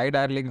लिखता है, hi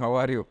darling how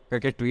are you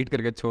करके ट्वीट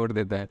करके छोड़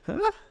देता है।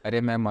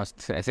 अरे मैं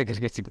मस्त ऐसे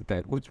करके लिखता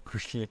है, कुछ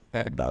खुश लिखता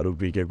है। दारू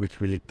पी के कुछ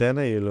भी लिखते हैं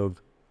ना ये लोग।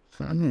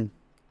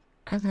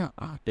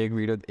 एक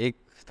वीडियो एक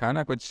था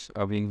ना कुछ,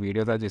 अब एक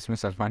वीडियो था जिसमें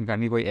सलमान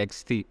खान की कोई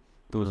एक्स थी,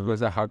 तो उसको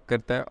ऐसा हक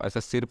करता है, ऐसा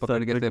सिर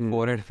पकड़ के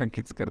फोरहेड पे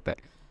किस करता है।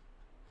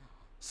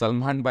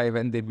 सलमान भाई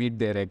when they meet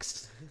there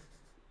x,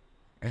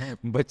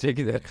 बच्चे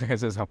की तरह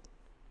ऐसे सब।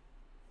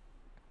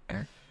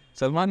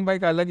 सलमान भाई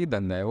का अलग ही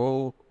धंधा है।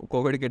 वो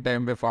कोविड के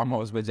टाइम पे फार्म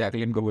हाउस पे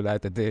जैकलिन को बुलाए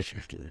थे,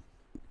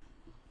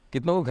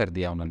 कितना को घर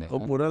दिया उन्होंने। वो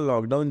पूरा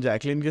लॉकडाउन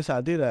जैकलिन के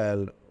साथ ही रहा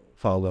है।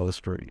 Foul house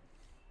story.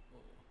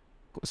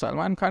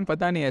 Salman Khan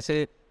पता नहीं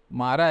ऐसे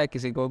मारा है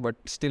किसी को, बट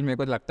स्टिल मेरे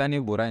को लगता नहीं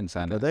बुरा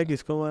इंसान है। पता है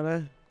किसको मारा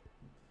है?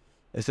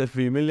 ऐसे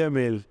फीमेल या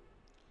मेल?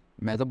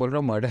 मैं तो बोल रहा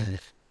हूँ मर्डर।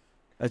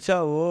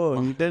 अच्छा वो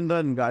हिट एंड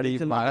रन गाड़ी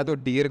चला, मारा तो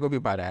डियर को भी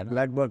मारा है ना,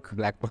 ब्लैक बक।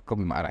 ब्लैक बक को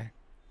भी मारा है।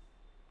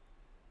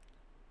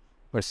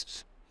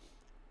 बस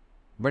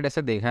बट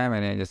ऐसा देखा है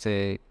मैंने,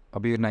 जैसे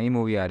अभी नई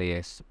मूवी आ रही है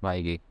इस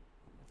भाई की,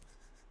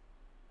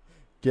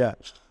 क्या?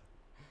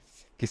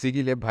 किसी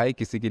के लिए भाई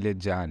किसी के लिए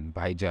जान,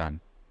 भाईजान,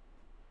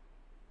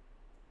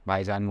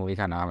 भाईजान मूवी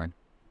का नाम है।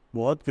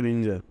 बहुत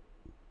क्रिंज है।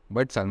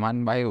 बट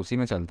सलमान भाई उसी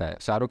में चलता है।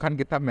 शाहरुख खान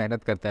कितना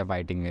मेहनत करता है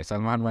फाइटिंग में,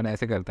 सलमान खान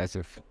ऐसे करता है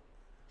सिर्फ,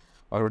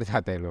 और उड़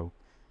जाते हैं लोग।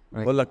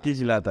 वो लक्की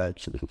चिल्लाता है।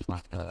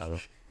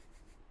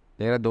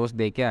 तेरा दोस्त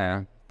देख के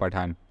आया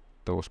पठान,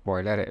 तो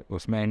स्पॉइलर है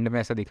उसमें, एंड में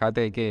ऐसा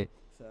दिखाते हैं कि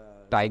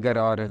टाइगर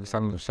और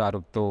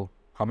शाहरुख, तो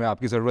हमें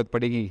आपकी ज़रूरत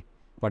पड़ेगी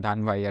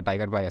पठान भाई या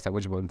टाइगर भाई, ऐसा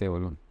कुछ बोलते हैं वो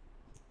लोग।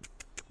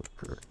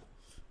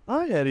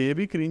 हाँ यार ये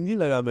भी क्रिंज ही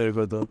लगा मेरे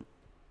को तो।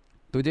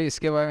 तुझे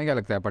इसके बारे में क्या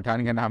लगता है,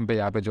 पठान के नाम पे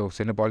यहाँ पे जो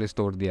सिनेपोलिस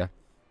तोड़ दिया?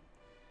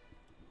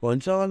 कौन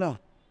सा वाला?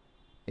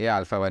 ये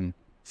अल्फा वन।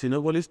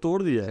 सिनेपोलिस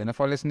तोड़ दिया है?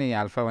 सिनेपोलिस नहीं,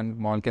 अल्फा वन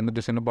मॉल के अंदर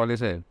जो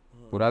सिनेपोलिस है,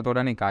 पूरा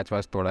तोड़ा नहीं, कांच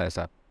वाच तोड़ा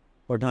ऐसा।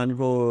 पठान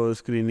को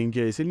स्क्रीनिंग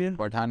किया इसीलिए?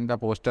 पठान का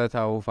पोस्टर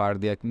था वो फाड़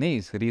दिया।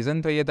 नहीं,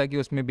 रीज़न तो ये था कि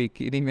उसमें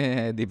बिकिनी में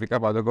है दीपिका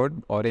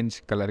पादुकोण, ऑरेंज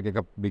कलर के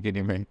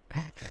बिकिनी में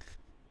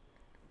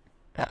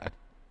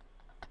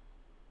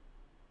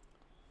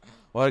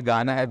और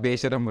गाना है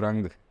बेशरम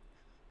रंग।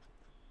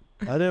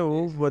 अरे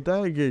वो पता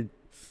है कि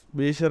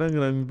बेशरम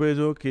रंग पे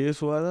जो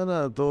केस हुआ था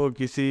ना, तो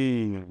किसी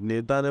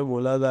नेता ने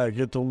बोला था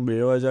कि तुम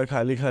बेवजह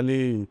खाली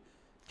खाली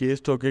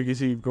केस ठोके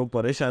किसी को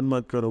परेशान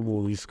मत करो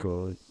मूवीज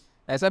को।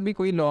 ऐसा भी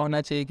कोई लॉ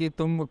होना चाहिए कि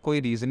तुम कोई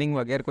रीजनिंग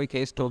वगैरह कोई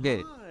केस ठोके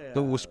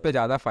तो उस पे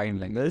ज़्यादा फाइन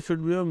लेंगे। There should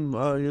be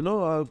you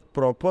know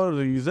proper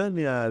reason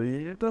यार,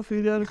 ये तो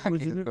फिर यार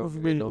कुछ भी कुछ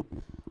भी।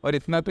 और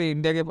इतना तो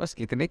इंडिया के पास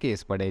कितने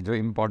केस पड़े जो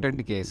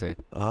इम्पोर्टेंट केस है।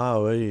 हाँ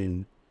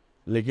वही,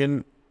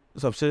 लेकिन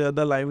सबसे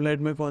ज़्यादा लाइमलाइट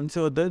में कौन से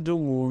होता है? जो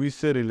मूवीज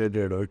से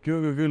रिलेटेड हो।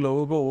 क्यों? क्योंकि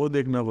लोगों को वो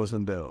देखना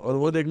पसंद है, और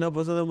वो देखना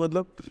पसंद है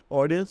मतलब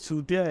ऑडियंस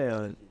चूतिया है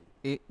यार।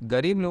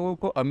 गरीब लोगों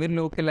को अमीर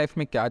लोगों के लाइफ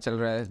में क्या चल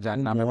रहा है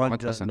जानना में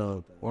बहुत पसंद है।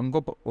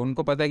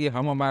 उनको पता है कि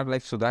हम हमारा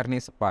लाइफ सुधार नहीं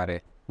पा रहे,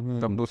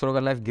 तो हम दूसरों का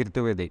लाइफ गिरते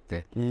हुए देखते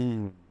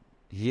हैं।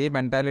 ये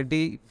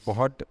मेंटालिटी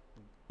बहुत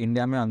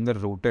इंडिया में अंदर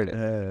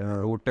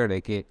रूटेड है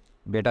कि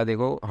बेटा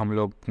देखो हम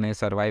लोग ने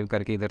सरवाइव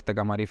करके इधर तक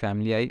हमारी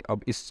फैमिली आई,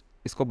 अब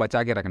इसको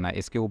बचा के रखना है,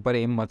 इसके ऊपर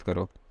एम मत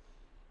करो,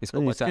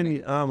 इसको बचा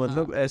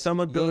मतलब ऐसा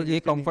मत करो, ये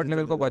कंफर्ट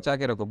लेवल को बचा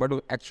के रखो। बट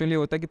एक्चुअली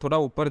होता है कि थोड़ा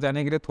ऊपर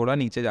जाने के लिए थोड़ा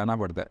नीचे जाना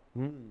पड़ता है,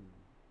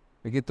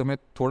 क्योंकि तुम्हें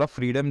थोड़ा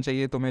फ्रीडम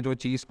चाहिए, तुम्हें जो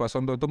चीज़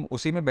पसंद हो तुम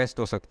उसी में बेस्ट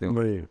हो सकते हो।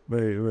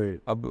 वही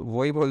अब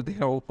वही बोलते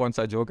हैं, वो कौन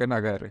सा जोक है ना,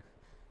 अगर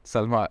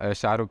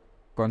शाहरुख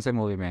कौन से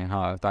मूवी में,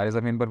 हाँ तारे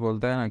ज़मीन पर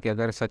बोलता है ना कि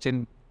अगर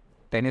सचिन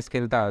टेनिस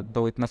खेलता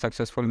तो इतना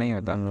सक्सेसफुल नहीं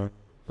होता।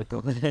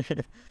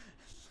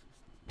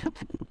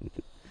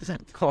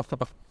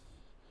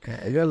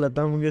 अगर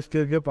लता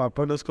मंगेशकर के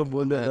पापा ने उसको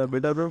बोल दिया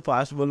बेटा तुम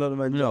फास्ट बॉलर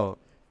बन जाओ,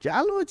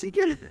 चलो ठीक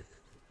है।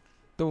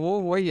 तो वो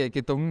वही है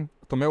कि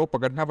तुम्हें वो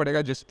पकड़ना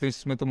पड़ेगा जिस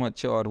चीज में तुम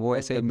अच्छे, और वो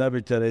ऐसे गंदा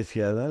पिक्चराइज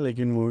किया था,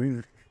 लेकिन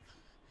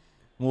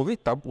मूवी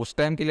तब उस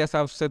टाइम के लिए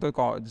हिसाब से तो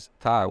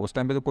था, उस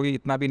टाइम पे तो कोई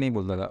इतना भी नहीं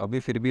बोलता था। अभी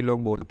फिर भी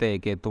लोग बोलते हैं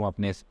कि तुम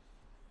अपने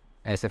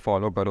ऐसे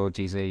फॉलो करो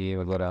चीज़ें ये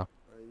वगैरह।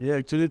 ये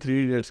एक्चुअली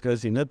 3 इडियट्स का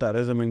सीन है,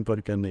 तारे ज़मीन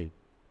पर का नहीं।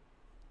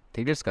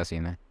 3 इडियट्स का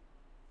सीन है,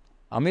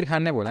 आमिर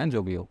खान ने बोला है,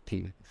 जो भी हो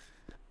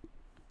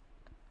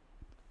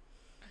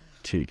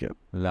ठीक है।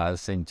 लाल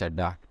सिंह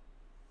चड्ढा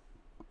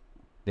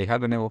देखा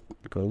तूने? वो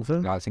कौन सा?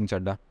 लाल सिंह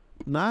चड्ढा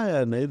ना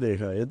यार नहीं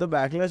देखा। ये तो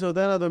बैकलैश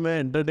होता है ना, तो मैं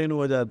एंटरटेन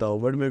हो जाता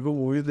हूँ, बट मेरे को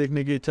मूवीज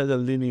देखने की इच्छा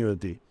जल्दी नहीं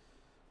होती।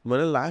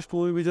 मैंने लास्ट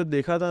मूवी भी जब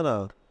देखा था ना,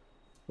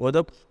 वो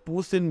था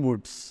पुस इन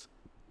बूट्स,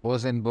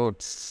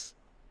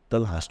 द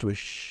लास्ट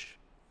विश।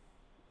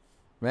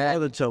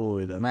 बहुत अच्छा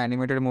मूवी था। मैं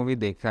एनिमेटेड मूवी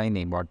देखा ही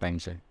नहीं बहुत टाइम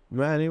से।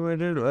 मैं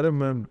एनिमेटेड, अरे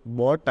मैं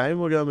बहुत टाइम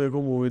हो गया मेरे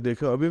को मूवी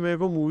देखा। अभी मेरे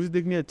को मूवीज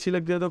देखनी अच्छी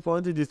लगती है तो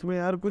कौन सी जिसमें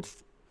यार कुछ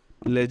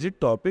लेजिट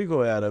टॉपिक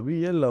हो यार।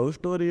 अभी ये लव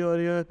स्टोरी और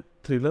ये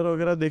थ्रिलर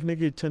वगैरह देखने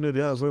की इच्छा नहीं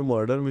होती। हाँ कोई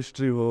मर्डर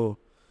मिस्ट्री हो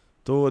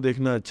तो वो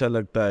देखना अच्छा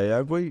लगता है,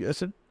 या कोई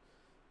ऐसे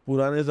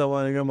पुराने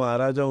ज़माने के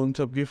महाराजा उन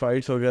सब की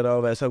फाइट्स वगैरह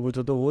वैसा कुछ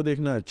हो तो वो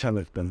देखना अच्छा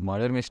लगता है।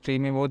 मर्डर मिस्ट्री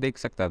में वो देख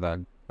सकता था,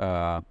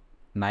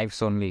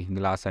 नाइफ्स ओनली,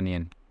 ग्लास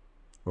अनियन,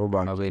 वो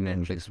अभी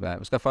नेटफ्लिक्स पे है।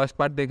 उसका फर्स्ट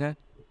पार्ट देखा है?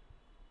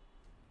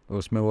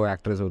 उसमें वो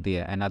एक्ट्रेस होती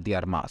है एना दी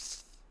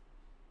अरमास,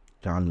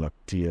 जान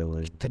लगती है वो,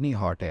 इतनी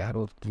हॉट है यार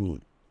वो।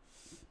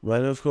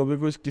 मैंने उसको अभी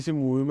कुछ किसी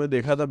मूवी में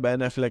देखा था,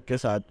 बैन एफ्लेक के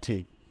साथ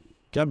थी।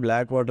 क्या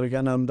ब्लैक वाटर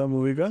क्या नाम था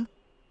मूवी का?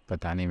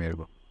 पता नहीं मेरे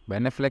को,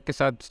 बैन एफ्लेक के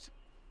साथ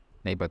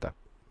नहीं पता।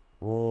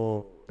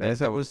 वो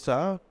ऐसा कुछ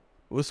था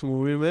उस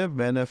मूवी में।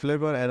 बैन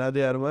एफ्लेक और एना दी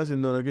अरमास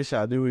इन दोनों की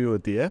शादी हुई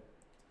होती है,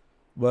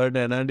 बट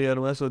एना डी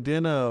अरमास होती है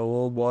ना,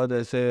 वो बहुत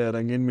ऐसे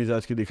रंगीन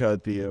मिजाज की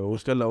दिखाती है।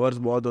 उसके लवर्स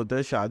बहुत होते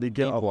हैं शादी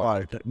के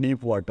अपार्ट,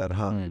 डीप वाटर।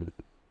 हाँ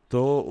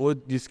तो वो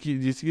जिस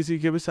किसी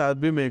के भी साथ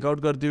भी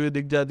मेकआउट करती हुई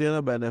दिख जाती है ना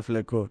बैन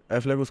एफ्लेक को,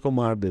 एफ्लेक उसको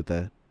मार देता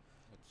है।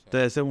 तो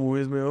ऐसे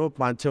मूवीज में वो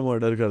 5-6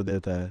 मर्डर कर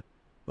देता है,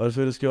 और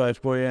फिर उसकी वाइफ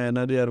को, ये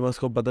एना डी अरमास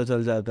को पता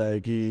चल जाता है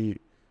कि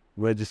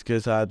मैं जिसके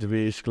साथ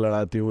भी इश्क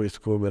लड़ाती हूँ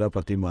इसको मेरा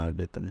पति मार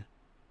देता है।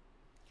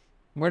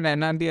 बट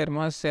एना दी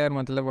अरमास यार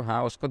मतलब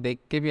हाँ उसको देख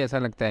के भी ऐसा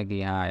लगता है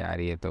कि हाँ यार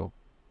ये तो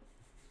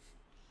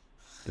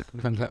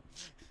मतलब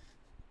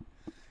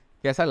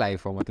कैसा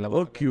लाइफ हो मतलब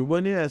वो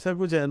क्यूबन ही ऐसा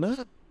कुछ है ना,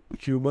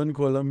 क्यूबन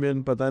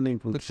कोलंबियन पता नहीं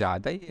कुछ कुछ।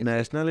 ज़्यादा ही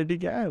नेशनलिटी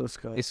क्या है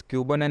उसका? इस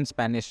क्यूबन एंड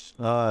स्पेनिश।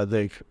 हाँ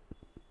देख,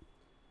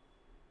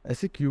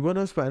 ऐसे क्यूबन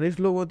और स्पेनिश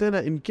लोग होते हैं ना,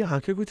 इनकी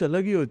आंखें कुछ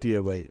अलग ही होती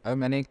है भाई। अब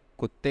मैंने एक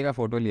कुत्ते का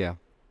फोटो लिया,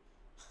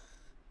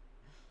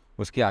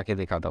 उसकी आंखें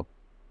दिखाता हूँ।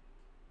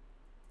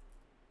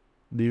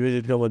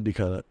 दिव्यजीत का मत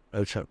दिखा रहा।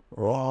 अच्छा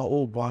वाह,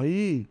 ओ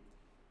भाई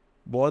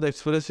बहुत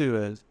एक्सप्रेसिव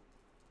है।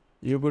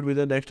 You could be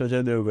the next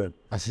Ajay Devgan.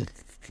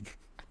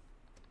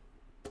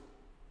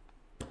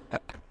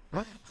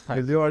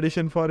 Is you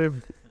audition for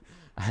him?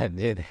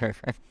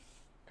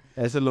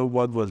 ऐसे लोग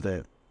बहुत बोलते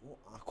हैं। वो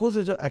आंखों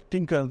से जो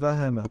एक्टिंग करता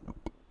है ना,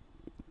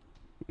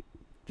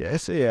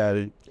 कैसे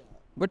यार।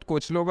 बट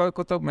कुछ लोगों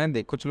को तो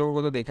कुछ लोगों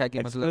को तो देखा है कि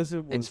मतलब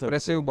Expressive बोल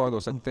एक्सप्रेसिव बहुत हो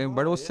सकते हैं,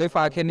 बट वो सिर्फ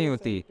आंखें नहीं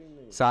होती,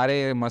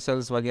 सारे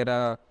मसल्स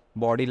वगैरह,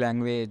 बॉडी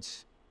लैंग्वेज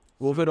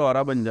वो फिर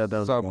ऑरा बन जाता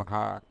है सब। उसका।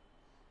 हाँ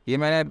ये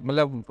मैंने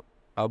मतलब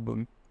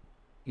अब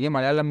ये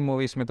मलयालम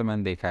मूवीज़ में तो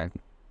मैंने देखा है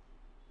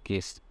कि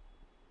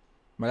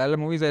मलयालम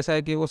मूवीज़ ऐसा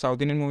है कि वो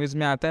साउथ इंडियन मूवीज़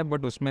में आता है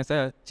बट उसमें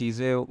ऐसा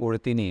चीज़ें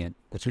उड़ती नहीं है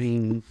कुछ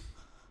भी।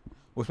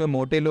 उसमें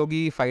मोटे लोग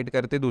ही फाइट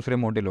करते दूसरे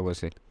मोटे लोगों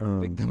से,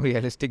 तो एकदम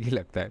रियलिस्टिक ही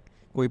लगता है।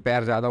 कोई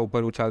पैर ज़्यादा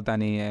ऊपर उछलता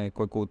नहीं है,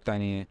 कोई कूदता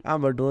नहीं है। हाँ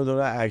बट वो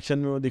थोड़ा एक्शन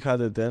में वो दिखा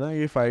देते हैं ना,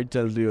 ये फाइट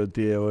चल रही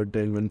होती है और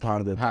टेलमेन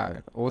फाड़ देता है।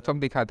 हाँ वो सब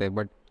दिखाते हैं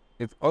बट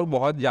और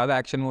बहुत ज़्यादा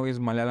एक्शन मूवीज़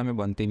मलयालम में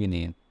बनती भी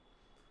नहीं है।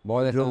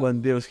 बहुत जो ऐसा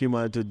बनती है उसकी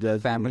माँ चुत जाती है।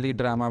 फैमिली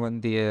ड्रामा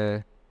बनती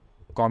है,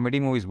 कॉमेडी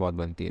मूवीज़ बहुत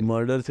बनती है,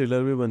 मर्डर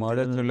थ्रिलर भी बनती है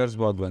मर्डर ना। थ्रिलर्स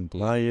बहुत बनती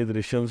है। हाँ ये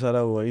दृश्यम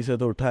सारा वहीं से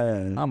तो उठाया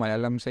है। हाँ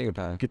मलयालम से ही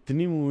उठा है।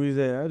 कितनी मूवीज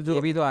है यार जो।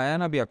 ये भी तो आया है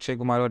ना अभी अक्षय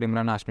कुमार और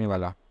इमरान हाशमी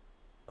वाला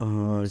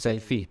हाँ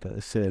सेल्फी।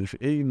 सेल्फ,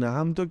 एक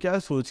नाम तो क्या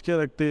सोच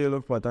के रखते हैं ये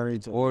लोग, पता नहीं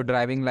चलता। वो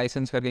ड्राइविंग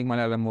लाइसेंस करके एक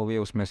मलयालम मूवी है,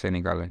 उसमें से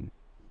निकाले।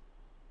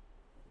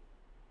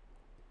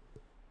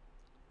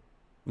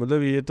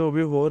 मतलब ये तो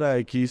अभी हो रहा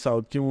है कि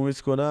साउथ की मूवीज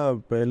को ना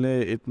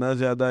पहले इतना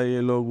ज्यादा ये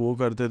लोग वो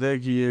करते थे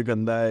कि ये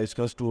गंदा है,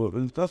 इसका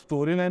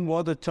स्टोरी लाइन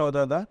बहुत अच्छा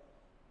होता था,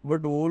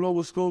 बट वो लोग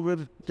उसको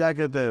फिर क्या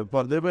कहते हैं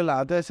पर्दे पे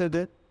लाते ऐसे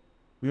थे,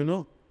 यू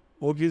नो,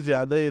 वो कि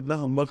ज्यादा ही इतना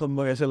हम्बक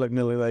हम्बक ऐसे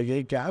लगने लग रहा है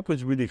कि क्या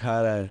कुछ भी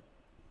दिखा रहा है।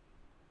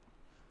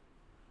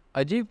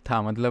 अजीब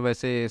था मतलब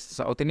ऐसे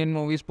साउथ इंडियन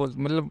मूवीज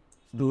मतलब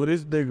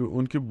स्टोरीज देख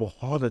उनकी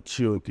बहुत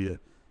अच्छी होती है,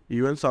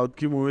 इवन साउथ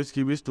की मूवीज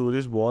की भी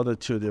स्टोरीज बहुत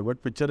अच्छी होती है, बट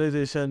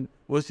पिक्चराइजेशन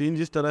वो सीन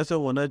जिस तरह से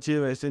होना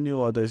चाहिए वैसे नहीं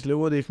हुआ था, इसलिए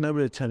वो देखना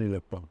भी अच्छा नहीं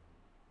लगता।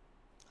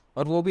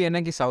 और वो भी है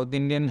ना कि साउथ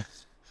इंडियन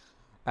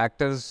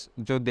एक्टर्स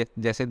जो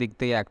जैसे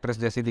दिखते हैं, एक्ट्रेस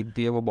जैसी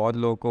दिखती है, वो बहुत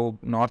लोगों को,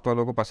 नॉर्थ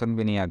वालों को पसंद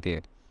भी नहीं आती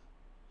है।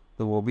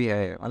 तो वो भी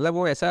है, मतलब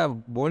वो ऐसा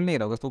बोल नहीं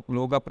रहा होगा, तो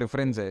लोगों का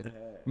प्रेफरेंस है।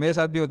 मेरे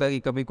साथ भी होता है कि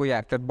कभी कोई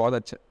एक्टर बहुत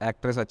अच्छा,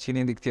 एक्ट्रेस अच्छी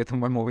नहीं दिखती है तो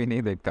मैं मूवी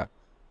नहीं देखता।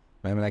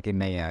 मैं बोला कि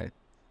नहीं यार,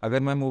 अगर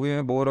मैं मूवी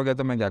में बोर हो गया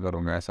तो मैं क्या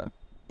करूँगा ऐसा।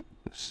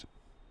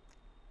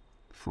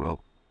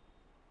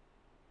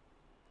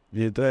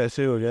 ये तो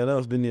ऐसे हो गया ना,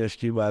 उस दिन यश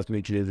की बात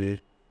निकली थी,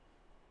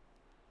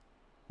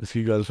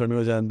 उसकी गर्लफ्रेंड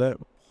को जानता है,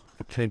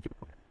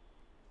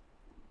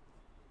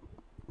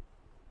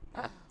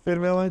 फिर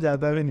मैं वहाँ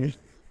जाता भी नहीं।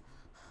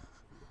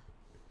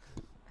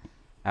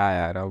 हाँ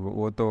यार अब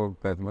वो तो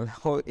मतलब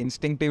वो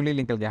इंस्टिंक्टिवली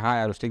निकल गया, हाँ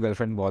यार उसकी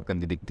गर्लफ्रेंड बहुत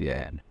गंदी दिखती है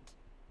यार।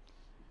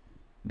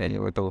 नहीं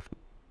वो तो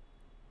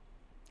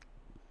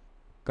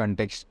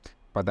कंटेक्स्ट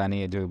पता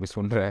नहीं है जो भी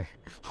सुन रहा है।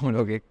 हम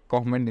लोग एक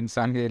कॉमन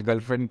इंसान के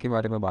गर्लफ्रेंड के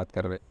बारे में बात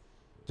कर रहे हैं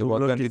जो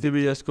बहुत गंदी, किसी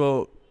भी यश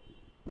को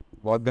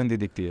बहुत गंदी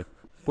दिखती है।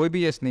 कोई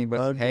भी यश नहीं,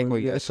 बस है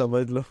कोई यश यश।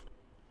 समझ लो,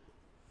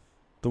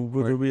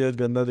 तुमको जो भी यश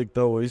गंदा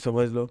दिखता हो वही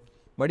समझ लो।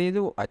 बट ये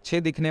जो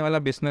अच्छे दिखने वाला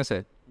बिजनेस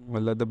है,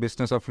 मतलब the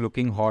business of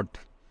looking hot,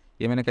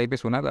 ये मैंने कहीं पे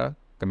सुना था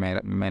कि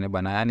मैंने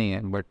बनाया नहीं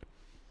है, बट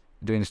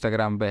जो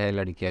इंस्टाग्राम पे है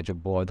लड़कियाँ जो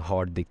बहुत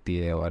हॉट दिखती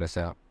है और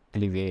ऐसा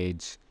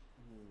cleavage,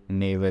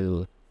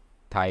 navel,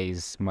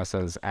 thighs,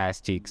 muscles,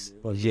 ass cheeks,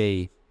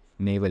 यही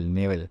नेवल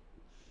नेवल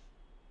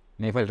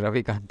नेवल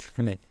रविकांत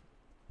ने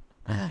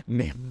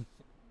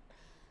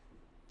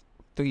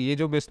तो ये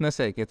जो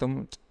बिजनेस है कि तुम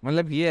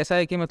मतलब ये ऐसा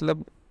है कि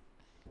मतलब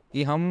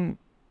कि हम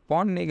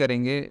पॉन नहीं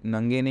करेंगे,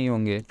 नंगे नहीं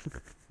होंगे,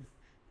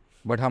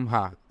 बट हम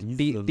हाँ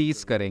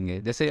टीज करेंगे।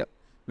 जैसे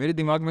मेरे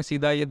दिमाग में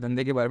सीधा ये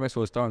धंधे के बारे में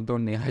सोचता हूँ तो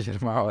नेहा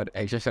शर्मा और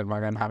ऐशा शर्मा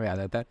का नाम याद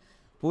आता है।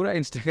 पूरा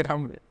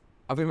इंस्टाग्राम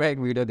अभी मैं एक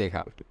वीडियो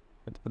देखा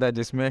पता है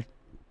जिसमें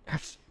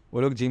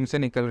वो लोग जिम से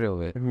निकल रहे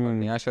हुए,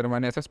 नेहा शर्मा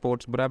ने ऐसा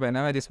स्पोर्ट्स ब्रा पहना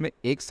हुआ है जिसमें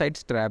एक साइड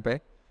स्ट्रैप है,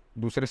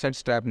 दूसरे साइड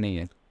स्ट्रैप नहीं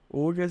है।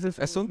 वो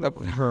कैसे सुन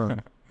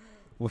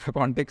पूरा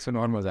कॉन्टेक्स्ट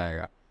सुनो और मजा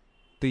आएगा।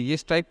 तो ये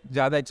स्ट्राइप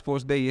ज़्यादा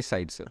एक्सपोज है ये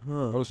साइड से,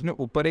 और उसने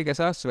ऊपर एक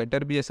ऐसा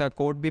स्वेटर भी, ऐसा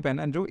कोट भी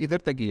पहना जो इधर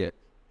तक ही है,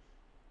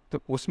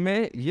 तो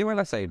उसमें ये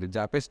वाला साइड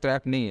जहाँ पे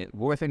स्ट्रैप नहीं है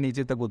वो ऐसे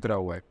नीचे तक उतरा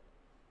हुआ है,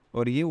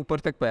 और ये ऊपर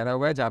तक पहना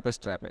हुआ है जहाँ पे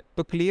स्ट्रैप है।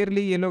 तो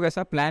क्लियरली ये लोग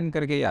ऐसा प्लान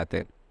करके ही आते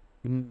हैं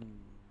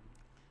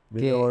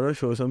और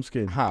शो सम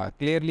स्किन। हाँ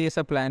क्लियरली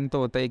ऐसा प्लान तो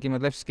होता है कि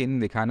मतलब स्किन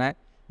दिखाना है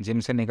जिम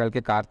से निकल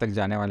के कार तक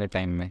जाने वाले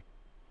टाइम में।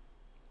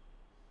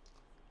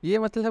 ये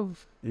मतलब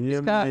ये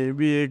इसका मे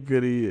भी एक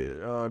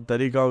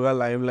तरीका होगा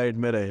लाइमलाइट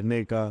में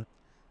रहने का।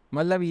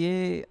 मतलब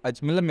ये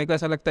मतलब मेरे को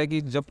ऐसा लगता है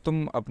कि जब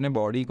तुम अपने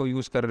बॉडी को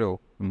यूज़ कर रहे हो,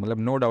 मतलब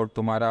नो डाउट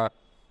तुम्हारा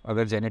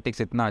अगर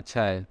जेनेटिक्स इतना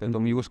अच्छा है तो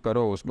तुम यूज़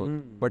करो उसको,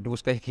 बट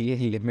उसका एक ये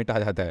लिमिट आ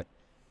जाता है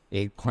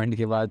एक पॉइंट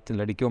के बाद।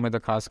 लड़कियों में तो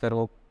खासकर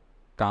वो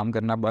काम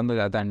करना बंद हो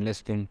जाता है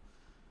अनलेस तुम,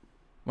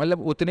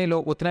 मतलब उतने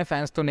लोग, उतने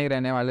फैंस तो नहीं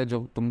रहने वाले जो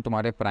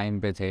तुम्हारे प्राइम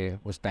पे थे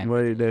उस टाइम।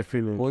 वही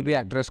डेफिनेटली। कोई भी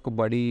एक्ट्रेस को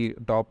बड़ी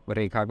टॉप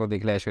रेखा को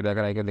दिख ले, ऐश्वर्या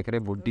राय को दिख रहे,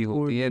 बुढ़ी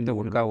होती है तो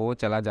उनका वो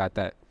चला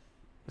जाता है,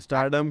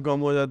 स्टारडम कम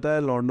हो जाता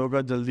है, लॉन्डो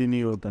का जल्दी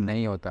नहीं होता।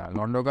 नहीं होता।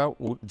 लॉन्डो का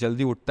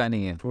जल्दी उठता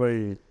नहीं है,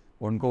 वही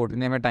उनको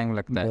उठने में टाइम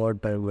लगता है,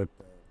 बहुत टाइम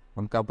लगता है।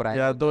 उनका प्राइम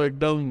या तो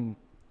एकदम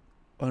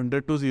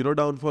 100 to 0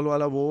 डाउनफॉल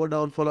वाला वो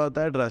डाउनफॉल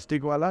आता है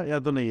ड्रास्टिक वाला, या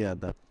तो नहीं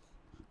आता।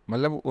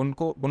 मतलब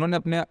उन्होंने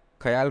अपने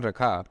ख्याल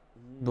रखा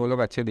दो लोग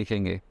अच्छे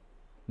दिखेंगे,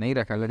 नहीं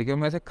रखा। लड़कियों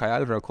में से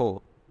ख्याल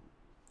रखो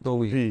तो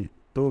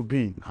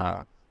भी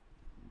हाँ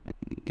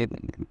कि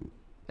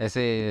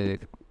ऐसे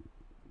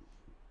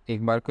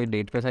एक बार कोई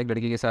डेट पे था एक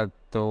लड़की के साथ,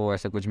 तो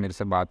ऐसे कुछ मेरे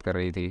से बात कर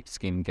रही थी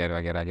स्किन केयर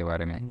वगैरह के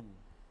बारे में।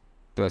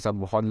 तो ऐसा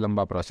बहुत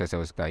लंबा प्रोसेस है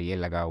उसका, ये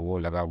लगाओ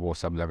वो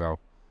सब लगाओ,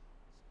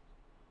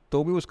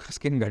 तो भी उसका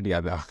स्किन घट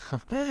गया था।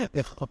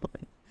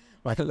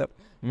 मतलब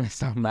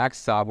मैं मैक्स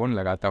साबुन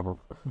लगाता हूँ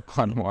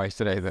और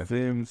मॉइस्चराइजर।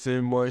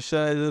 सेम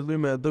मॉइस्चराइजर भी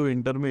मैं तो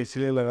विंटर में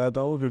इसलिए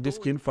लगाता हूँ क्योंकि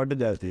स्किन फट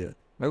जाती है।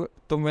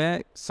 तो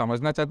मैं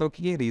समझना चाहता हूँ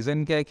कि ये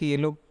रीज़न क्या है कि ये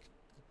लोग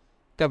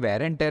का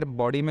वेर एंड टेयर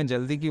बॉडी में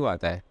जल्दी क्यों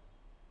आता है।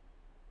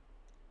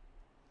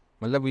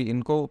 मतलब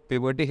इनको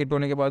प्यूबर्टी हिट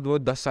होने के बाद वो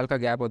 10 साल का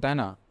गैप होता है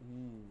ना,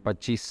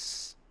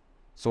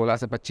 16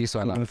 से 25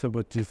 वाला,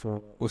 25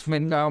 उसमें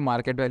इनका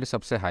मार्केट वैल्यू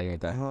सबसे हाई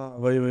होता है। हाँ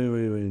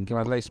वही कि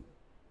मतलब इस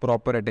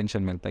प्रॉपर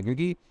अटेंशन मिलता है,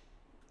 क्योंकि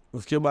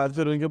उसके बाद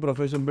फिर उनके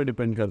प्रोफेशन पे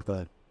डिपेंड करता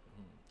है।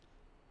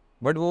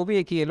 बट वो भी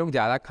है कि ये लोग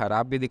ज़्यादा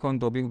ख़राब भी दिखो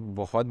तो भी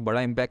बहुत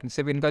बड़ा इम्पैक्ट,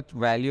 इससे भी इनका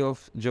वैल्यू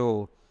ऑफ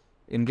जो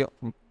इनके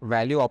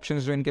वैल्यू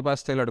ऑप्शंस जो इनके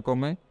पास थे लड़कों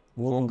में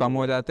वो कम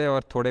हो जाते हैं,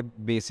 और थोड़े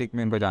बेसिक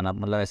में इनको जाना,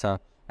 मतलब ऐसा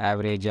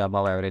एवरेज या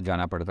अबव एवरेज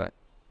जाना पड़ता है।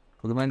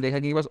 क्योंकि मैंने देखा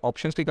कि बस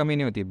ऑप्शंस की कमी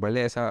नहीं होती,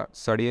 भले ऐसा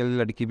सड़ियल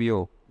लड़की भी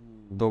हो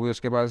तो भी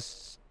उसके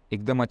पास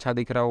एकदम अच्छा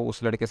दिख रहा हो,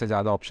 उस लड़के से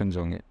ज़्यादा ऑप्शंस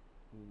होंगे।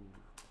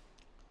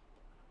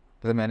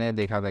 तो मैंने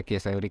देखा था कि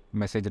ऐसा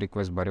मैसेज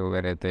रिक्वेस्ट भरे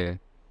हुए रहते हैं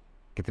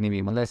कितनी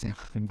भी, मतलब ऐसे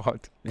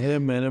बहुत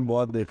मैंने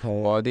बहुत देखा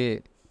है। बहुत ही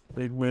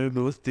एक मेरी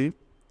दोस्त थी,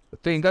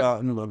 तो इनका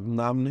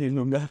नाम नहीं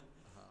लूँगा,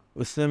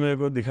 उसने मेरे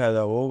को दिखाया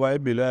था। वो भाई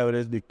बिलो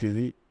एवरेज दिखती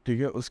थी, ठीक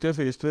है। उसके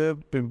फेस पे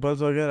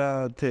पिंपल्स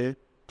वगैरह थे,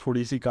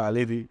 थोड़ी सी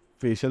काली थी,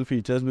 फेशियल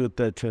फीचर्स भी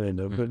उतने अच्छे नहीं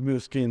थे, फिर भी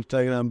उसके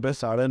इंस्टाग्राम पे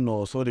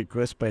 950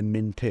 रिक्वेस्ट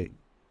पेंडिंग थे।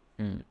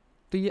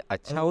 तो ये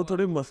अच्छा, वो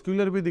थोड़ी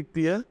मस्कुलर भी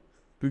दिखती है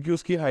क्योंकि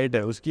उसकी हाइट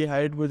है, उसकी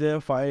हाइट मुझे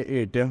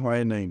 5'8" या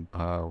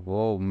 5'9".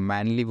 वो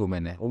मैनली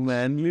वुमेन है, वो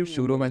मैनली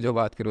शुरू में जो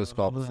बात करो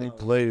उसको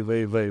opposite।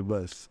 वही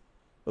बस।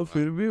 तो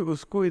फिर भी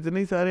उसको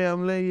इतने सारे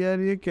हमले, यार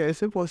ये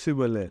कैसे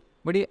पॉसिबल है।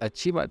 बट ये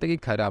अच्छी बात है कि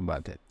खराब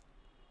बात है।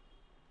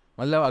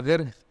 मतलब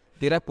अगर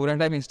तेरा पूरा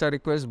टाइम इंस्टा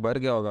रिक्वेस्ट भर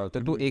गया होगा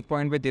तो तू एक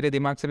पॉइंट पे तेरे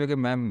दिमाग से कि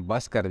मैं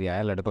बस कर दिया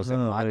है लड़कों से,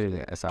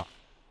 ऐसा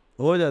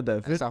हो जाता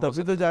है। फिर ऐसा हो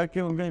तभी तो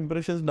जाके उनका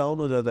इंप्रेशन डाउन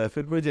हो जाता है।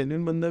 फिर कोई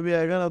जेन्युइन बंदा भी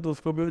आएगा ना तो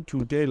उसको भी वो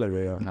चूतिया ही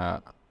लगेगा।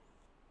 हाँ,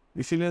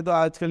 इसीलिए तो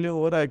आजकल ये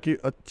हो रहा है कि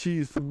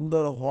अच्छी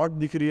सुंदर हॉट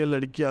दिख रही है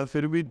लड़कियां,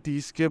 फिर भी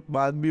 30 के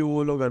बाद भी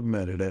वो लोग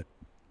अनमैरिड है।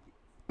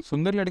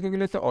 सुंदर लड़कियों के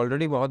लिए तो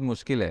ऑलरेडी बहुत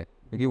मुश्किल है,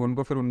 क्योंकि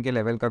उनको फिर उनके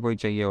लेवल का कोई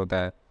चाहिए होता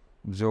है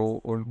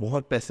जो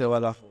बहुत पैसे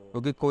वाला,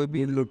 क्योंकि कोई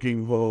भी गुड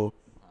लुकिंग हो,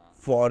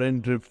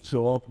 फॉरेन ट्रिप्स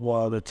हो,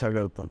 बहुत अच्छा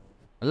करता।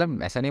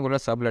 मतलब ऐसा नहीं बोल रहा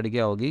सब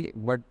लड़कियां होगी,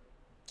 बट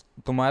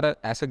तुम्हारा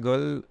as a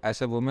girl as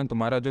a women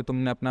तुम्हारा जो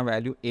तुमने अपना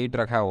वैल्यू 8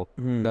 रखा हो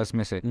 10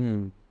 में से,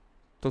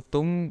 तो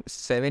तुम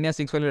 7 या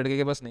 6 वाले लड़के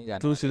के पास नहीं जाना,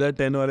 तू सीधा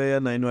 10 वाले या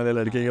 9 वाले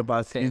लड़के के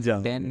पास ही जा।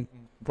 10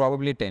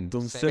 प्रॉबेबली 10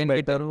 तुमसे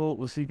बेटर हो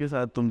उसी के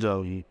साथ तुम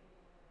जाओगी।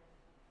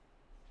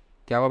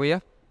 क्या हुआ भैया?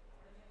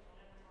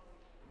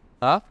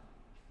 हाँ,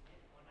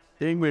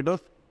 एक मिनट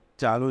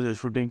चालू है,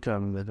 शूटिंग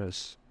चालू है।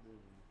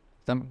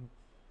 तुम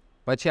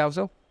પછી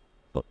આવશો?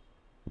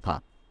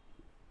 हाँ,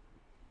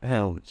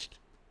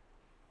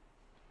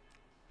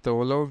 तो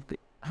वो लोग,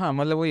 हाँ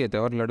मतलब वही होता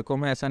है। और लड़कों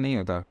में ऐसा नहीं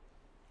होता,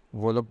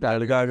 वो लोग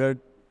लड़का अगर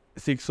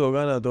 6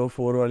 होगा ना तो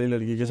 4 वाली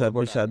लड़की के साथ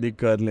भी शादी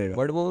कर लेगा।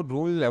 बट वो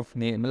रूल ऑफ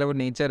मतलब वो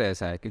नेचर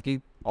ऐसा है क्योंकि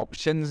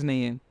ऑप्शंस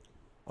नहीं है।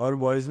 और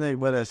बॉयज़ ने एक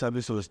बार ऐसा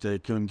भी सोचते हैं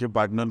कि उनके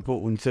पार्टनर को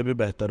उनसे भी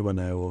बेहतर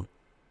बनाए वो,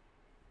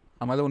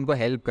 मतलब उनको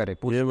हेल्प करे।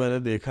 ये मैंने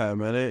देखा है।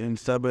 मैंने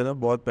इंस्टा पे ना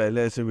बहुत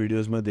पहले ऐसे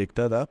वीडियोस में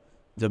देखता था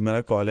जब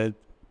मेरा कॉलेज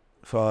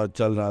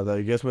चल रहा था।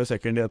 गेस मैं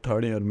 2nd या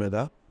 3rd ईयर में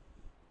था।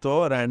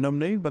 तो रैंडम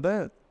नहीं पता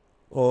है,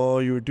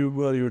 और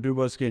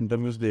यूट्यूबर्स के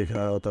इंटरव्यूज़ देख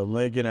रहा होता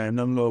मैं कि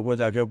रैंडम लोगों को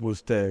जाके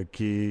पूछते हैं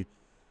कि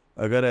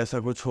अगर ऐसा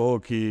कुछ हो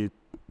कि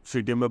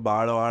सिटी में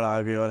बाढ़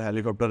आ गई और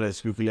हेलीकॉप्टर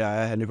रेस्क्यू के लिए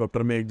आया,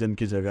 हेलीकॉप्टर में एक जन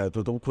की जगह है,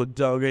 तो तुम खुद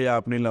जाओगे या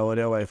अपनी लवर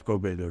या वाइफ को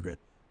भेजोगे?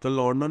 तो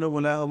लॉन्डो ने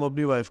बोला हम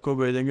अपनी वाइफ को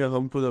भेजेंगे,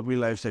 हम खुद अपनी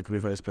लाइफ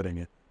सेक्रीफाइस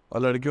करेंगे।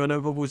 और लड़कियों ने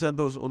को पूछा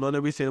तो उन्होंने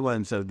भी सेम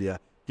आंसर दिया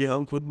कि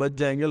हम खुद बच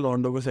जाएंगे,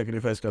 लॉन्डो को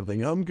सेक्रीफाइस कर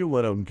देंगे, हम क्यों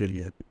मरे उनके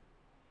लिए।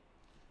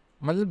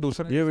 मतलब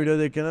दूसरा ये वीडियो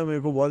देख के ना मेरे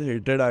को बहुत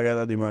हेटेड आ गया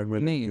था दिमाग में।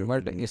 नहीं,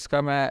 बट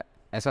इसका मैं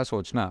ऐसा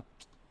सोचना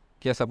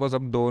कि सपोज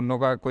अब दोनों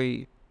का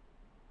कोई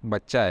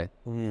बच्चा है,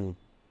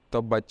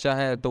 तो बच्चा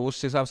है तो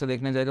उस हिसाब से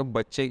देखने जाएगा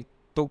बच्चे,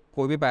 तो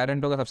कोई भी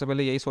पेरेंट होगा सबसे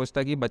पहले यही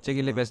सोचता है कि बच्चे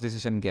के लिए बेस्ट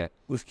डिसीजन क्या है,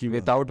 उसकी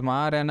विदाउट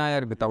माँ रहना या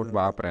विदाउट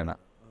बाप रहना,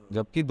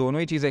 जबकि दोनों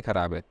ही चीज़ें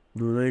खराब है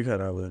दोनों ही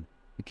खराब है।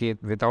 कि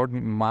विदाउट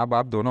माँ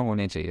बाप दोनों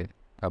होने चाहिए।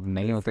 अब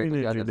नहीं होते तो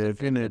क्या कर सकते हैं?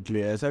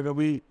 डेफिनेटली ऐसा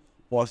कभी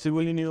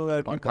पॉसिबल ही नहीं होगा।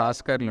 और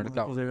खासकर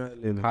लड़का हो,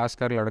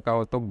 खासकर लड़का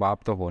हो तो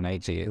बाप तो होना ही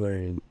चाहिए।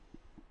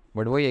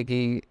 बट वही है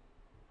कि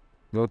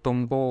जो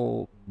तुमको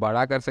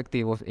बड़ा कर सकती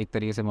है वो एक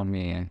तरीके से मम्मी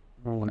है,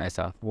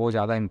 ऐसा वो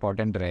ज़्यादा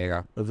इम्पोर्टेंट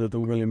रहेगा। तो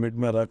तुमको लिमिट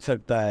में रख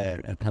सकता है,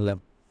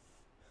 मतलब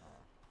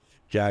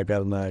क्या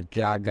करना है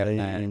क्या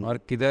करना है और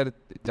किधर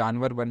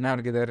जानवर बनना है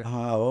और किधर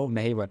हाँ वो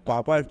नहीं बनना।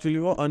 पापा एक्चुअली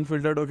वो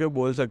अनफिल्टर्ड होके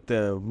बोल सकते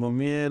हैं,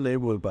 मम्मी ये नहीं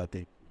बोल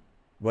पाती,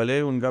 भले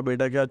ही उनका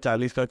बेटा क्या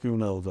 40 का क्यों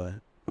ना होता है,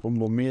 वो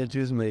मम्मी ये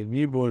चीज़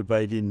नहीं बोल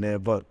पाएगी,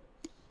 नेवर।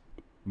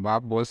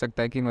 बाप बोल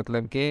सकता है कि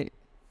मतलब कि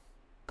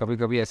कभी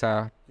कभी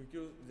ऐसा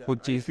कुछ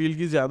चीज़ फील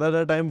की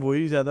ज़्यादातर टाइम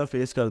वही ज़्यादा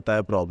फेस करता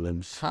है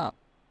प्रॉब्लम्स। हाँ,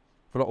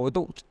 वो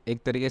तो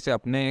एक तरीके से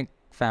अपने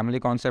फैमिली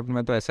कॉन्सेप्ट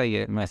में तो ऐसा ही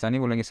है, मैं ऐसा नहीं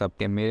बोलेंगे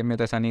सबके, मेरे में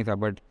तो ऐसा नहीं था,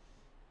 बट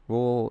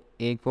वो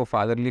एक वो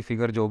फादरली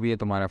फिगर जो भी है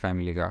तुम्हारा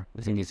फैमिली का,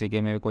 जैसे किसी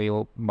के में कोई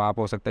वो बाप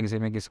हो सकता है, किसी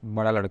में किसी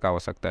बड़ा लड़का हो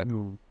सकता है,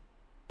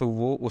 तो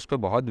वो उस पर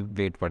बहुत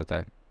वेट पड़ता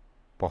है,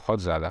 बहुत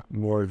ज़्यादा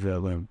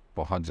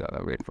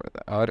वेट पड़ता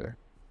है। और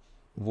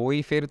वो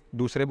ही फिर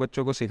दूसरे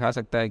बच्चों को सिखा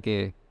सकता है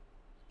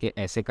कि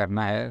ऐसे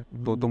करना है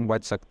तो तुम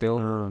बच सकते हो,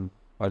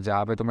 और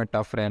जहाँ पे तुम्हें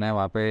टफ रहना है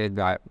वहाँ पे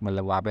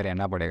मतलब वहाँ पे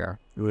रहना पड़ेगा।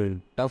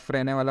 टफ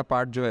रहने वाला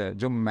पार्ट जो है,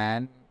 जो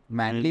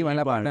मैनली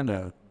वाला पार्ट है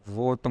ना,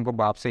 वो तुमको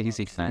बाप से ही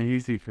सीखना है।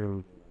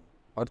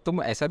 और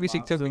तुम ऐसा भी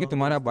सीख सकते हो कि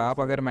तुम्हारा बाप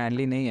अगर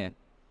मैनली नहीं है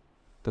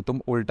तो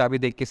तुम उल्टा भी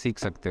देख के सीख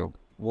सकते हो,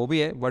 वो भी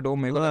है, बट वो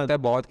मेरे को लगता है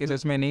बहुत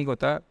केसेस में नहीं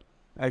होता।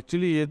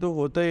 एक्चुअली ये तो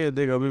होता ही है,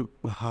 देख अभी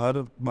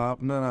हर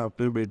बाप ना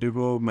अपने बेटे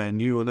को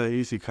मैनली होना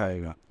ही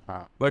सिखाएगा,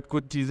 हाँ, बट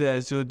कुछ चीज़ें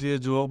ऐसी होती है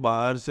जो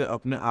बाहर से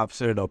अपने आप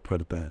से अडॉप्ट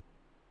करता है।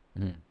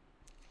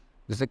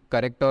 जैसे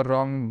करेक्ट और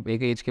रॉन्ग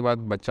एक एज के बाद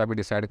बच्चा भी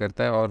डिसाइड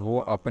करता है, और वो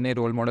अपने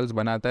रोल मॉडल्स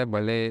बनाता है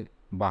भले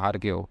बाहर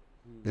के हो।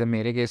 जैसे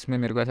मेरे केस में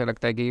मेरे को ऐसा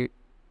लगता है कि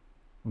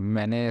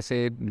मैंने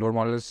ऐसे रोल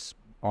मॉडल्स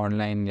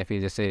ऑनलाइन या फिर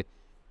जैसे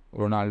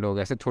रोनाल्डो,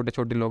 ऐसे छोटे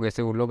छोटे लोग,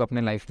 ऐसे वो लोग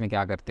अपने लाइफ में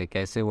क्या करते,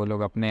 कैसे वो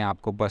लोग अपने आप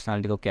को,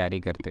 पर्सनालिटी को कैरी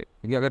करते,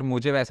 क्योंकि अगर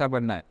मुझे वैसा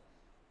बनना है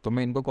तो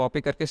मैं इनको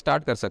कॉपी करके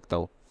स्टार्ट कर सकता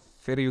हूँ,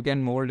 फिर you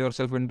can mould your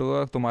self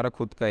into तुम्हारा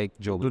खुद का एक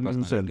जो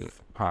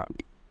हाँ।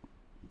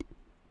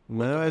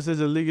 मैं वैसे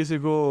जल्दी किसी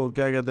को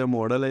क्या कहते हैं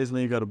मॉडलाइज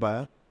नहीं कर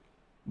पाया,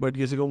 बट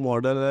किसी को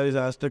मॉडलाइज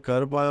आज तक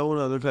कर पाया हूँ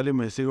ना, तो खाली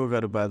मेसी को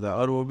कर पाया था,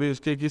 और वो भी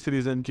उसके किस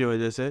रीज़न की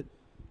वजह से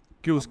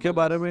कि उसके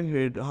बारे में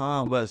हेट,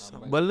 हाँ बस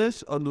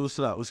बल्लेस, और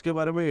दूसरा उसके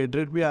बारे में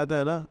हेटरेट भी आता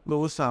है ना, तो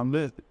वो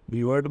सामने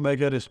रिवर्ट में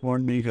क्या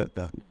रिस्पॉन्ड नहीं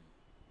करता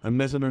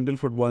अनलेस एंड अनटिल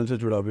फुटबॉल से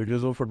जुड़ा,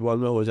 बिकॉज वो फुटबॉल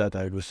में हो जाता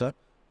है गुस्सा,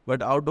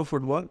 but out of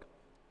football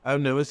I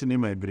have never seen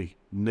him agree,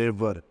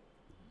 never.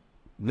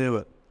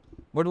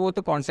 But वो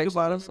तो कॉन्टेक्स्ट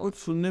बारे में कुछ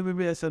सुनने में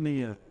भी ऐसा नहीं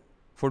है।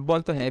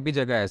 फुटबॉल तो है भी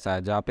जगह ऐसा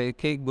है जहाँ पे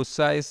कि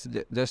गुस्सा इस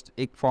जस्ट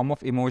एक फॉर्म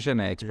ऑफ इमोशन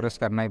है, एक्सप्रेस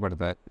करना ही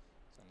पड़ता है,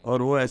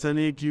 और वो ऐसा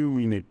नहीं है कि यू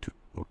मीन इट।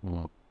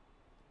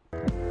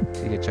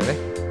 ठीक है, चले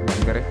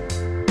बंद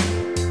करें।